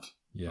rhythm in that.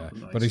 Yeah,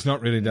 nice. But he's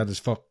not really dead as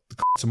fuck. The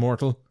c***'s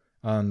immortal,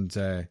 and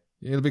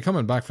He'll be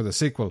coming back for the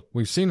sequel.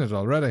 We've seen it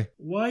already.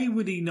 Why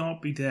would he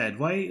not be dead?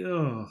 Why?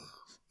 Oh,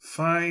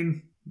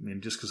 fine. I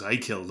mean, just because I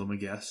killed him, I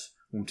guess.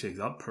 Won't take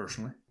that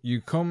personally.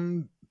 You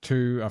come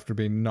to, after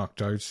being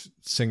knocked out,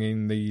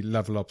 singing the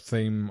level up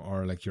theme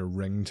or like your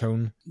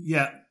ringtone.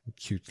 Yeah.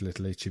 Cute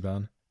little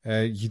Ichiban.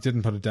 You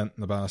didn't put a dent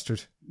in the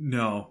bastard.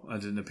 No, I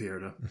didn't appear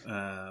to.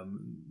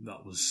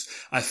 That was...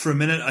 for a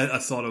minute, I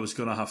thought I was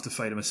going to have to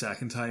fight him a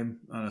second time,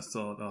 and I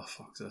thought, oh,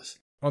 fuck this.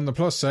 On the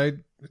plus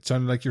side, it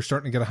sounded like you're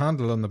starting to get a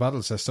handle on the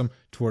battle system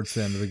towards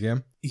the end of the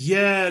game.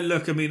 Yeah,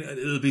 look, I mean,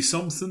 it'll be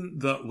something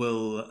that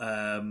will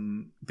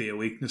be a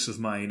weakness of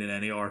mine in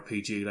any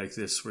RPG like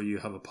this where you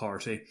have a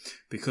party,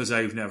 because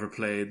I've never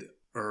played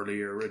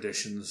earlier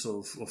editions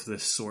of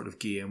this sort of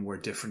game where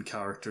different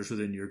characters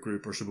within your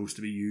group are supposed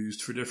to be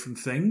used for different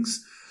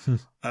things.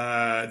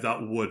 That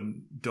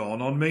wouldn't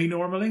dawn on me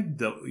normally.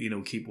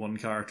 That, keep one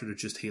character to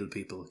just heal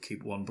people,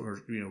 keep one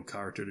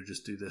character to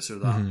just do this or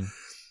that. Mm-hmm.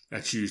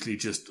 That's usually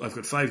just, I've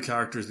got 5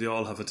 characters, they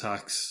all have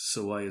attacks,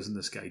 so why isn't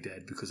this guy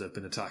dead? Because I've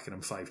been attacking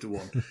him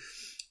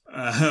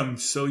 5-1.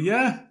 So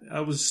yeah, I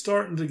was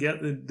starting to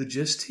get the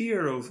gist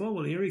here of, oh,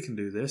 well, Eerie can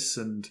do this,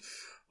 and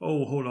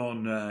oh, hold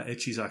on,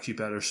 Itchy's actually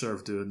better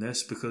served doing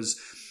this,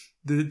 because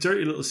the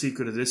dirty little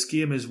secret of this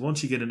game is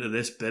once you get into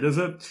this bit of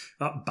it,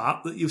 that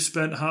bat that you've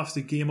spent half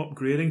the game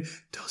upgrading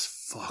does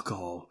fuck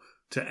all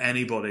to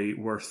anybody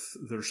worth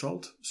their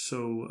salt.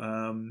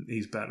 So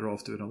he's better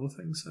off doing other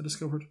things, I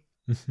discovered.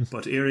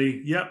 But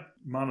Eerie,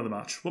 man of the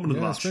match, woman of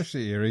the match.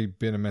 Especially Eerie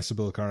being a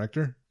missable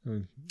character.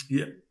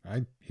 Yeah.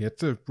 I hate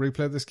to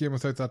replay this game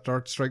without that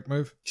dart strike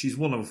move. She's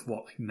one of,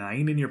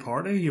 9 in your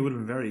party? It would have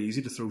been very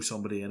easy to throw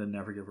somebody in and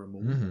never give her a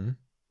moment. Mm-hmm.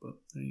 But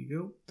there you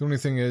go. The only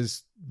thing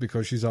is,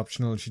 because she's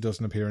optional, she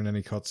doesn't appear in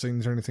any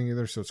cutscenes or anything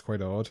either, so it's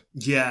quite odd.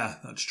 Yeah,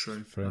 that's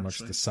true. Very much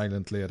the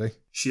silent lady.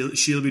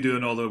 She'll be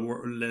doing all the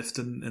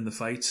lifting in the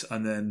fights,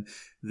 and then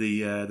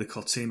the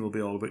cutscene will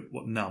be all about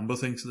what Namba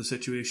thinks of the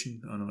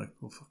situation. And I'm like,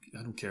 oh fuck,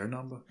 I don't care,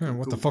 Namba. Yeah,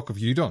 what the fuck have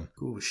you done?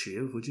 Go with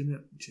Shiv, would you, mate?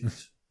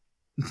 Jeez.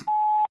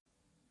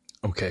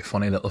 Okay,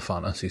 funny little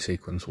fantasy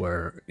sequence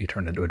where he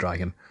turned into a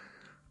dragon.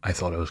 I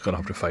thought I was going to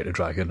have to fight a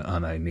dragon,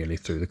 and I nearly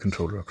threw the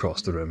controller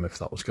across the room if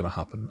that was going to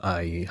happen.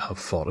 I have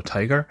fought a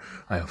tiger.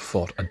 I have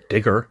fought a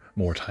digger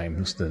more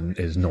times than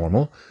is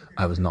normal.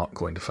 I was not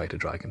going to fight a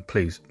dragon.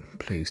 Please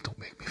don't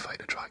make me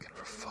fight a dragon,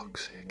 for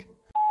fuck's sake.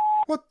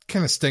 What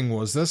kind of sting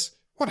was this?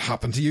 What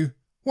happened to you?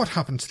 What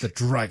happened to the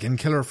dragon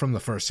killer from the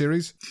first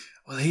series?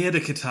 Well, he had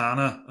a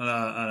katana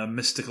and a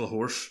mystical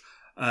horse.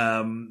 I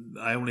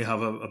only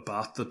have a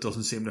bat that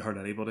doesn't seem to hurt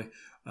anybody.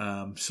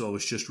 So I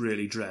was just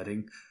really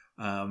dreading.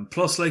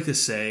 Plus, like I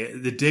say,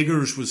 the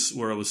diggers was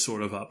where I was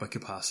sort of at my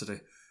capacity.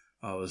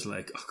 I was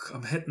like,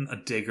 I'm hitting a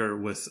digger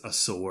with a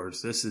sword.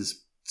 This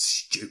is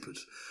stupid.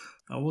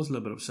 I was a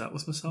little bit upset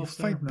with myself.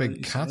 You fight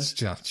big cat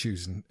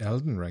statues in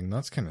Elden Ring.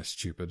 That's kind of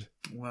stupid.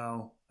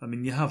 Well, I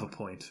mean, you have a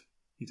point.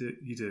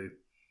 You do.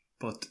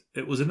 But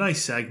it was a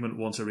nice segment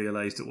once I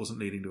realised it wasn't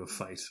leading to a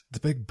fight.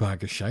 The big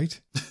bag of shite.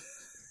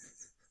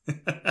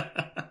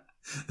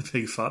 The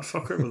big fat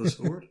fucker with a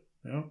sword.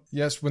 Yeah.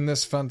 Yes, when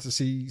this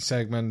fantasy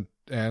segment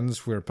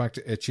ends, we're back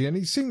to Itchy, and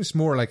he seems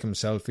more like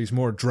himself. He's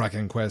more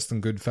Dragon Quest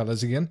than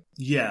Goodfellas again.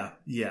 Yeah,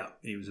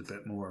 he was a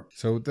bit more.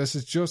 So this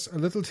is just a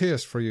little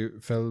taste for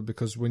you, Phil,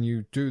 because when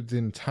you do the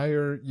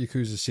entire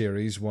Yakuza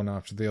series, one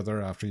after the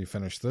other, after you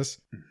finish this...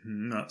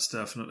 that's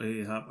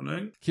definitely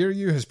happening.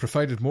 Kiryu has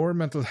provided more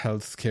mental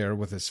health care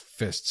with his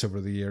fists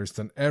over the years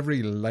than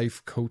every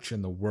life coach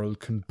in the world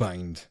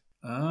combined.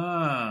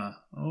 Ah,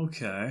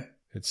 okay.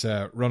 It's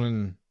a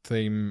running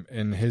theme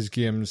in his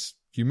games.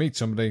 You meet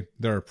somebody,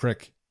 they're a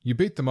prick. You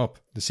beat them up,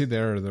 they see the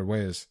error of their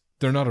ways.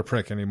 They're not a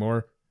prick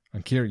anymore,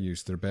 and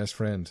Kiryu's their best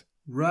friend.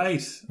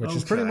 Right. Which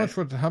is pretty much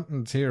what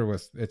happened here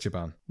with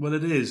Ichiban. Well,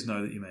 it is,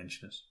 now that you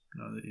mention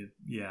it.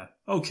 Yeah.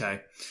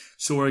 Okay.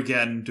 So we're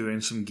again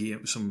doing some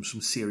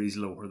series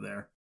lower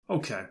there.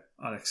 Okay,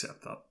 I'll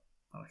accept that.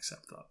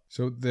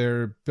 So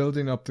they're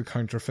building up the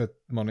counterfeit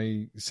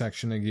money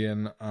section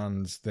again,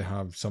 and they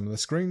have some of the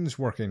screens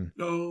working.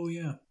 Oh,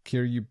 yeah.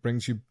 Kiryu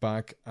brings you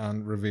back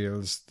and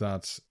reveals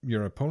that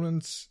your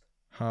opponents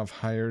have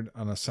hired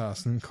an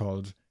assassin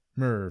called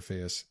Mirror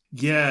Face.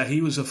 Yeah,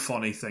 he was a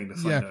funny thing to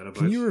find out about.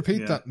 Can you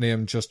repeat that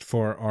name just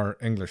for our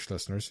English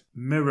listeners?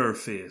 Mirror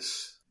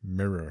Face.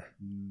 Mirror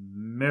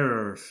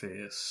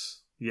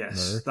Face.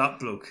 Yes, that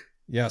bloke.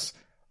 Yes,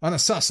 an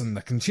assassin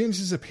that can change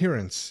his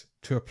appearance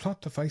to a plot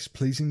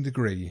device-pleasing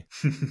degree.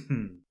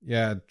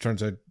 Yeah, it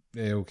turns out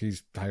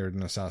Aoki's hired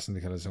an assassin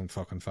to kill his own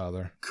fucking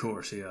father. Of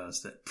course he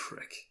has, that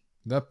prick.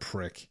 The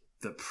prick.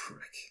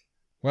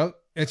 Well,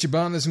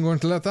 Ichiban isn't going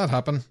to let that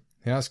happen.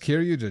 He asks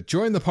Kiryu to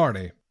join the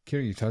party.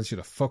 Kiryu tells you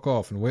to fuck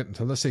off and wait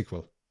until the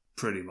sequel.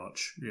 Pretty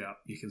much, yeah,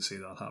 you can see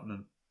that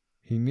happening.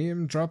 He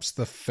name drops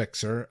the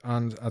Fixer,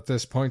 and at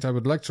this point I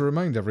would like to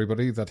remind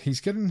everybody that he's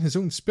getting his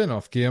own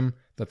spin-off game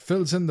that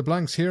fills in the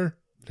blanks here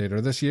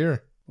later this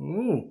year.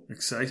 Oh,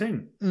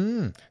 exciting.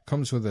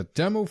 Comes with a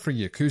demo for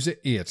Yakuza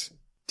 8.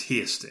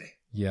 Tasty.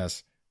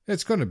 Yes,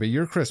 it's going to be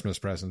your Christmas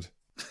present.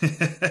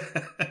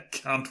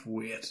 Can't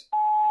wait.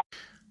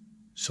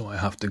 So I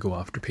have to go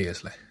after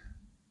Paisley.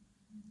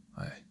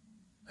 I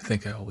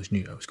think I always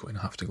knew I was going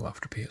to have to go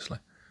after Paisley.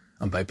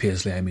 And by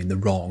Paisley, I mean the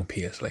wrong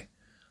Paisley.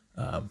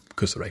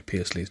 Because the right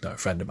Paisley is now a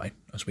friend of mine,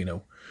 as we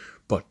know.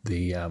 But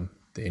the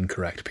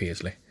incorrect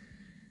Paisley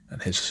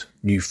and his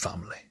new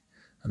family.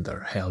 And they're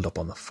held up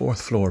on the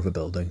 4th floor of a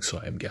building, so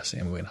I'm guessing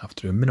I'm going to have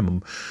to do a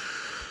minimum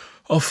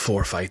of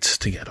 4 fights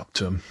to get up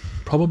to him.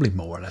 Probably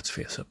more, let's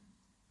face it.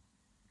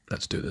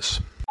 Let's do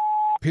this.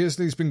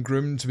 Paisley's been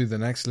groomed to be the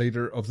next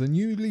leader of the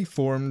newly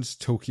formed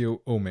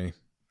Tokyo Omi.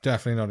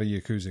 Definitely not a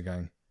Yakuza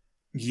gang.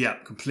 Yeah,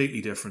 completely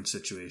different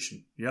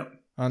situation. Yep.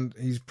 And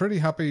he's pretty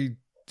happy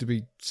to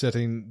be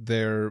sitting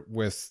there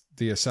with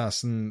the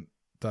assassin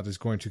that is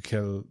going to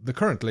kill the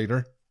current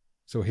leader,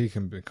 so he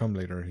can become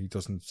leader. He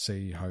doesn't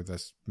see how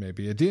this may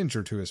be a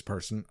danger to his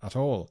person at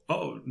all.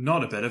 Oh,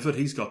 not a bit of it.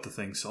 He's got the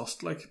thing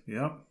sussed, like,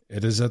 yeah.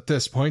 It is at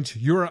this point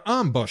you're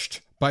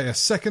ambushed by a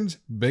second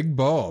Big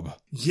Bob.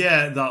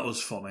 Yeah, that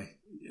was funny.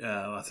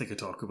 I think I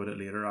talk about it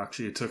later,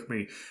 actually. It took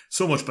me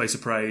so much by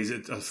surprise,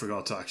 I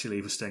forgot to actually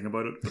leave a sting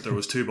about it, but there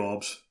was 2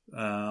 Bobs.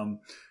 The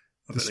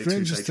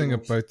strangest thing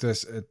about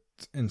this, it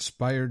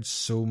inspired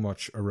so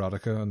much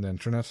erotica on the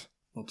internet.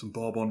 What's some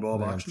Bob on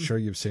Bob action? I'm sure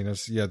you've seen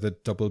it. Yeah, the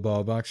double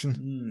Bob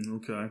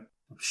action. Okay.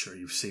 I'm sure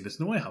you've seen it.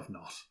 No, I have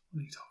not. What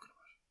are you talking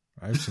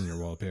about? I've seen your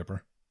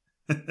wallpaper.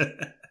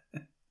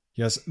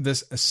 Yes,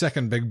 this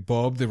second Big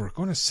Bob they were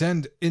going to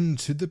send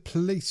into the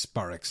police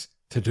barracks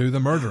to do the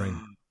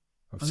murdering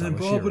of And then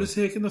Bob would have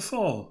taken the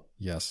fall.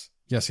 Yes.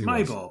 Yes, he My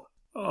was. Bob.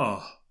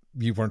 Oh.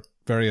 You weren't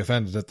very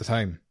offended at the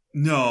time.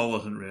 No, I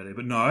wasn't really,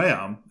 but now I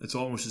am. It's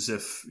almost as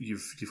if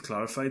you've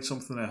clarified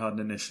something I hadn't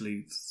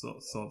initially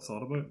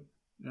thought about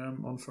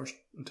on first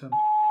attempt.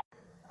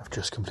 I've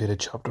just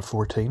completed chapter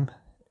 14.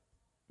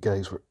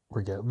 Guys,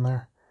 we're getting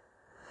there.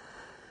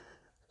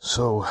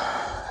 So,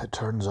 it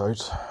turns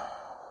out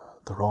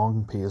the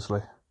wrong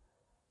Paisley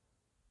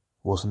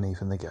wasn't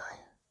even the guy.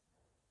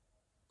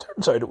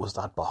 Turns out it was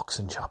that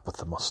boxing chap with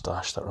the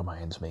moustache that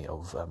reminds me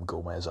of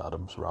Gomez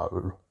Adams,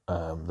 Raul,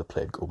 that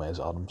played Gomez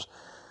Adams.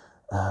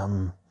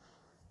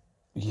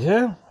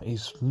 Yeah,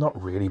 he's not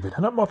really been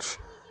in it much,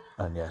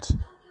 and yet,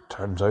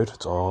 turns out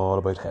it's all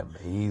about him.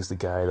 He's the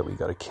guy that we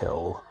gotta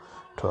kill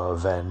to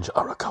avenge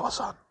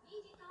Arakawa-san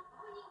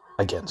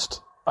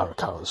against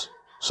Arakawa's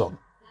son,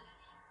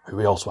 who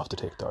we also have to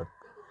take down.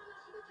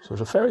 So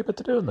there's a fair bit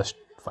to do in this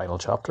final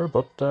chapter,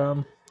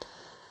 but,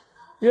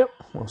 yep,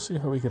 we'll see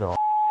how we get on.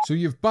 So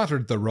you've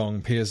battered the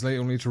wrong Paisley,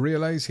 only to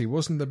realise he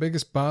wasn't the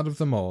biggest bad of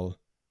them all.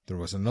 There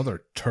was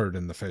another turd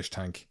in the fish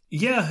tank.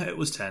 Yeah, it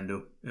was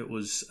Tendo. It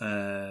was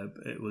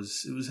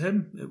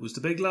him. It was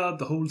the big lad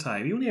the whole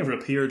time. He only ever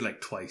appeared like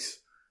twice.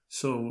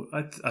 So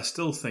I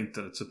still think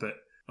that it's a bit...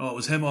 Oh, it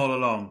was him all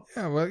along.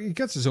 Yeah, well, he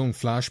gets his own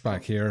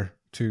flashback here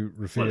to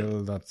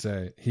reveal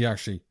that he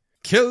actually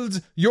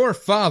killed your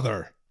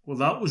father. Well,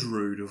 that was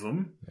rude of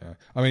him. Yeah,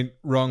 I mean,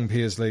 wrong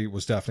Paisley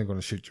was definitely going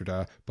to shoot your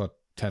dad, but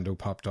Tendo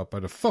popped up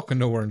out of fucking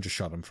nowhere and just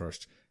shot him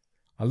first.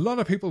 A lot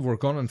of people were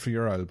gunning for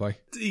your alibi.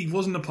 He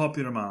wasn't a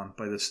popular man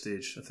by this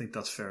stage. I think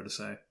that's fair to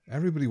say.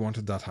 Everybody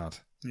wanted that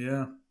hat.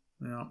 Yeah,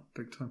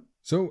 big time.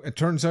 So it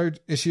turns out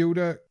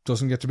Ishioda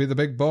doesn't get to be the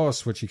big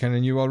boss, which he kind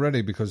of knew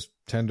already because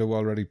Tendo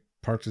already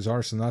parked his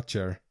arse in that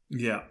chair.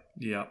 Yeah.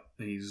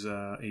 He's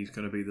going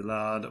to be the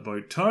lad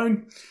about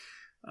town.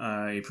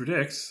 I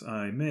predict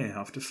I may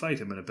have to fight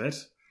him in a bit.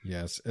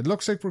 Yes, it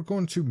looks like we're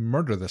going to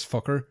murder this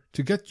fucker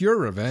to get your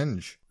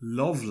revenge.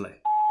 Lovely.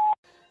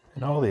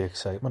 In all the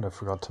excitement, I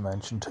forgot to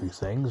mention 2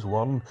 things.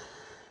 One,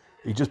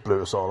 he just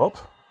blew us all up.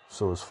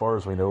 So as far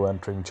as we know,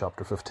 entering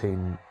chapter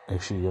 15,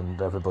 Ishii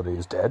and everybody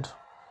is dead.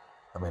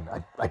 I mean,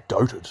 I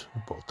doubt it,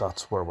 but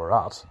that's where we're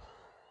at.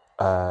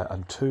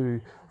 And 2,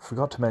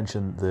 forgot to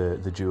mention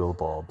the dual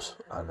Bobs,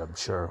 and I'm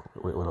sure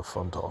we'll have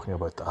fun talking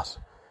about that.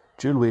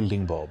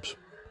 Dual-wielding Bobs.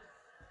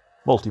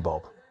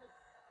 Multi-Bob.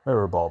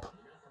 Mirror Bob.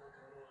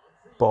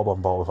 Bob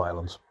on Ball of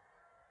Islands.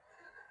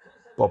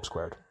 Bob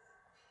squared.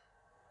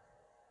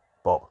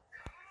 Bob.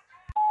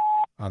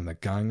 And the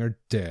gang are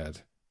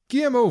dead.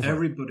 Game over.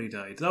 Everybody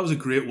died. That was a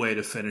great way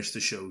to finish the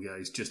show,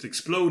 guys. Just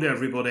explode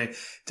everybody.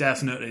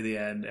 Definitely the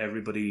end.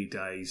 Everybody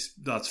dies.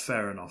 That's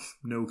fair enough.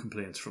 No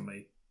complaints from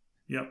me.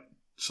 Yep.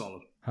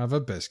 Solid. Have a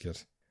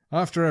biscuit.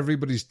 After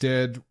everybody's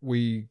dead,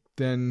 we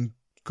then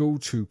go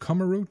to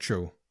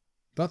Kamurocho.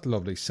 That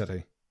lovely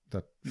city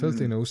that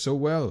Filthy knows so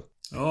well.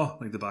 Oh,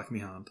 like the back of my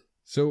hand.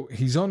 So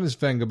he's on his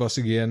Venga bus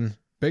again.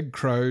 Big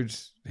crowd.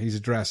 He's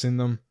addressing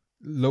them.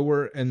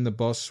 Lower in the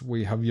bus,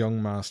 we have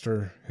young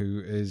Master,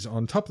 who is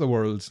on top of the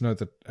world now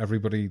that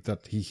everybody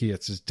that he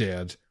hates is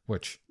dead,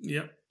 which...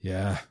 Yep.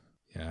 Yeah,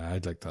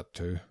 I'd like that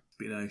too.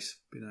 Be nice.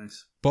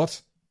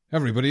 But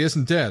everybody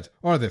isn't dead,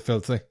 are they,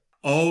 Filthy?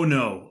 Oh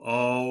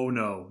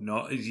no.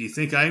 Not, you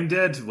think I'm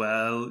dead?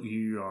 Well,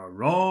 you are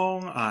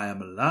wrong. I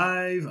am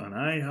alive, and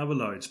I have a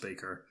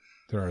loudspeaker.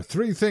 There are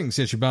 3 things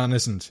Ichiban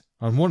isn't,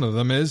 and one of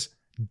them is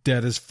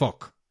dead as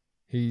fuck.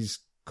 He's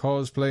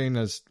cosplaying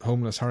as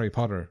homeless Harry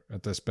Potter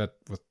at this bit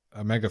with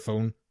a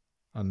megaphone,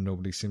 and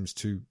nobody seems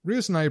to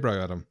raise an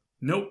eyebrow at him.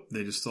 Nope,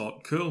 they just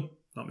thought, cool,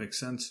 that makes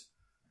sense.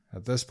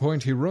 At this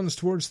point, he runs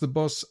towards the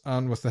bus,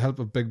 and with the help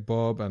of Big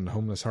Bob and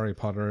homeless Harry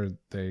Potter,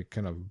 they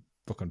kind of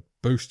fucking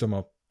boost him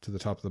up to the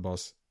top of the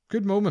bus.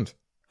 Good moment.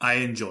 I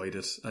enjoyed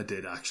it. I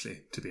did,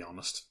 actually, to be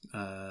honest.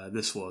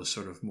 This was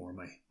sort of more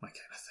my kind of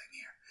thing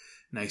here.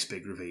 Nice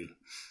big reveal.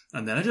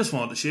 And then I just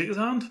wanted to shake his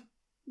hand.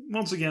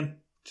 Once again,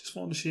 just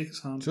wanted to shake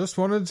his hand. Just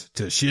wanted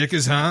to shake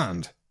his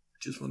hand.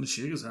 Just wanted to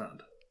shake his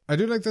hand. I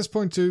do like this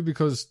point too,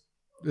 because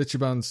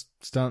Ichiban's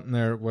standing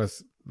there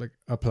with like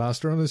a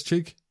plaster on his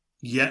cheek.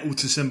 Yeah,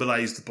 to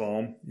symbolise the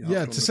bomb.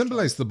 Yeah, to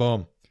symbolise the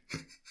bomb.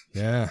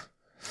 Yeah.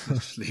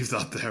 Just leave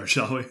that there,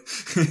 shall we?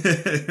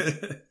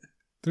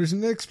 There's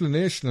an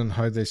explanation on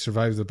how they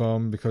survived the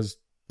bomb, because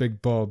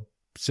Big Bob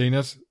seen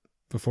it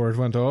before it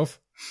went off.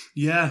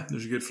 Yeah,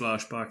 there's a good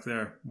flashback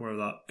there where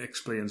that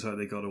explains how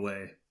they got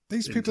away.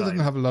 These people didn't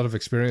have a lot of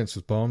experience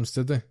with bombs,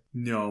 did they?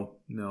 No,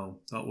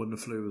 that wouldn't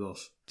have flew with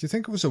us. Do you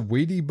think it was a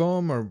weedy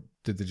bomb, or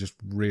did they just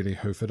really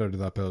hoof it out of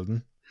that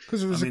building?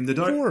 Because it was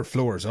 4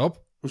 floors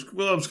up.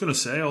 Well, I was going to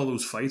say, all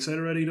those fights I'd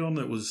already done,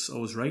 I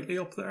was rightly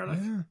up there. Like.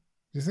 Yeah. Do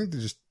you think they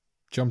just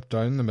jumped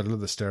down the middle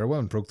of the stairwell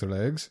and broke their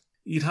legs?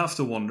 You'd have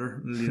to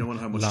wonder, and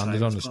how much landed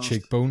time on his passed.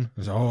 Cheekbone.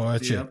 Was,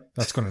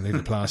 that's going to need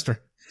a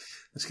plaster.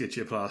 Let's get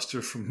you a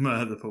plaster from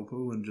the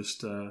popo and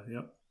just,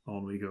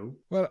 on we go.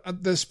 Well,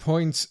 at this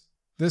point,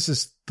 this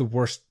is the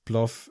worst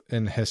bluff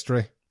in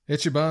history.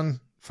 Ichiban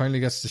finally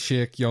gets to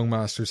shake Young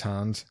Master's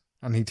hand,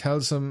 and he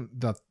tells him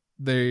that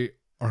they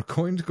are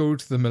going to go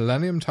to the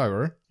Millennium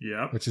Tower,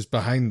 which is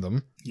behind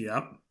them.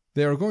 Yeah.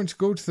 They are going to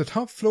go to the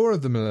top floor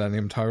of the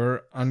Millennium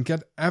Tower and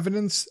get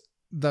evidence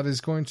that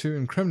is going to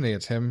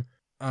incriminate him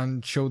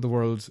and show the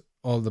world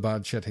all the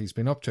bad shit he's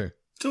been up to.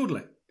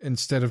 Totally.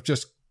 Instead of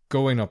just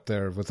going up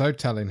there without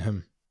telling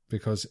him,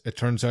 because it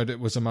turns out it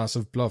was a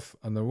massive bluff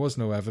and there was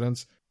no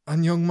evidence,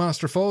 and Young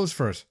Master falls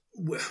for it.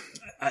 Well,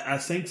 I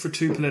think for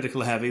two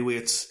political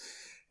heavyweights,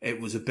 it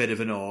was a bit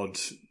of an odd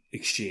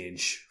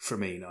exchange for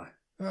me now.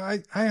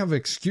 I have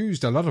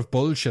excused a lot of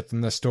bullshit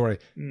in this story.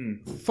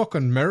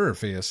 Fucking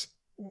Mirrorface.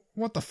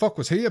 What the fuck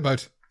was he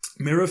about?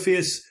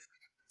 Mirrorface,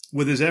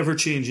 with his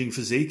ever-changing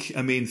physique,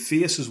 I mean,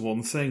 face is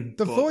one thing.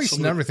 The voice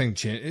and everything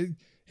changed.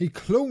 He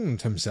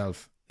cloned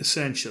himself.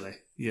 Essentially,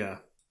 yeah.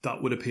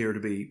 That would appear to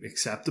be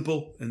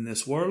acceptable in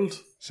this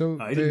world. So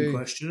I didn't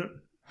question it.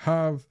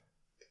 Have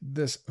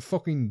this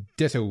fucking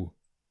ditto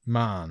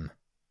man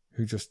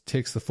who just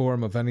takes the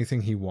form of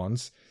anything he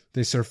wants.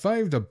 They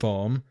survived a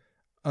bomb,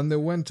 and they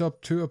went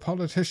up to a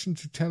politician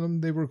to tell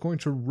him they were going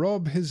to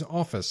rob his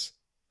office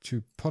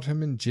to put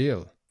him in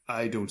jail.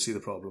 I don't see the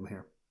problem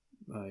here.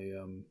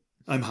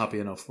 I'm happy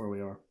enough where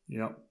we are.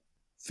 Yeah.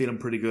 Feeling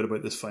pretty good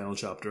about this final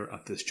chapter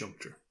at this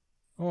juncture.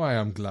 Oh, I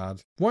am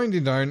glad.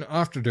 Winding down,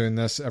 after doing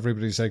this,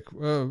 everybody's like,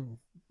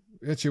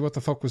 Itchy, what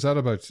the fuck was that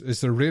about?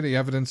 Is there really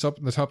evidence up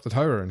in the top of the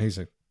tower? And he's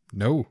like,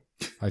 no.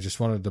 I just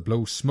wanted to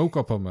blow smoke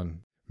up him and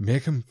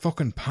make him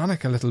fucking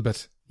panic a little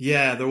bit.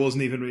 Yeah, there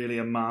wasn't even really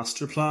a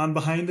master plan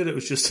behind it. It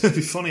was just, it'd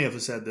be funny if I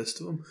said this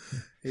to him.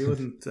 He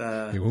wouldn't...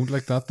 he won't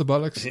like that, the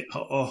bollocks? He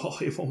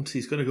won't.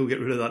 He's going to go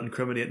get rid of that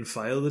incriminating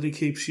file that he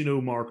keeps,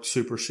 marked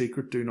super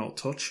secret, do not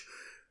touch,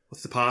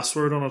 with the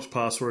password on it,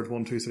 password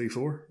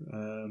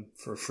 1234,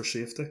 for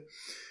safety.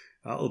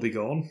 That'll be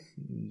gone.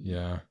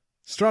 Yeah.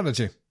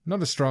 Strategy,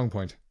 not a strong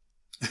point.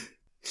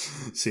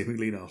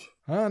 Seemingly not.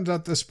 And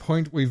at this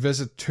point, we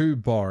visit 2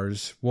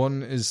 bars.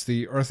 One is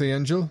the Earthy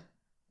Angel,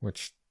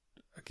 which,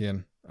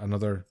 again,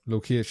 another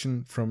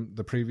location from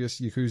the previous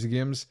Yakuza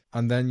games.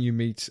 And then you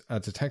meet a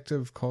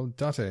detective called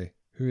Date,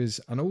 who is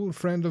an old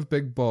friend of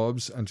Big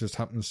Bob's and just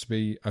happens to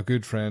be a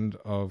good friend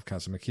of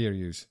Kazuma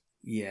Kiryu's.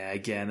 Yeah,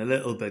 again, a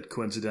little bit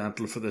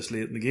coincidental for this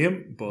late in the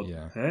game, but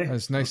hey.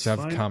 It's nice to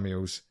have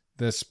cameos.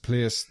 This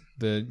place,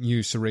 the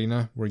new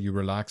Serena, where you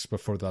relax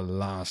before the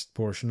last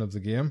portion of the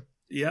game.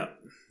 Yeah.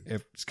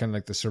 It's kind of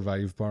like the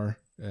Survive bar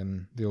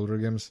in the older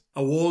games.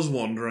 I was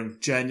wondering,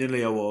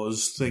 genuinely I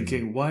was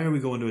thinking, why are we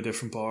going to a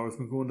different bar? We've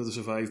been going to the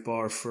Survive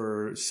bar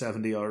for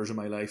 70 hours of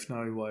my life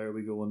now. Why are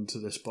we going to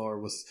this bar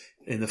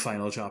in the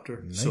final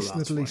chapter? Nice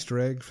little Easter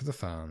egg for the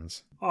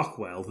fans. Oh,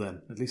 well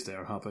then, at least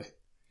they're happy,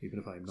 even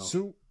if I'm not.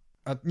 So,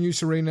 at New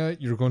Serena,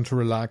 you're going to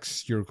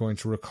relax, you're going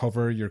to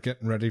recover, you're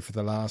getting ready for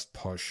the last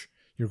push.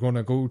 You're going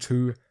to go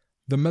to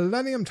the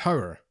Millennium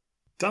Tower.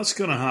 That's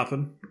going to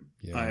happen.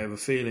 Yeah. I have a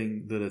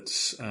feeling that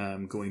it's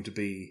going to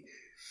be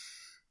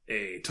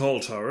a tall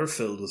tower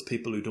filled with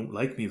people who don't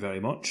like me very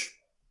much,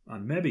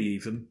 and maybe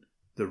even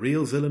the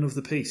real villain of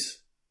the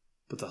piece.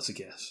 But that's a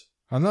guess.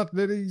 And that,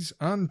 ladies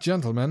and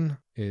gentlemen,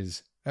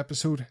 is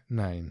episode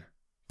 9.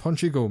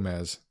 Punchy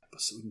Gomez.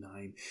 Episode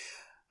 9.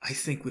 I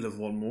think we'll have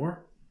one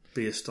more,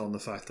 based on the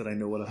fact that I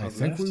know what I have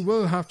left. I think we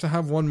will have to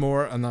have one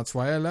more, and that's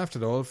why I left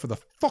it all for the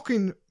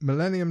fucking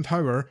Millennium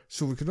Tower,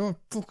 so we could all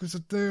focus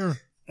it there.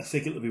 I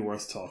think it'll be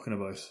worth talking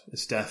about.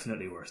 It's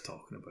definitely worth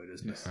talking about,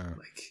 isn't it?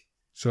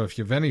 So if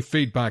you have any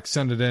feedback,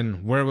 send it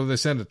in. Where will they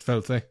send it,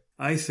 Filthy?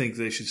 I think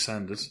they should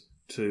send it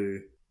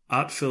to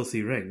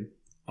 @FilthyRing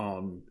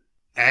on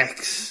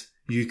X.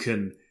 You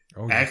can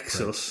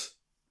X us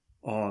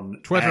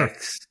on Twitter.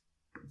 X.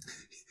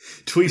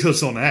 Tweet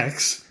us on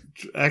X.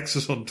 X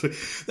is on Twitter.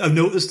 I've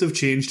noticed they've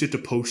changed it to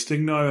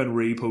posting now and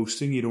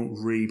reposting. You don't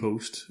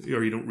repost,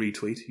 or you don't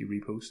retweet, you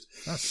repost.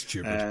 That's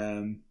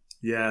stupid.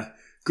 Yeah.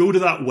 Go to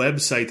that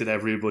website that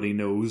everybody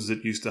knows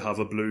that used to have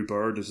a blue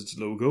bird as its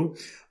logo,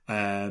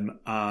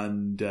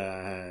 and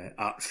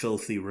at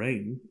Filthy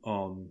Ring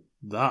on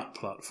that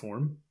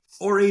platform.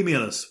 Or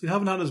email us. We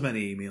haven't had as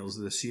many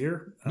emails this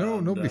year. No,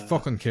 nobody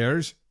fucking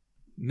cares.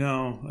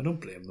 No, I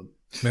don't blame them.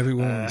 Maybe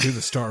we'll do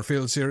the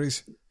Starfield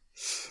series.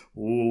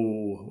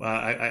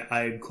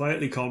 I'm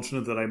quietly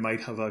confident that I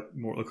might have a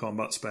Mortal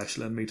Kombat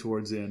special in me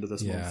towards the end of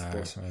this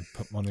month. Yeah, I'd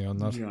put money on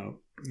that.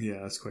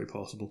 Yeah, it's quite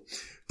possible.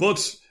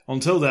 But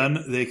until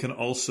then, they can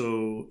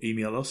also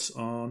email us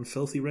on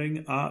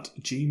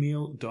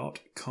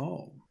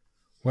filthyring@gmail.com.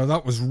 Well,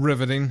 that was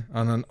riveting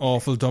and an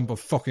awful dump of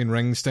fucking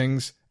ring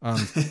stings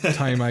and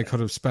time I could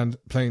have spent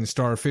playing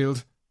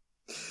Starfield.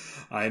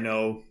 I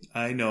know.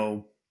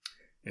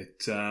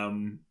 It's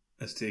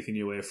taken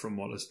you away from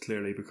what has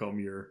clearly become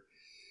your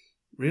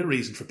real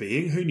reason for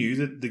being. Who knew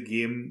that the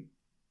game,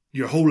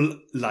 your whole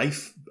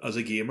life as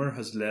a gamer,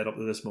 has led up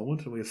to this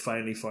moment, and we have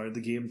finally found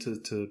the game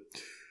to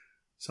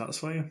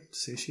satisfy you,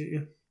 satiate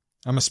you?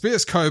 I'm a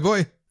space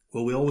cowboy.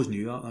 Well, we always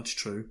knew that. That's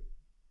true.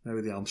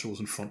 Maybe the answer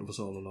was in front of us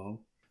all along.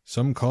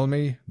 Some call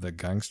me the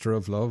gangster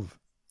of love.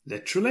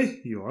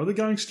 Literally, you are the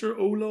gangster,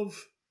 oh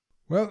love.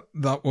 Well,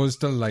 that was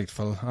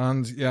delightful,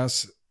 and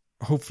yes,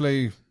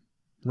 hopefully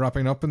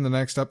wrapping up in the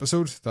next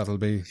episode, that'll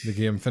be the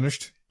game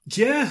finished.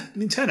 Yeah,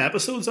 10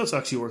 episodes, that's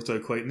actually worked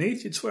out quite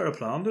neat. You'd swear I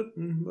planned it,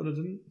 but I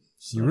didn't.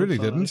 You really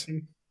didn't?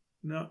 Anything.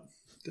 No,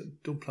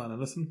 don't plan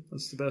anything.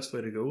 That's the best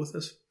way to go with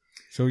this.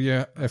 So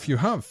yeah, if you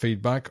have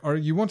feedback or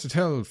you want to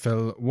tell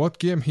Phil what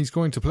game he's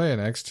going to play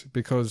next,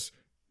 because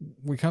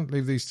we can't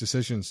leave these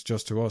decisions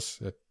just to us.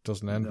 It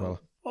doesn't end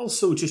well.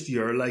 Also, just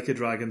your Like a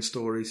Dragon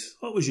stories.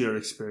 What was your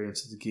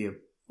experience of the game?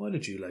 What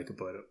did you like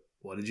about it?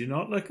 What did you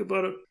not like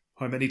about it?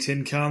 How many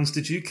tin cans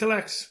did you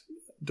collect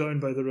down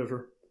by the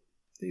river?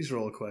 These are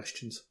all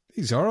questions.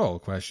 These are all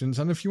questions,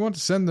 and if you want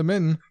to send them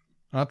in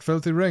at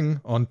Filthy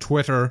Ring on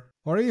Twitter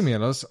or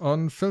email us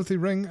on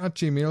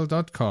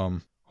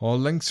filthyring@gmail.com. All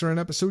links are in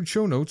episode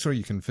show notes, or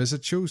you can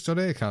visit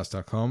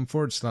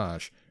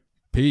shows.acast.com/PERS.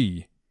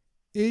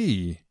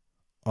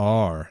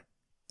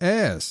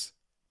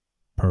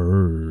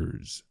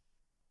 PERS.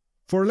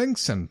 For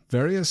links and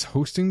various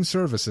hosting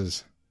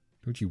services.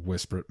 Don't you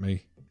whisper at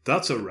me.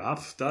 That's a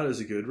wrap. That is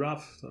a good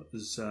wrap. That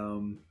is,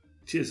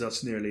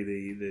 that's nearly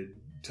the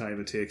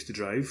time it takes to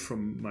drive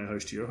from my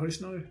house to your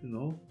house now, and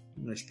all.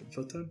 Nice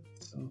foot time.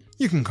 So.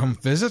 You can come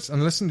visit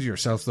and listen to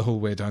yourself the whole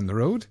way down the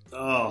road.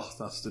 Oh,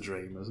 that's the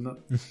dream, isn't it?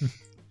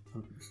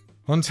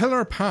 Until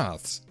our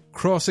paths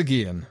cross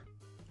again,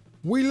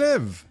 we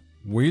live,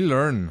 we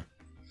learn.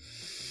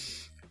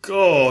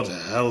 God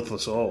help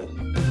us all.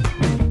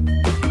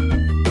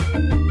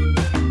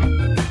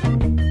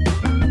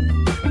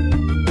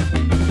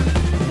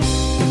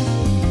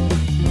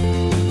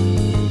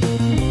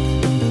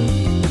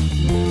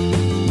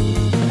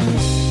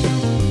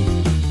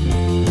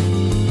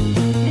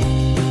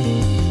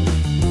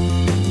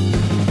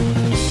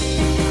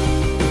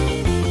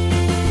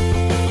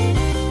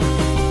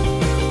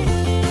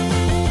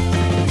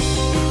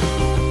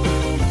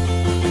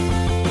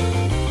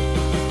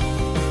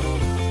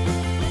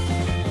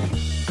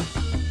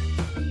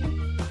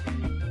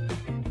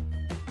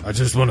 I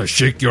just want to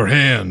shake your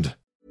hand.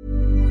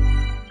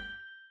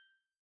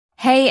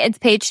 Hey, it's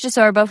Paige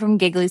DeSorbo from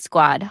Giggly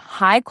Squad.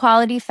 High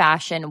quality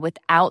fashion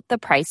without the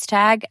price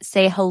tag.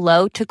 Say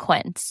hello to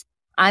Quince.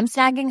 I'm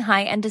snagging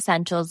high-end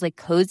essentials like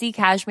cozy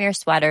cashmere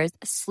sweaters,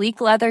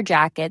 sleek leather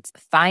jackets,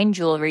 fine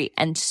jewelry,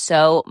 and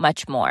so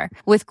much more.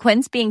 With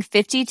Quince being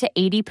 50 to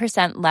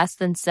 80% less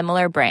than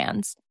similar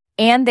brands.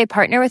 And they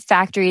partner with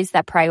factories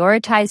that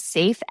prioritize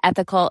safe,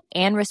 ethical,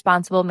 and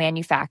responsible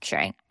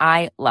manufacturing.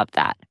 I love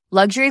that.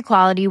 Luxury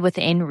quality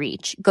within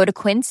reach. Go to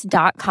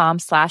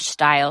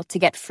quince.com/style to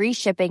get free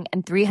shipping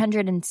and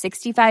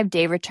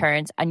 365-day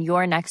returns on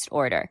your next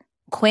order.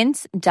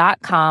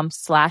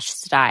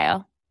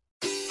 Quince.com/style.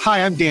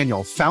 Hi, I'm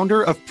Daniel,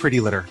 founder of Pretty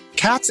Litter.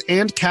 Cats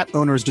and cat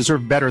owners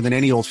deserve better than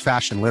any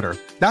old-fashioned litter.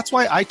 That's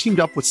why I teamed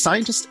up with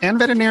scientists and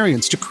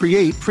veterinarians to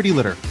create Pretty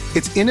Litter.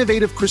 Its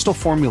innovative crystal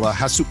formula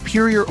has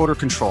superior odor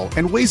control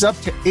and weighs up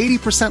to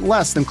 80%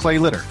 less than clay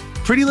litter.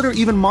 Pretty Litter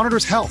even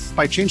monitors health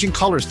by changing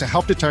colors to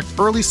help detect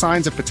early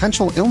signs of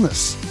potential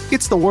illness.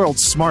 It's the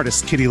world's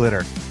smartest kitty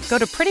litter. Go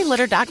to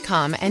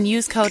prettylitter.com and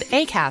use code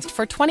ACAST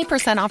for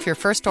 20% off your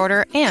first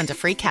order and a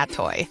free cat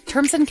toy.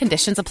 Terms and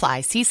conditions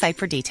apply. See site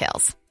for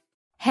details.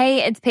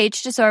 Hey, it's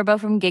Paige DeSorbo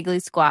from Giggly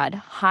Squad.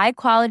 High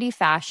quality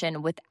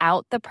fashion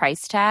without the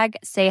price tag.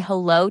 Say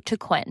hello to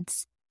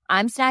Quince.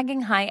 I'm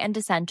snagging high-end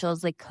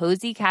essentials like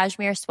cozy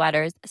cashmere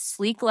sweaters,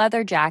 sleek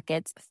leather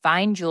jackets,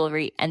 fine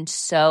jewelry, and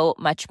so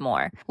much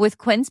more. With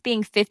Quince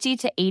being 50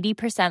 to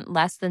 80%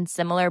 less than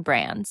similar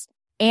brands.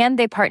 And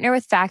they partner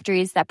with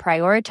factories that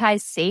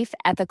prioritize safe,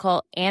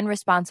 ethical, and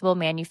responsible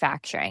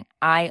manufacturing.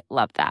 I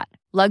love that.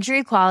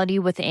 Luxury quality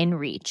within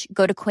reach.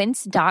 Go to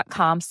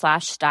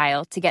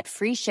quince.com/style to get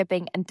free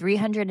shipping and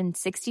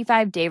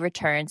 365-day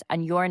returns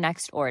on your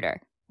next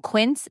order.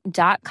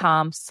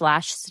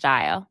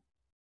 Quince.com/style.